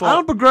fault. I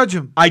don't begrudge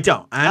him. I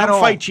don't. I At don't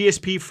all. fight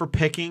GSP for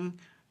picking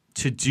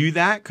to do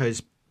that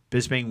because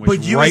Bisping was.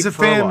 But you right as a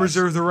for fan loss.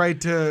 reserve the right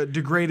to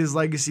degrade his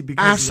legacy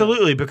because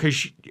Absolutely,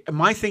 because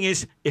my thing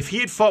is, if he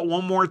had fought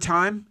one more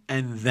time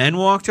and then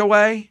walked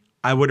away,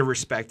 I would have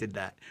respected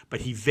that.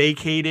 But he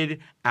vacated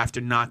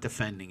after not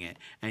defending it,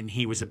 and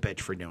he was a bitch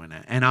for doing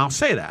that. And I'll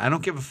say that. I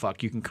don't give a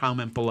fuck. You can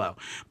comment below.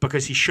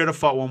 Because he should have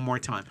fought one more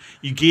time.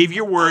 You gave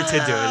your word to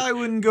do I it.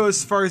 wouldn't go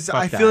as far as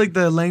I that. feel like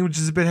the language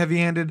is a bit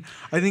heavy-handed.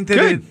 I think that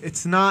Good.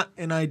 it's not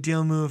an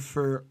ideal move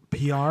for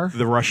PR.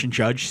 The Russian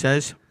judge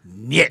says,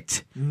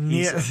 "Niet."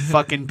 He's Niet. a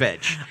fucking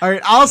bitch. All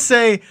right, I'll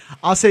say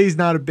he's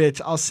not a bitch.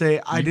 I'll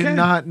say I Okay. did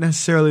not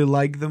necessarily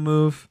like the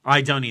move.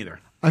 I don't either.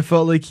 I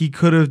felt like he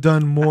could have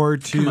done more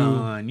to. Come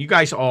on. You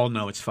guys all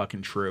know it's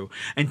fucking true.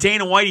 And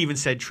Dana White even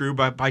said true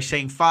by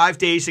saying 5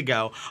 days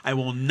ago, I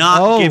will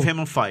not give him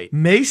a fight.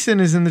 Mason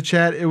is in the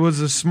chat. It was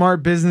a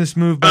smart business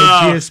move by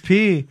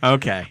GSP.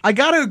 Okay. I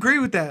gotta agree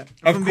with that.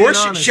 if Of I'm being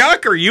course, honest.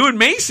 shocker, you and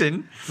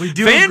Mason. We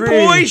do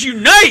Fanboys agree.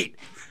 unite.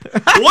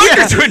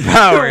 Wonder Twin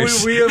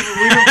Powers. We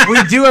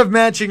do have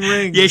matching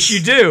rings. Yes, you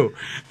do.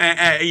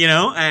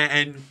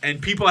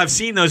 And people have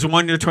seen those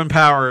Wonder Twin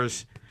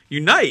Powers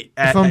unite.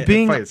 If I'm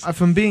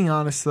being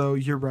honest, though,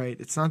 you're right.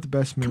 It's not the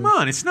best move. Come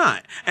on, it's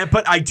not.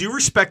 But I do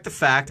respect the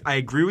fact. I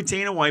agree with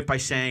Dana White by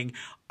saying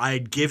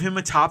I'd give him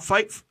a top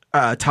 5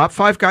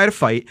 guy to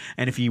fight,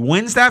 and if he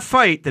wins that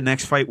fight, the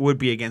next fight would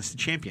be against the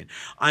champion.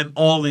 I'm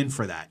all in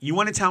for that. You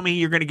want to tell me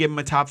you're going to give him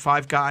a top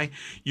 5 guy?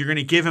 You're going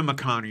to give him a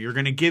Conor. You're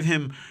going to give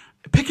him.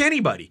 Pick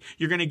anybody.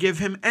 You're going to give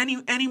him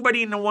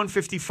anybody in the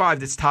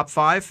 155 that's top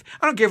 5.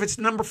 I don't care if it's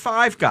the number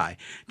 5 guy.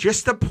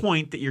 Just the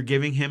point that you're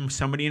giving him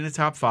somebody in the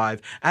top 5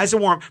 as a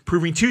warm,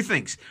 proving 2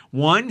 things.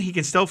 1, he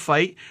can still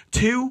fight.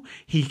 2,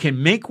 he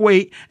can make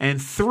weight.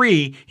 And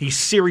 3, he's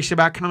serious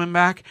about coming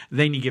back.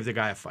 Then you give the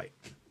guy a fight.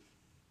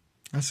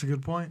 That's a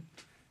good point.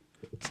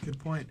 That's a good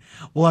point.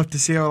 We'll have to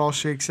see how it all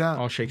shakes out.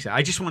 I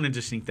just wanted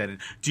to sneak that in.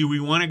 Do we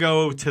want to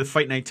go to the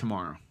fight night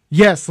tomorrow?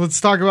 Yes,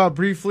 let's talk about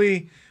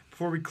briefly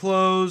before we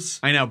close.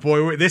 I know,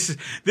 boy. This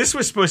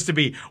was supposed to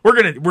be. We're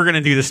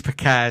gonna do this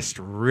podcast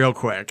real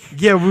quick.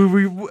 Yeah,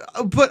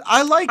 but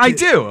I like it. I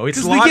do.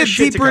 It's a lot we get of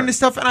shit deeper into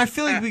stuff, and I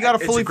feel like we got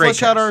to fully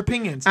flesh out our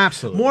opinions.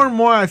 Absolutely. More and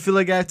more, I feel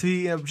like I have to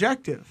be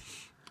objective.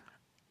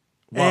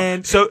 Well,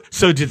 and so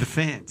do the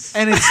fans.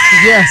 And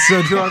it's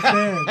so do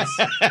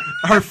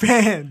our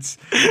fans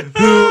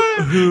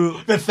who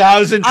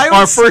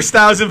our first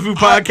 1,000 Fu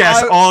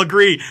podcasts all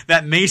agree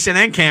that Mason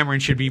and Cameron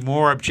should be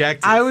more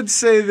objective. I would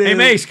say hey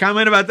Mace,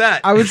 comment about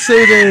that. I would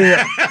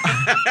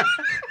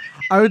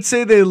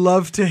say they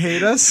love to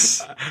hate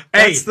us.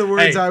 That's the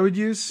words I would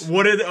use.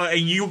 What are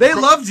you? They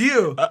loved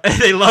you.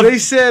 They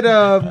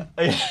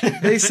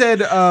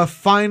said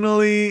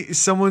finally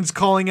someone's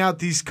calling out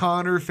these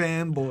Conor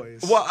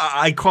fanboys. Well,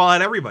 I call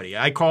out everybody.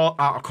 I'll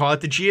call it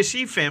the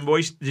GSE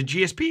fanboys, the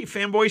GSP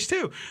fanboys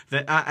too.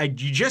 That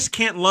you just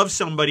can't love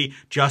somebody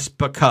just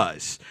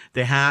because.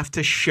 They have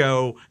to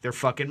show their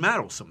fucking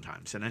mettle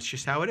sometimes, and that's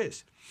just how it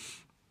is.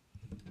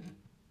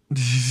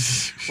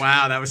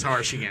 Wow, that was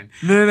harsh again.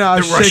 No,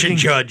 the Russian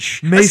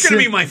judge. That's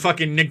gonna be my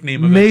fucking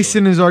nickname. Eventually.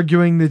 Mason is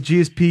arguing that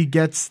GSP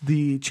gets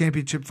the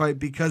championship fight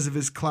because of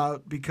his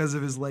clout, because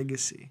of his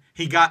legacy.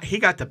 He got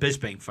the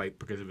Bisping fight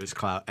because of his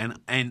clout,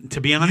 and to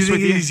be honest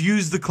with you, he's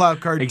used the clout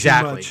card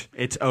exactly. too much.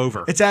 It's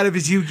over. It's out of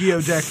his Yu-Gi-Oh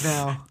deck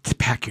now.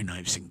 Pack your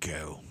knives and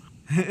go.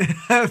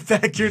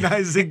 Pack your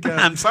knives and go.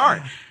 I'm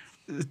sorry.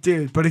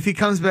 Dude, but if he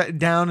comes back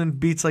down and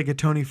beats like a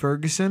Tony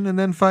Ferguson and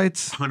then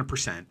fights,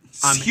 100%,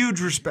 huge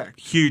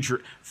respect. Sounds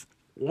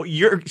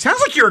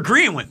like you're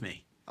agreeing with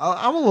me.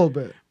 I'm a little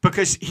bit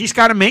because he's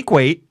got to make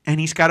weight and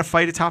he's got to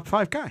fight a top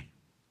 5 guy.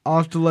 I'll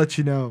have to let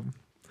you know.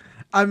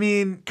 I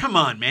mean, come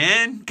on,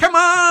 man, come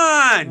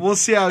on. We'll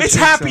see how it's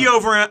happy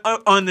over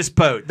on this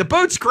boat. The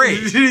boat's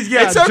great.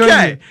 Yeah, it's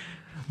okay.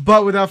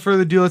 But without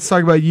further ado, let's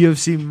talk about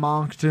UFC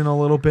Moncton a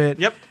little bit.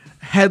 Yep.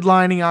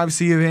 Headlining,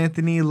 obviously, you have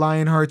Anthony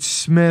Lionheart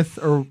Smith,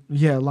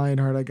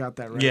 Lionheart, I got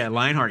that right. Yeah,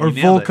 Lionheart, or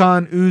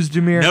Volkan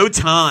Oezdemir. No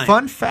time.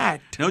 Fun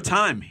fact. No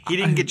time. He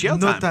didn't get jail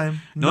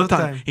time. No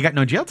time. He got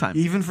no jail time.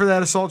 Even for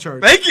that assault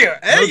charge. Thank you.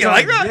 Hey, you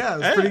like that? Yeah,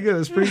 it's pretty good.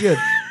 It's pretty good.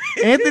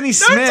 Anthony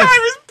Smith. No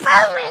time is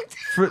perfect.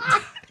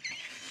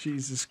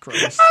 Jesus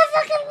Christ. I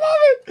fucking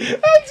love it.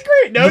 That's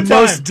great. No time. The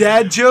most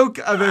dad joke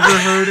I've ever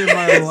heard in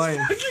my life.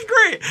 It's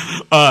fucking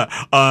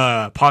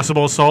great.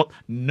 Possible assault.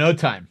 No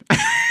time.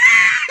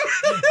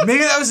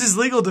 Maybe that was his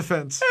legal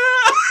defense.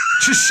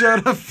 Just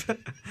shut up.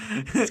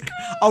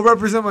 I'll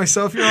represent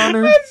myself, Your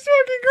Honor. That's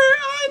fucking great.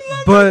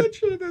 I love that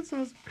shit. That's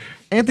awesome.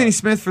 Anthony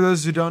Smith, for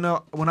those who don't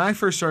know, when I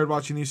first started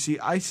watching the UFC,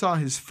 I saw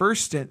his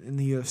first stint in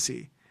the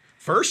UFC.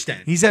 First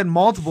stint? He's had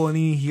multiple, and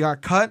he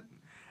got cut,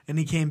 and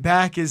he came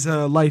back as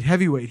a light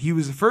heavyweight. He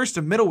was the first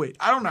to middleweight.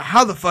 I don't know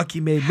how the fuck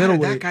he made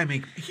middleweight. That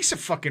guy he's a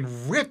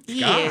fucking ripped guy.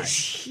 He is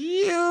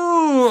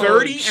huge.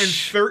 30 and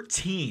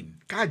 13.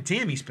 God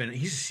damn, he's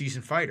a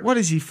seasoned fighter. What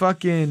is he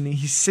fucking?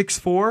 He's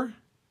 6'4"?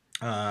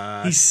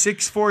 He's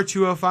 6'4",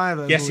 205,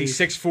 I yes, believe. He's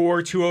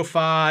 6'4",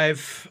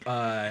 205.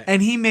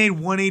 And he made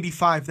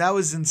 185. That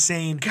was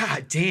insane.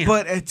 God damn.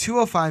 But at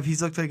 205,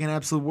 he's looked like an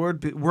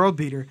absolute world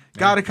beater.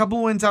 Got a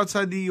couple wins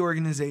outside the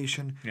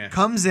organization. Yeah.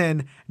 Comes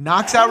in,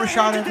 knocks out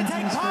Rashad Evans in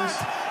his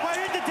first.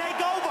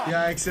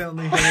 Yeah, I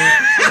accidentally hit it.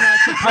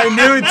 I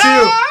knew it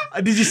too.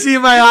 Did you see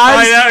in my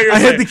eyes? I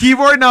hit the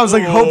keyboard and I was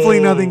like, hopefully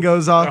nothing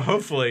goes off.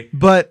 Hopefully.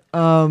 But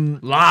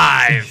live.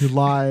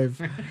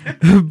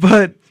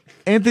 But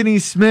Anthony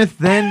Smith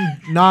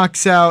then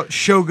knocks out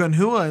Shogun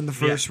Rua in the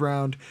first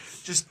round.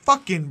 Just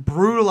fucking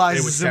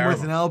brutalizes him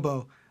with an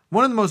elbow.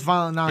 One of the most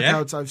violent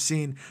knockouts I've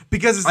seen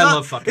because it's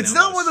not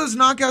one of those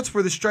knockouts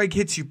where the strike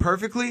hits you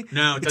perfectly.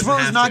 No, it's one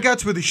of those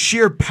knockouts where the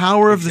sheer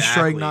power of the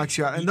strike knocks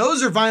you out. And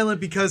those are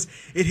violent because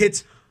it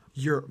hits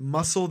your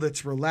muscle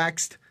that's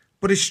relaxed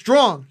but is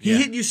strong. He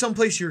hit you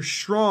someplace you're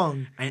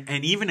strong.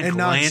 And even a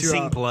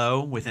glancing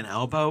blow with an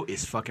elbow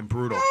is fucking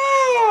brutal.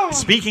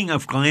 Speaking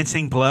of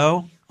glancing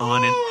blow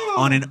on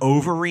an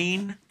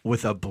Overeem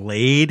with a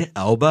blade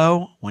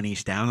elbow when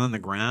he's down on the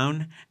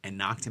ground and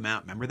knocked him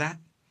out. Remember that?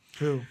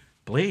 Who?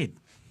 Blade.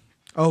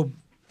 Oh,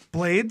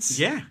 Blades?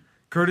 Yeah.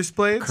 Curtis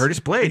Blades. Curtis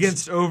Blades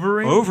against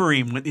Overeem.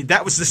 Overeem.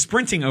 That was the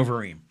sprinting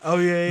Overeem. Oh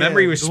yeah. Remember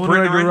he was the one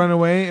sprinting who had to run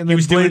away, and then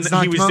Blades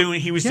knocked him out.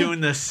 He was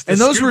doing this. And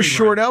those were Scooby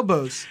short run.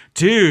 elbows.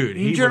 Dude.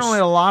 He generally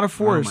had a lot of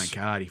force. Oh my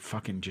god, he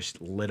fucking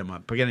just lit him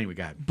up. But anyway,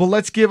 go ahead. But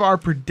let's give our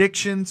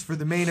predictions for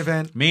the main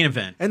event. Main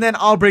event. And then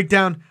I'll break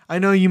down. I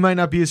know you might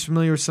not be as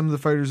familiar with some of the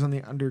fighters on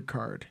the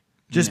undercard,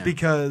 just No.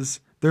 because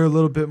they're a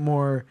little bit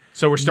more.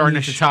 So we're starting at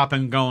niche. the top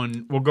and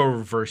going. We'll go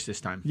reverse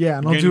this time. Yeah,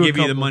 and I'm I'll gonna do a give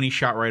you the couple. money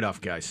shot right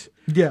off, guys.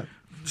 Yeah.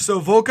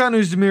 So Volkan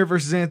Oezdemir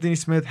versus Anthony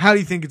Smith. How do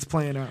you think it's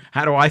playing out?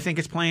 How do I think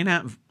it's playing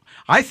out?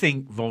 I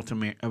think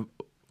Voltamir.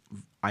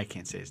 I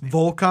can't say his name.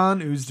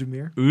 Volkan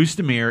Oezdemir.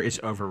 Oezdemir is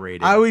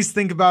overrated. I always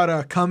think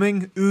about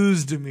Cumming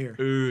Oezdemir.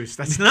 Ooze.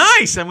 That's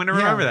nice. I'm going to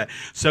remember that.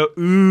 So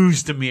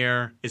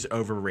Oezdemir is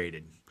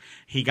overrated.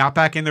 He got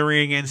back in the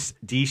ring against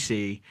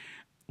DC.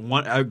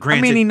 Granted,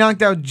 I mean, he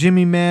knocked out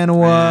Jimmy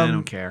Manuwa. I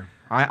don't care.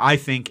 I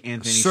think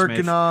Anthony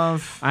Smith.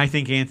 Serkinov. I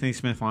think Anthony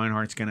Smith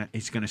Lionheart's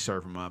gonna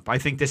serve him up. I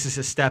think this is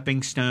a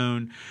stepping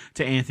stone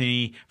to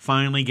Anthony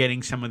finally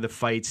getting some of the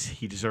fights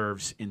he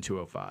deserves in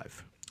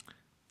 205.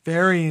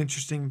 Very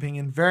interesting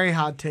opinion. Very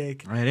hot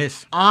take. It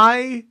is.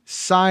 I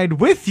side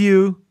with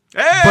you,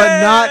 Hey!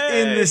 but not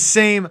in the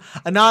same.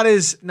 Not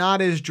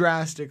as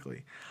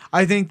drastically.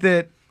 I think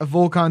that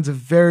Volkan's a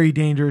very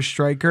dangerous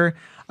striker.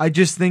 I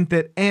just think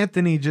that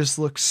Anthony just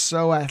looks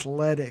so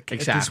athletic at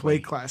this Exactly.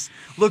 weight class.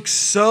 Looks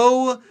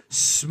so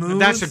smooth.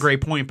 That's a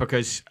great point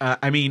because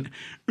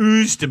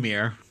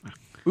Oezdemir,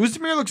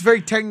 Oezdemir looks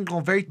very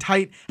technical, very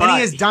tight, and but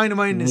he has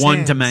dynamite in his hands.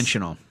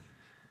 one-dimensional.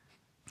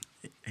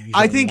 He's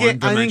I a think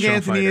one-dimensional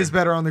Anthony fighter. is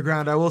better on the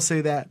ground. I will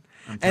say that.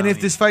 And telling if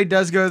you. this fight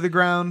does go to the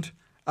ground,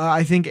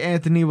 I think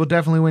Anthony will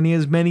definitely win. He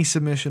has many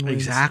submission wins.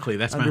 Exactly.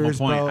 That's my under whole his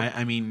point. belt.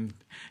 I mean,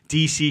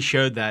 DC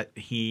showed that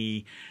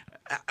he.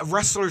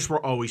 Wrestlers will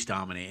always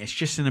dominate. It's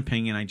just an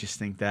opinion. I just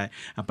think that.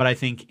 But I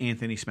think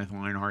Anthony Smith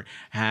Lionheart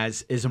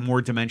is a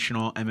more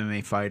dimensional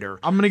MMA fighter.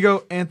 I'm gonna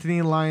go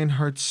Anthony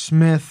Lionheart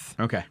Smith.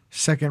 Okay.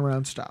 Second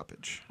round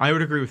stoppage. I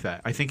would agree with that.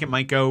 I think it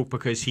might go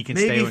because he can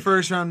Maybe stay with.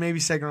 first round, maybe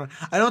second round.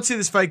 I don't see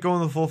this fight going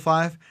the full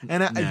 5.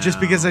 And just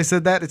No. because I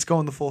said that, it's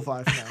going the full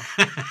 5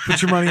 now.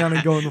 Put your money on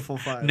it going the full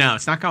 5. No,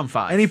 it's not going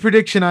 5. Any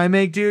prediction I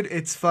make, dude,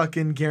 it's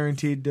fucking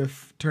guaranteed to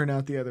turn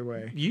out the other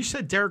way. You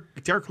said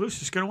Derek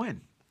Lewis is going to win.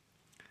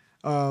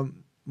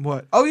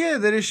 What? Oh yeah,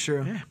 that is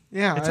true.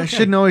 Yeah, It's I okay.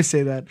 shouldn't always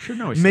say that.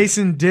 Shouldn't always say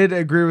Mason did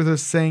agree with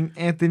us saying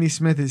Anthony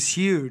Smith is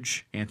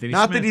huge. Anthony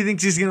Not Smith. that he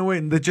thinks he's gonna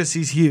win, that just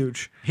he's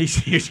huge.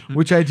 He's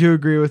Which I do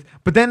agree with.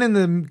 But then in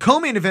the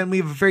co-main event, we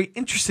have a very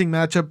interesting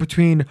matchup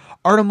between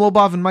Artem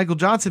Lobov and Michael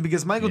Johnson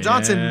because Michael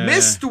Johnson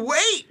missed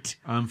weight.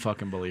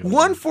 unfucking believable.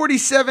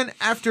 147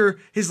 after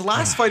his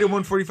last fight at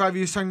 145.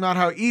 He was talking about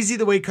how easy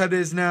the weight cut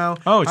is now.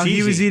 Oh, it's how he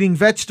was easy. eating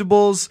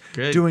vegetables,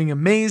 Good. doing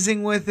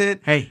amazing with it.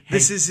 Hey,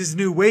 this hey. is his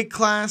new weight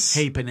class.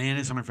 Hey,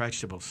 bananas aren't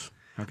vegetables.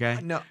 Okay.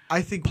 No,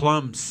 I think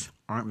Plums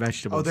aren't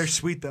vegetables. Oh, they're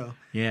sweet though.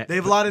 Yeah. They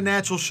have a lot of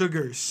natural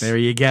sugars. There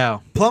you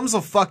go. Plums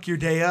will fuck your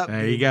day up.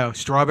 There dude. you go.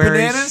 Strawberries.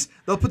 Bananas,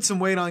 they'll put some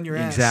weight on your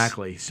ass.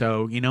 Exactly.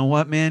 So you know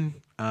what, man?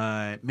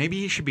 Maybe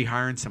he should be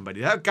hiring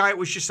somebody. That guy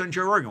was just on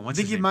Joe Rogan. What's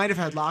I think his he name? might have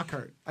had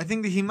Lockhart. I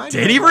think that he might.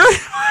 Did have he had really?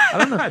 I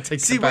don't know. Take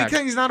See, that weight back.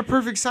 cutting is not a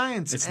perfect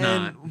science. It's and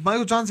not.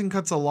 Michael Johnson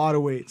cuts a lot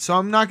of weight, so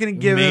I'm not going to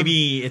give him.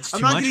 Maybe it's too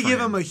I'm not much going to for give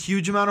him a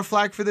huge amount of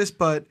flack for this,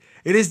 but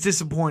it is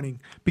disappointing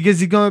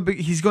because he's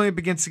going up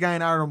against a guy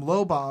in Artem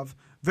Lobov.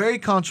 Very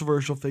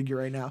controversial figure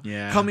right now.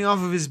 Yeah. Coming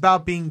off of his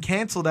bout being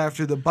canceled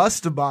after the bus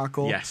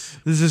debacle. Yes.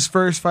 This is his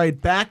first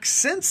fight back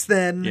since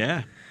then.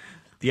 Yeah.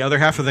 The other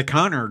half of the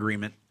Connor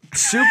agreement.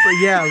 Super,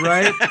 yeah,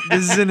 right?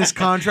 This is in his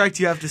contract.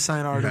 You have to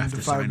sign Artem have to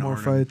to 5 sign more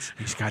Artem. fights.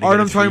 He's gotta get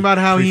Artem a talking about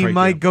how he three-fight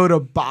might deal. go to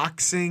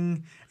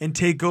boxing and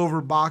take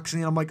over boxing.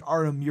 And I'm like,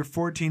 Artem, you're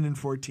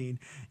 14-14.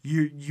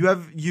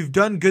 You've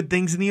done good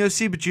things in the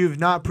UFC, but you have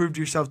not proved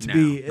yourself to No,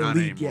 be not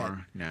elite yet.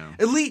 anymore. No.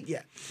 Elite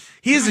yet.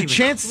 He has Not a even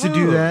chance to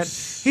do that.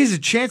 close. He has a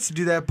chance to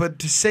do that, but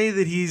to say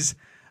that he's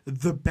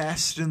the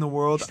best in the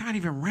world, He's not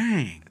even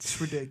ranked. it's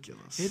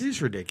ridiculous. It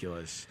is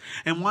ridiculous.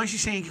 And why is he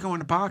saying he's going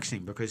to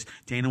boxing? Because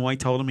Dana White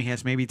told him he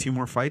has maybe 2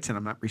 more fights and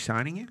I'm not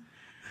re-signing it?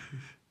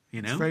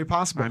 You know? It's very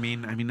possible. I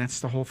mean that's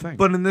the whole thing.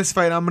 But in this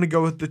fight, I'm going to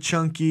go with the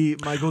chunky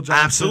Michael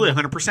Johnson.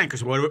 Absolutely, 100%.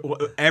 Because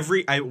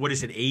what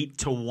is it,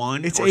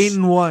 8-1? It's Or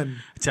 8-1.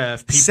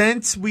 to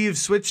Since we have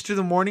switched to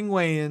the morning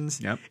weigh-ins,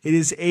 Yep. it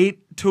is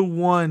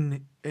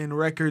 8-1 in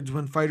records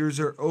when fighters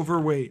are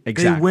overweight.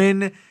 Exactly. They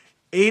win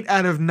 8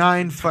 out of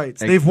 9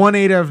 fights. They've won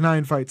 8 out of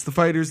 9 fights. The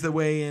fighters that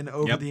weigh in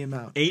over Yep. the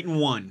amount.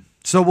 8-1.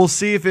 So we'll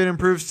see if it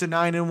improves to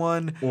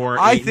 9-1. Or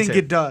I 8-2. think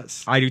it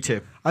does. I do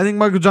too. I think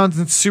Michael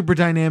Johnson's super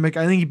dynamic.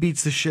 I think he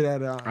beats the shit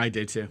out of I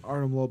do too.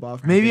 Artem Lobov.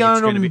 think Maybe it's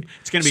Artem gonna be a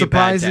bad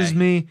surprises day.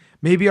 me.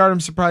 Maybe Artem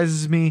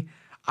surprises me.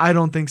 I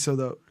don't think so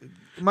though.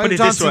 Michael it this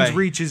Johnson's way.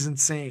 reach is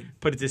insane.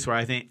 Put it this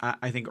way,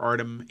 I think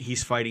Artem,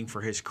 he's fighting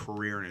for his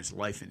career and his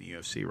life in the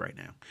UFC right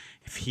now.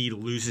 If he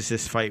loses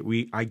this fight,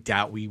 I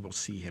doubt we will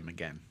see him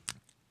again.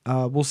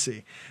 We'll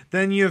see.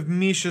 Then you have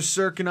Misha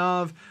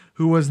Serkinov,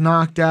 who was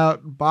knocked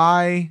out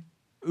by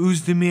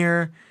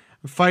Oezdemir,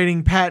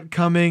 fighting Pat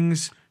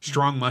Cummings,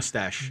 Strong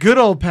mustache. Good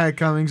old Pat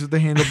Cummings with the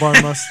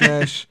handlebar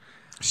mustache.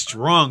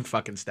 Strong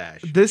fucking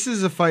stash. This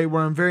is a fight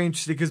where I'm very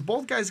interested because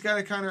both guys got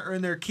to kind of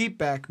earn their keep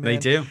back, man. They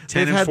do.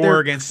 10-4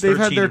 against 13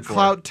 They've had their and 4.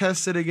 clout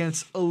tested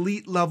against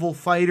elite level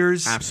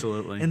fighters.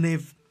 Absolutely. And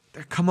they've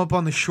come up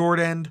on the short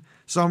end.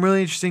 So I'm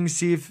really interested to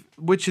see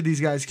which of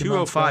these guys can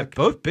bounce 205. back.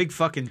 Both big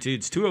fucking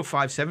dudes.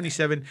 205,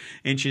 77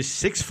 inches,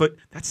 6 foot.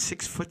 That's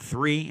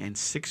 6'3" and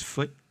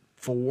 6'4".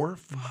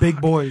 Fuck.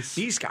 Big boys.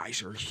 These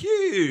guys are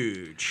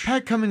huge.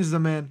 Pat Cummins, the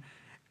man.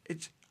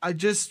 I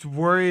just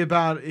worry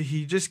about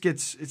he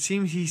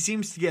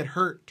seems to get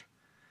hurt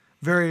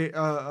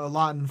a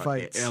lot in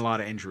fights. A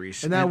lot of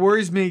injuries. And that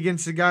worries me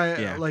against a guy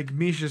Yeah. like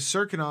Misha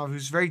Serkinov,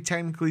 who's very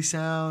technically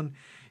sound.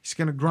 He's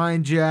going to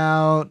grind you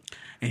out.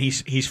 And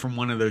he's from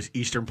one of those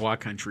Eastern Bloc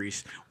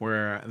countries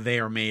where they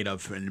are made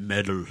of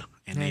metal.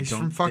 And Yeah, they he's don't,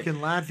 from fucking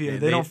Latvia.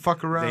 They don't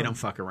fuck around. They don't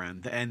fuck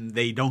around. And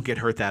they don't get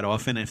hurt that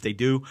often. If they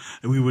do,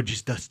 we would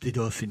just dust it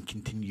off and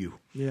continue.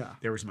 Yeah.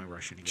 There was my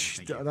Russian again.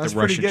 Thank you. That's the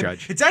pretty Russian good.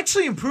 judge. It's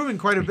actually improving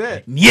quite a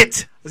bit.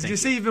 Niet. I was going to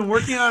say, you've been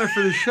working on it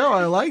for the show.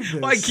 I like this.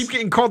 Well, I keep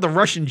getting called the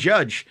Russian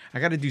judge. I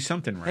got to do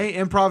something right. Hey,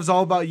 improv's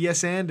all about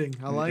yes-anding.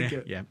 I like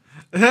it. Yeah.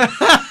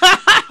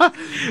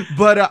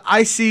 But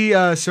I see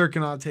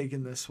Serkinov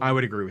taking this one I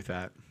would agree with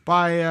that.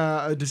 by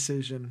a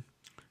decision.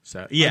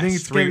 So yes, I think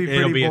it's going to be pretty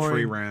it'll be boring. a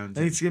 3 round.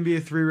 I think it's going to be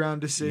a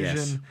 3-round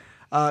decision.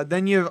 Yes.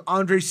 Then you have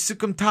Andrei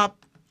Sukumtop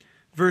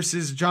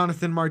versus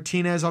Jonathan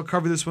Martinez. I'll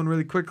cover this one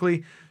really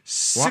quickly.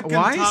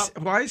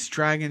 Why is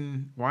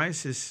Dragon? Why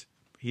is his?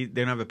 They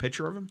don't have a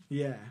picture of him.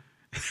 Yeah.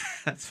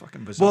 That's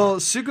fucking bizarre. Well,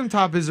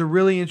 Sukumtop is a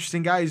really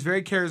interesting guy. He's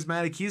very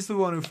charismatic. He's the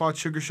one who fought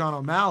Sugar Sean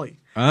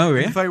O'Malley. oh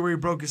The fight where he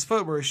broke his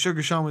foot, where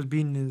Sugar Sean was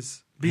beating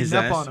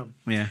up ass? on him.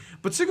 Yeah.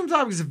 But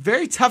Sukumtop is a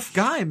very tough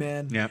guy,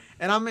 man. Yeah.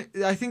 And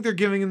I think they're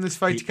giving him this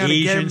fight to The kind of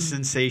get Asian him.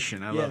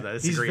 sensation. I love that.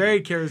 That's He's a great very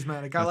name.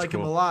 charismatic. I That's like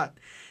him cool. a lot.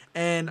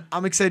 And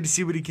I'm excited to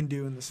see what he can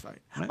do in this fight.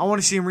 Right. I want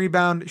to see him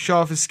rebound, show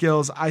off his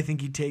skills. I think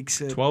he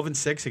takes it.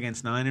 12-6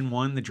 against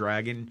 9-1. The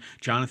Dragon,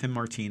 Jonathan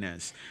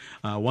Martinez,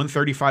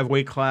 135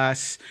 weight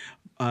class.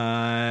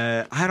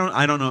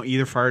 I don't know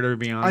either fighter, to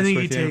be honest. I think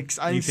with he you. takes.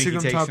 I You think he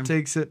takes Sukumtop him?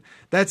 takes it.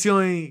 That's the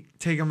only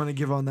take I'm going to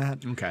give on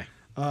that. Okay.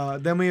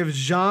 Then we have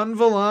Jean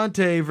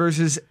Vellante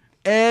versus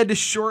Ed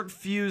Short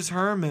Fuse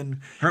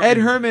Herman. Herman. Ed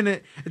Herman,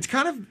 it's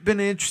kind of been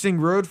an interesting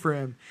road for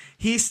him.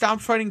 He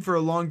stopped fighting for a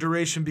long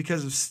duration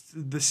because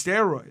of the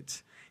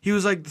steroids. He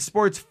was like, the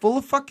sport's full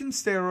of fucking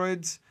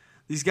steroids.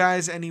 These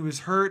guys, and he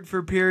was hurt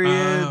for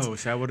periods. Oh,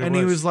 is that what it and was?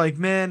 he was like,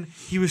 man,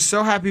 he was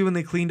so happy when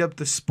they cleaned up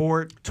the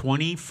sport.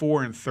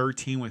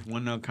 24-13 with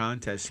 1 no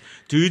contest.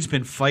 Dude's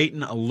been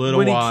fighting a little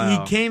When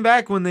while. he came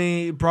back when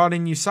they brought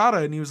in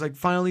USADA, and he was like,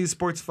 finally, the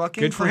sport's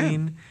fucking Good for clean.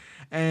 him.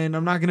 And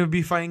I'm not going to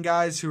be fighting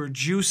guys who are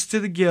juiced to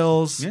the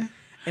gills. Yeah.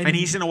 And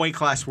he's in a weight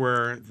class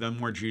where the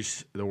more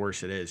juice, the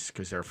worse it is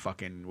because they're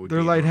fucking.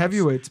 They're light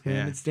heavyweights, man.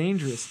 Yeah. It's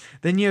dangerous.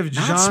 Then you have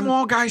Not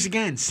small guys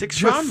again. 6'4"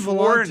 John and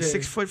Vellante.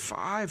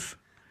 6'5".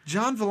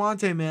 John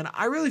Vellante, man.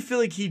 I really feel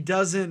like he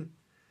doesn't.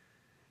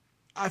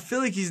 I feel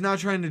like he's not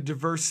trying to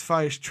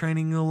diversify his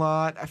training a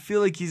lot. I feel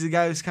like he's a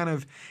guy who's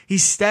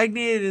he's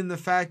stagnated in the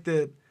fact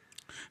that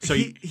So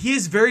he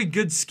has very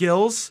good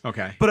skills.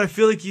 Okay. But I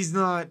feel like he's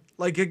not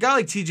like a guy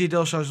like TJ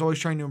Dillashaw is always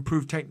trying to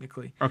improve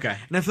technically. Okay.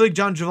 And I feel like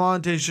John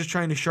Vellante is just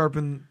trying to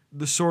sharpen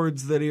the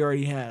swords that he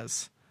already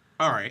has.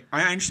 All right.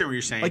 I understand what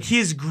you're saying. Like he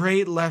has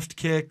great left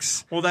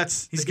kicks. well,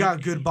 He's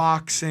got good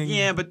boxing.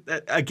 Yeah, but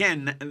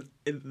again,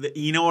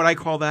 you know what I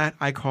call that?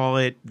 I call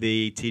it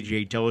the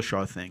TJ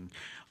Dillashaw thing.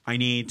 I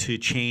need to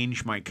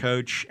change my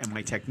coach and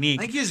my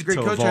technique. I think he's a great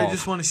to coach. evolve. I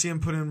just want to see him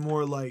put in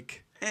more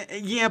like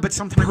Yeah, but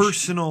sometimes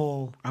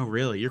personal. Oh,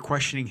 really? You're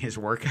questioning his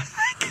work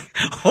ethic?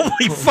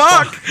 Holy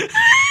fuck!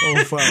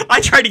 Oh fuck! I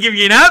tried to give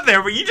you an out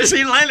there, but you just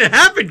ain't letting it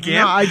happen, Cam.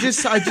 No, I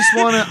just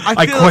want to.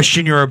 I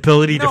question your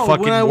ability to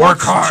fucking when I work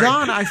watch hard.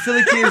 John, I feel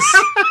like he is.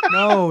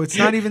 No, it's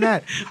not even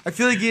that. I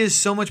feel like he has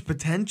so much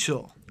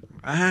potential.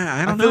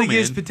 I I don't feel know, like he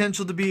has man.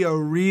 potential to be a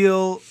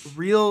real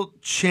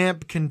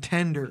champ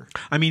contender.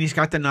 I mean, he's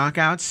got the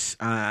knockouts,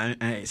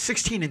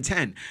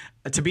 16-10.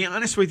 To be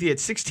honest with you, at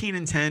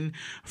 16-10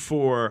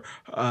 for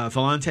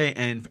Vellante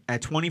and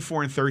at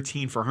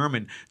 24-13 for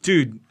Herman,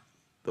 dude,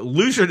 the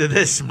loser to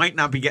this might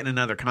not be getting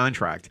another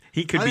contract.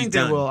 He could I be think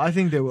done. they will. I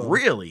think they will.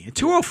 Really? At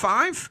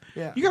 205?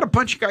 Yeah. You got a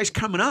bunch of guys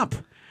coming up.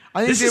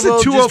 I think This they is will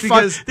a just 205.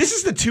 because This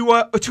is the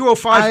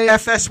 205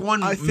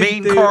 FS1 I think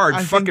main they- card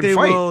I fucking think they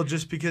fight. will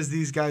just because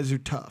these guys are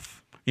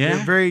tough. Yeah?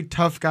 They're very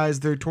tough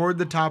guys. They're toward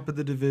the top of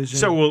the division.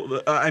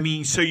 So,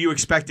 so you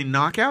expecting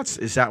knockouts?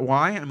 Is that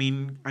why? I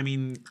mean, I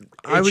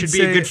it would should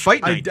be a say good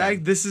fight night.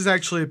 then. this is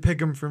actually a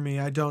pick'em for me.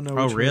 I don't know.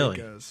 Oh, Which really?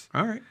 Way it goes.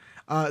 All right.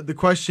 The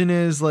question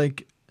is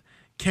like,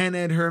 can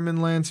Ed Herman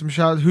land some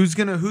shots? Who's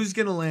gonna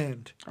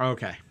land?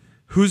 Okay.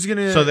 Who's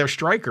gonna? So they're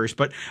strikers,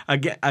 but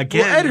again, well,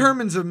 Ed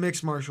Herman's a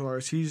mixed martial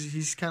artist.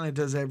 He's kind of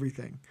does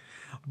everything.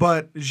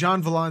 But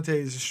Jean Vellante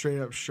is a straight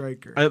up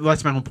striker.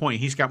 That's my whole point.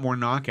 He's got more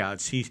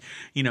knockouts. He's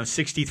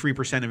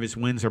 63% of his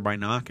wins are by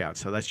knockouts.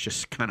 So that's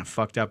just kind of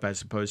fucked up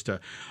as opposed to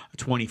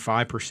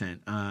 25%.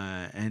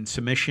 And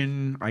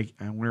submission,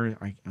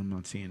 I'm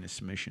not seeing his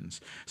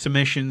submissions.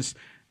 Submissions.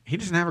 He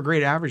doesn't have a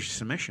great average of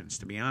submissions,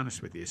 to be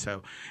honest with you.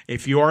 So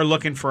if you are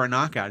looking for a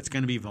knockout, it's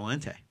going to be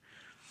Vellante.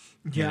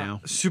 Yeah,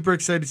 super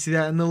excited to see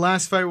that. And the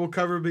last fight we'll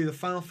cover will be the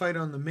final fight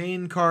on the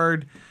main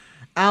card.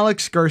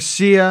 Alex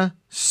Garcia,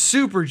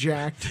 super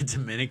jacked. The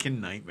Dominican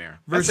Nightmare.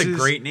 That's a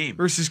great name.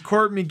 Versus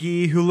Court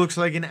McGee, who looks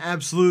like an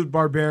absolute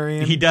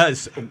barbarian. He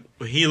does.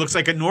 He looks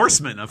like a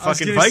Norseman, a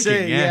fucking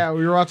Viking. Yeah,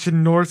 we were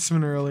watching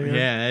Norseman earlier.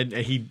 Yeah,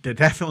 he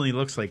definitely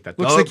looks like that.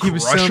 Looks like he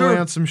was sailing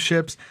on some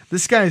ships.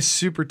 This guy is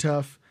super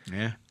tough.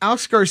 Yeah.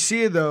 Alex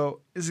Garcia,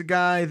 though, is a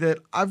guy that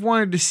I've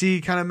wanted to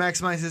see kind of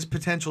maximize his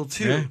potential,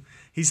 too. Yeah.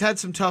 He's had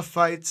some tough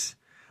fights,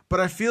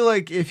 but I feel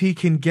like if he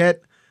can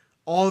get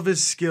all of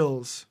his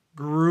skills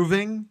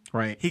grooving,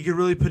 right, he could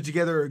really put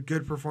together a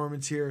good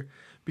performance here.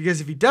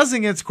 Because if he doesn't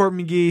against Court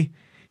McGee,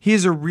 he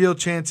has a real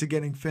chance of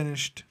getting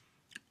finished.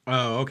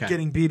 Oh, okay.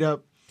 Getting beat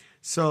up.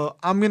 So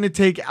I'm going to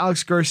take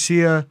Alex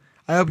Garcia.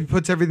 I hope he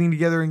puts everything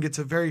together and gets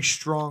a very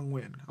strong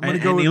win. I'm going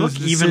to go with they look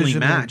his evenly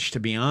decision matched, to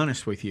be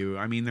honest with you.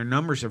 I mean, their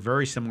numbers are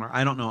very similar.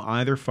 I don't know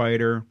either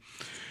fighter,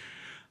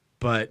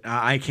 but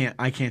I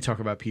can't talk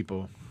about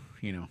people.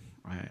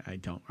 I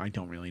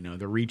don't really know.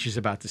 The reach is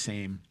about the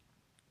same.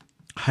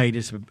 Height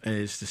is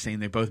the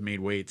same. They both made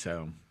weight,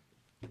 so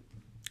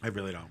I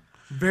really don't.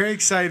 Very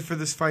excited for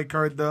this fight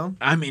card, though.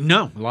 I mean,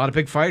 no, a lot of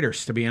big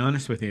fighters, to be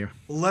honest with you.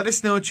 Let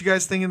us know what you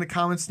guys think in the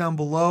comments down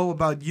below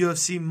about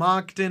UFC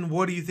Moncton.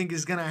 What do you think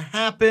is going to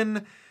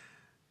happen?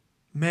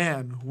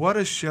 Man, what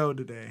a show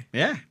today.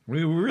 Yeah,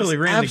 we really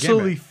ran the gamut.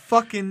 Absolutely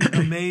fucking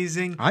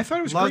amazing. I thought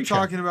it was a lot great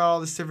talking about all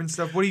this different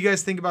stuff. What do you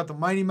guys think about the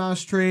Mighty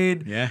Mouse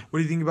trade? Yeah. What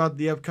do you think about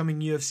the upcoming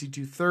UFC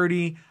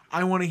 230?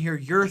 I want to hear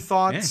your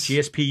thoughts.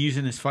 Yeah, GSP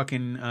using his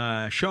fucking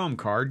show him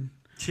card.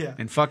 Yeah.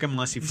 And fuck him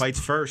unless he fights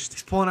first.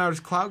 He's pulling out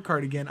his clout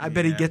card again. I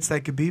bet he gets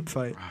that Khabib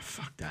fight. Oh,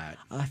 fuck that.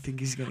 I think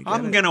he's going to get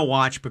I'm going to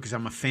watch because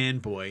I'm a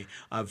fanboy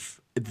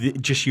of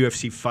just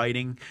UFC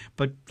fighting,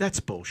 but that's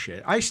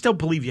bullshit. I still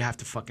believe you have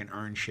to fucking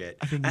earn shit.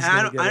 I think he's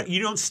going to get it.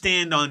 You don't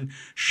stand on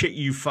shit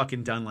you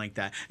fucking done like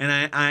that. And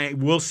I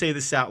will say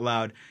this out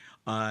loud.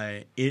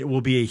 It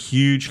will be a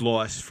huge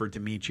loss for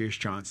Demetrius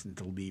Johnson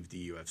to leave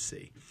the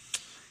UFC.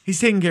 He's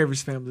taking care of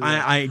his family.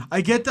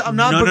 I get that. I'm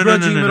not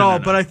begrudging him at all,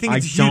 but I think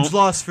it's a huge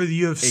loss for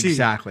the UFC.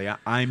 Exactly.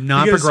 I'm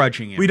not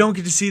begrudging him. We don't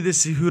get to see the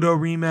Cejudo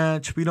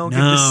rematch. We don't get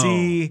to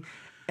see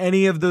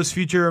any of those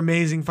future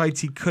amazing fights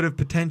he could have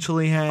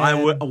potentially had.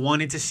 I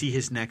wanted to see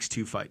his next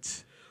two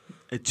fights.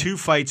 Two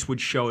fights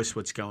would show us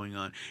what's going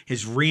on.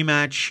 His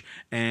rematch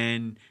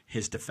and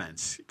his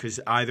defense. Because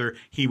either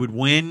he would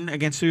win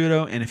against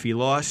Cejudo, and if he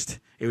lost,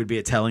 it would be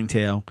a telling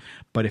tale.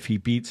 But if he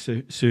beat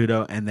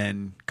Cejudo and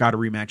then got a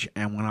rematch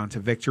and went on to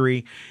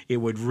victory, it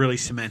would really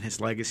cement his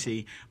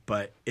legacy.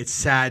 But it's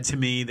sad to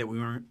me that we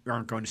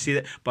aren't going to see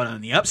that. But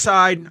on the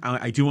upside,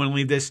 I do want to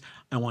leave this.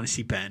 I want to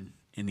see Ben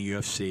in the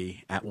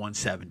UFC at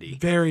 170.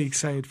 Very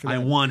excited for that. I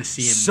want to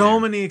see him so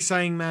there. many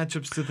exciting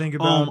matchups to think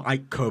about.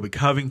 Kobe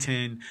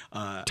Covington,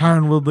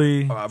 Tyron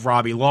Woodley,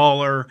 Robbie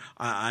Lawler.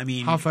 I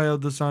mean, Rafael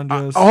dos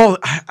Anjos.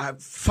 I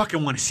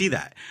fucking want to see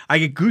that. I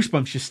get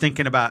goosebumps just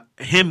thinking about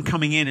him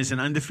coming in as an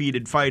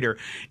undefeated fighter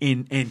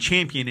and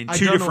champion in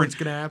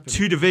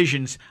two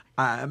divisions.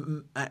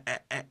 And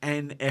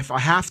if I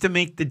have to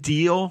make the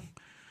deal,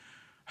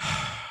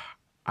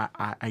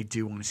 I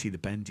do want to see the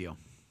Ben deal.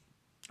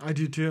 I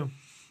do too.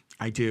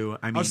 I do.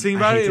 I mean, I was thinking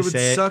about it. It would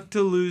suck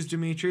to lose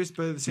Demetrius,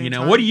 but at the same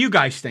time, what do you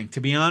guys think? To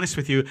be honest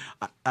with you,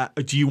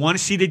 do you want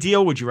to see the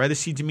deal? Would you rather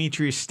see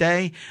Demetrius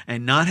stay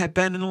and not have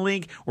Ben in the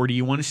league, or do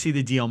you want to see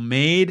the deal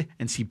made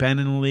and see Ben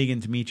in the league and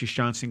Demetrius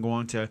Johnson go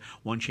on to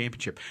one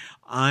championship?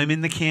 I'm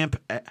in the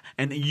camp,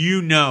 and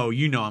you know,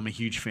 I'm a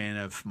huge fan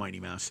of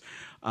Mighty Mouse,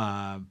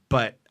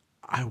 but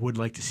I would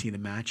like to see the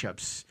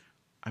matchups.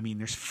 I mean,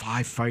 there's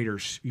 5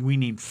 fighters. We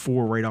named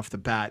 4 right off the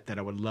bat that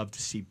I would love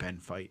to see Ben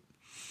fight.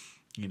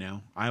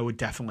 I would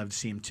definitely love to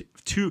see him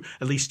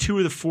at least 2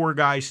 of the 4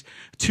 guys,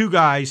 2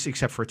 guys,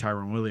 except for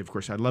Tyron Woodley, of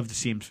course. I'd love to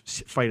see him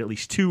fight at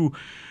least 2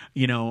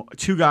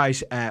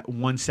 guys at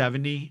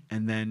 170,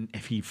 and then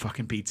if he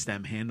fucking beats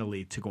them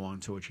handily, to go on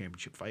to a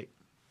championship fight.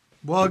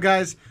 Well,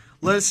 guys,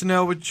 let us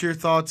know what your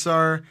thoughts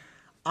are.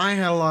 I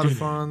had a lot of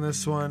fun on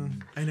this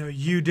one. I know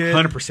you did.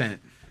 100%.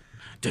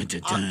 Dun,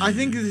 dun, dun. I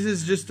think this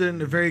is just a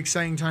very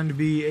exciting time to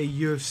be a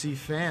UFC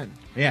fan.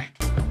 Yeah.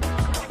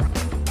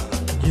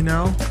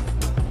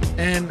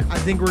 And I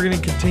think we're going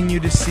to continue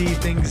to see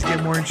things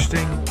get more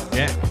interesting.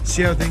 Yeah.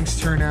 See how things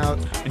turn out.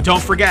 And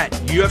don't forget,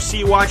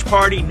 UFC Watch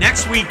Party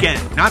next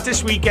weekend. Not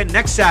this weekend,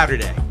 next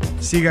Saturday.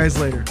 See you guys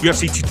later.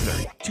 UFC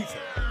 230.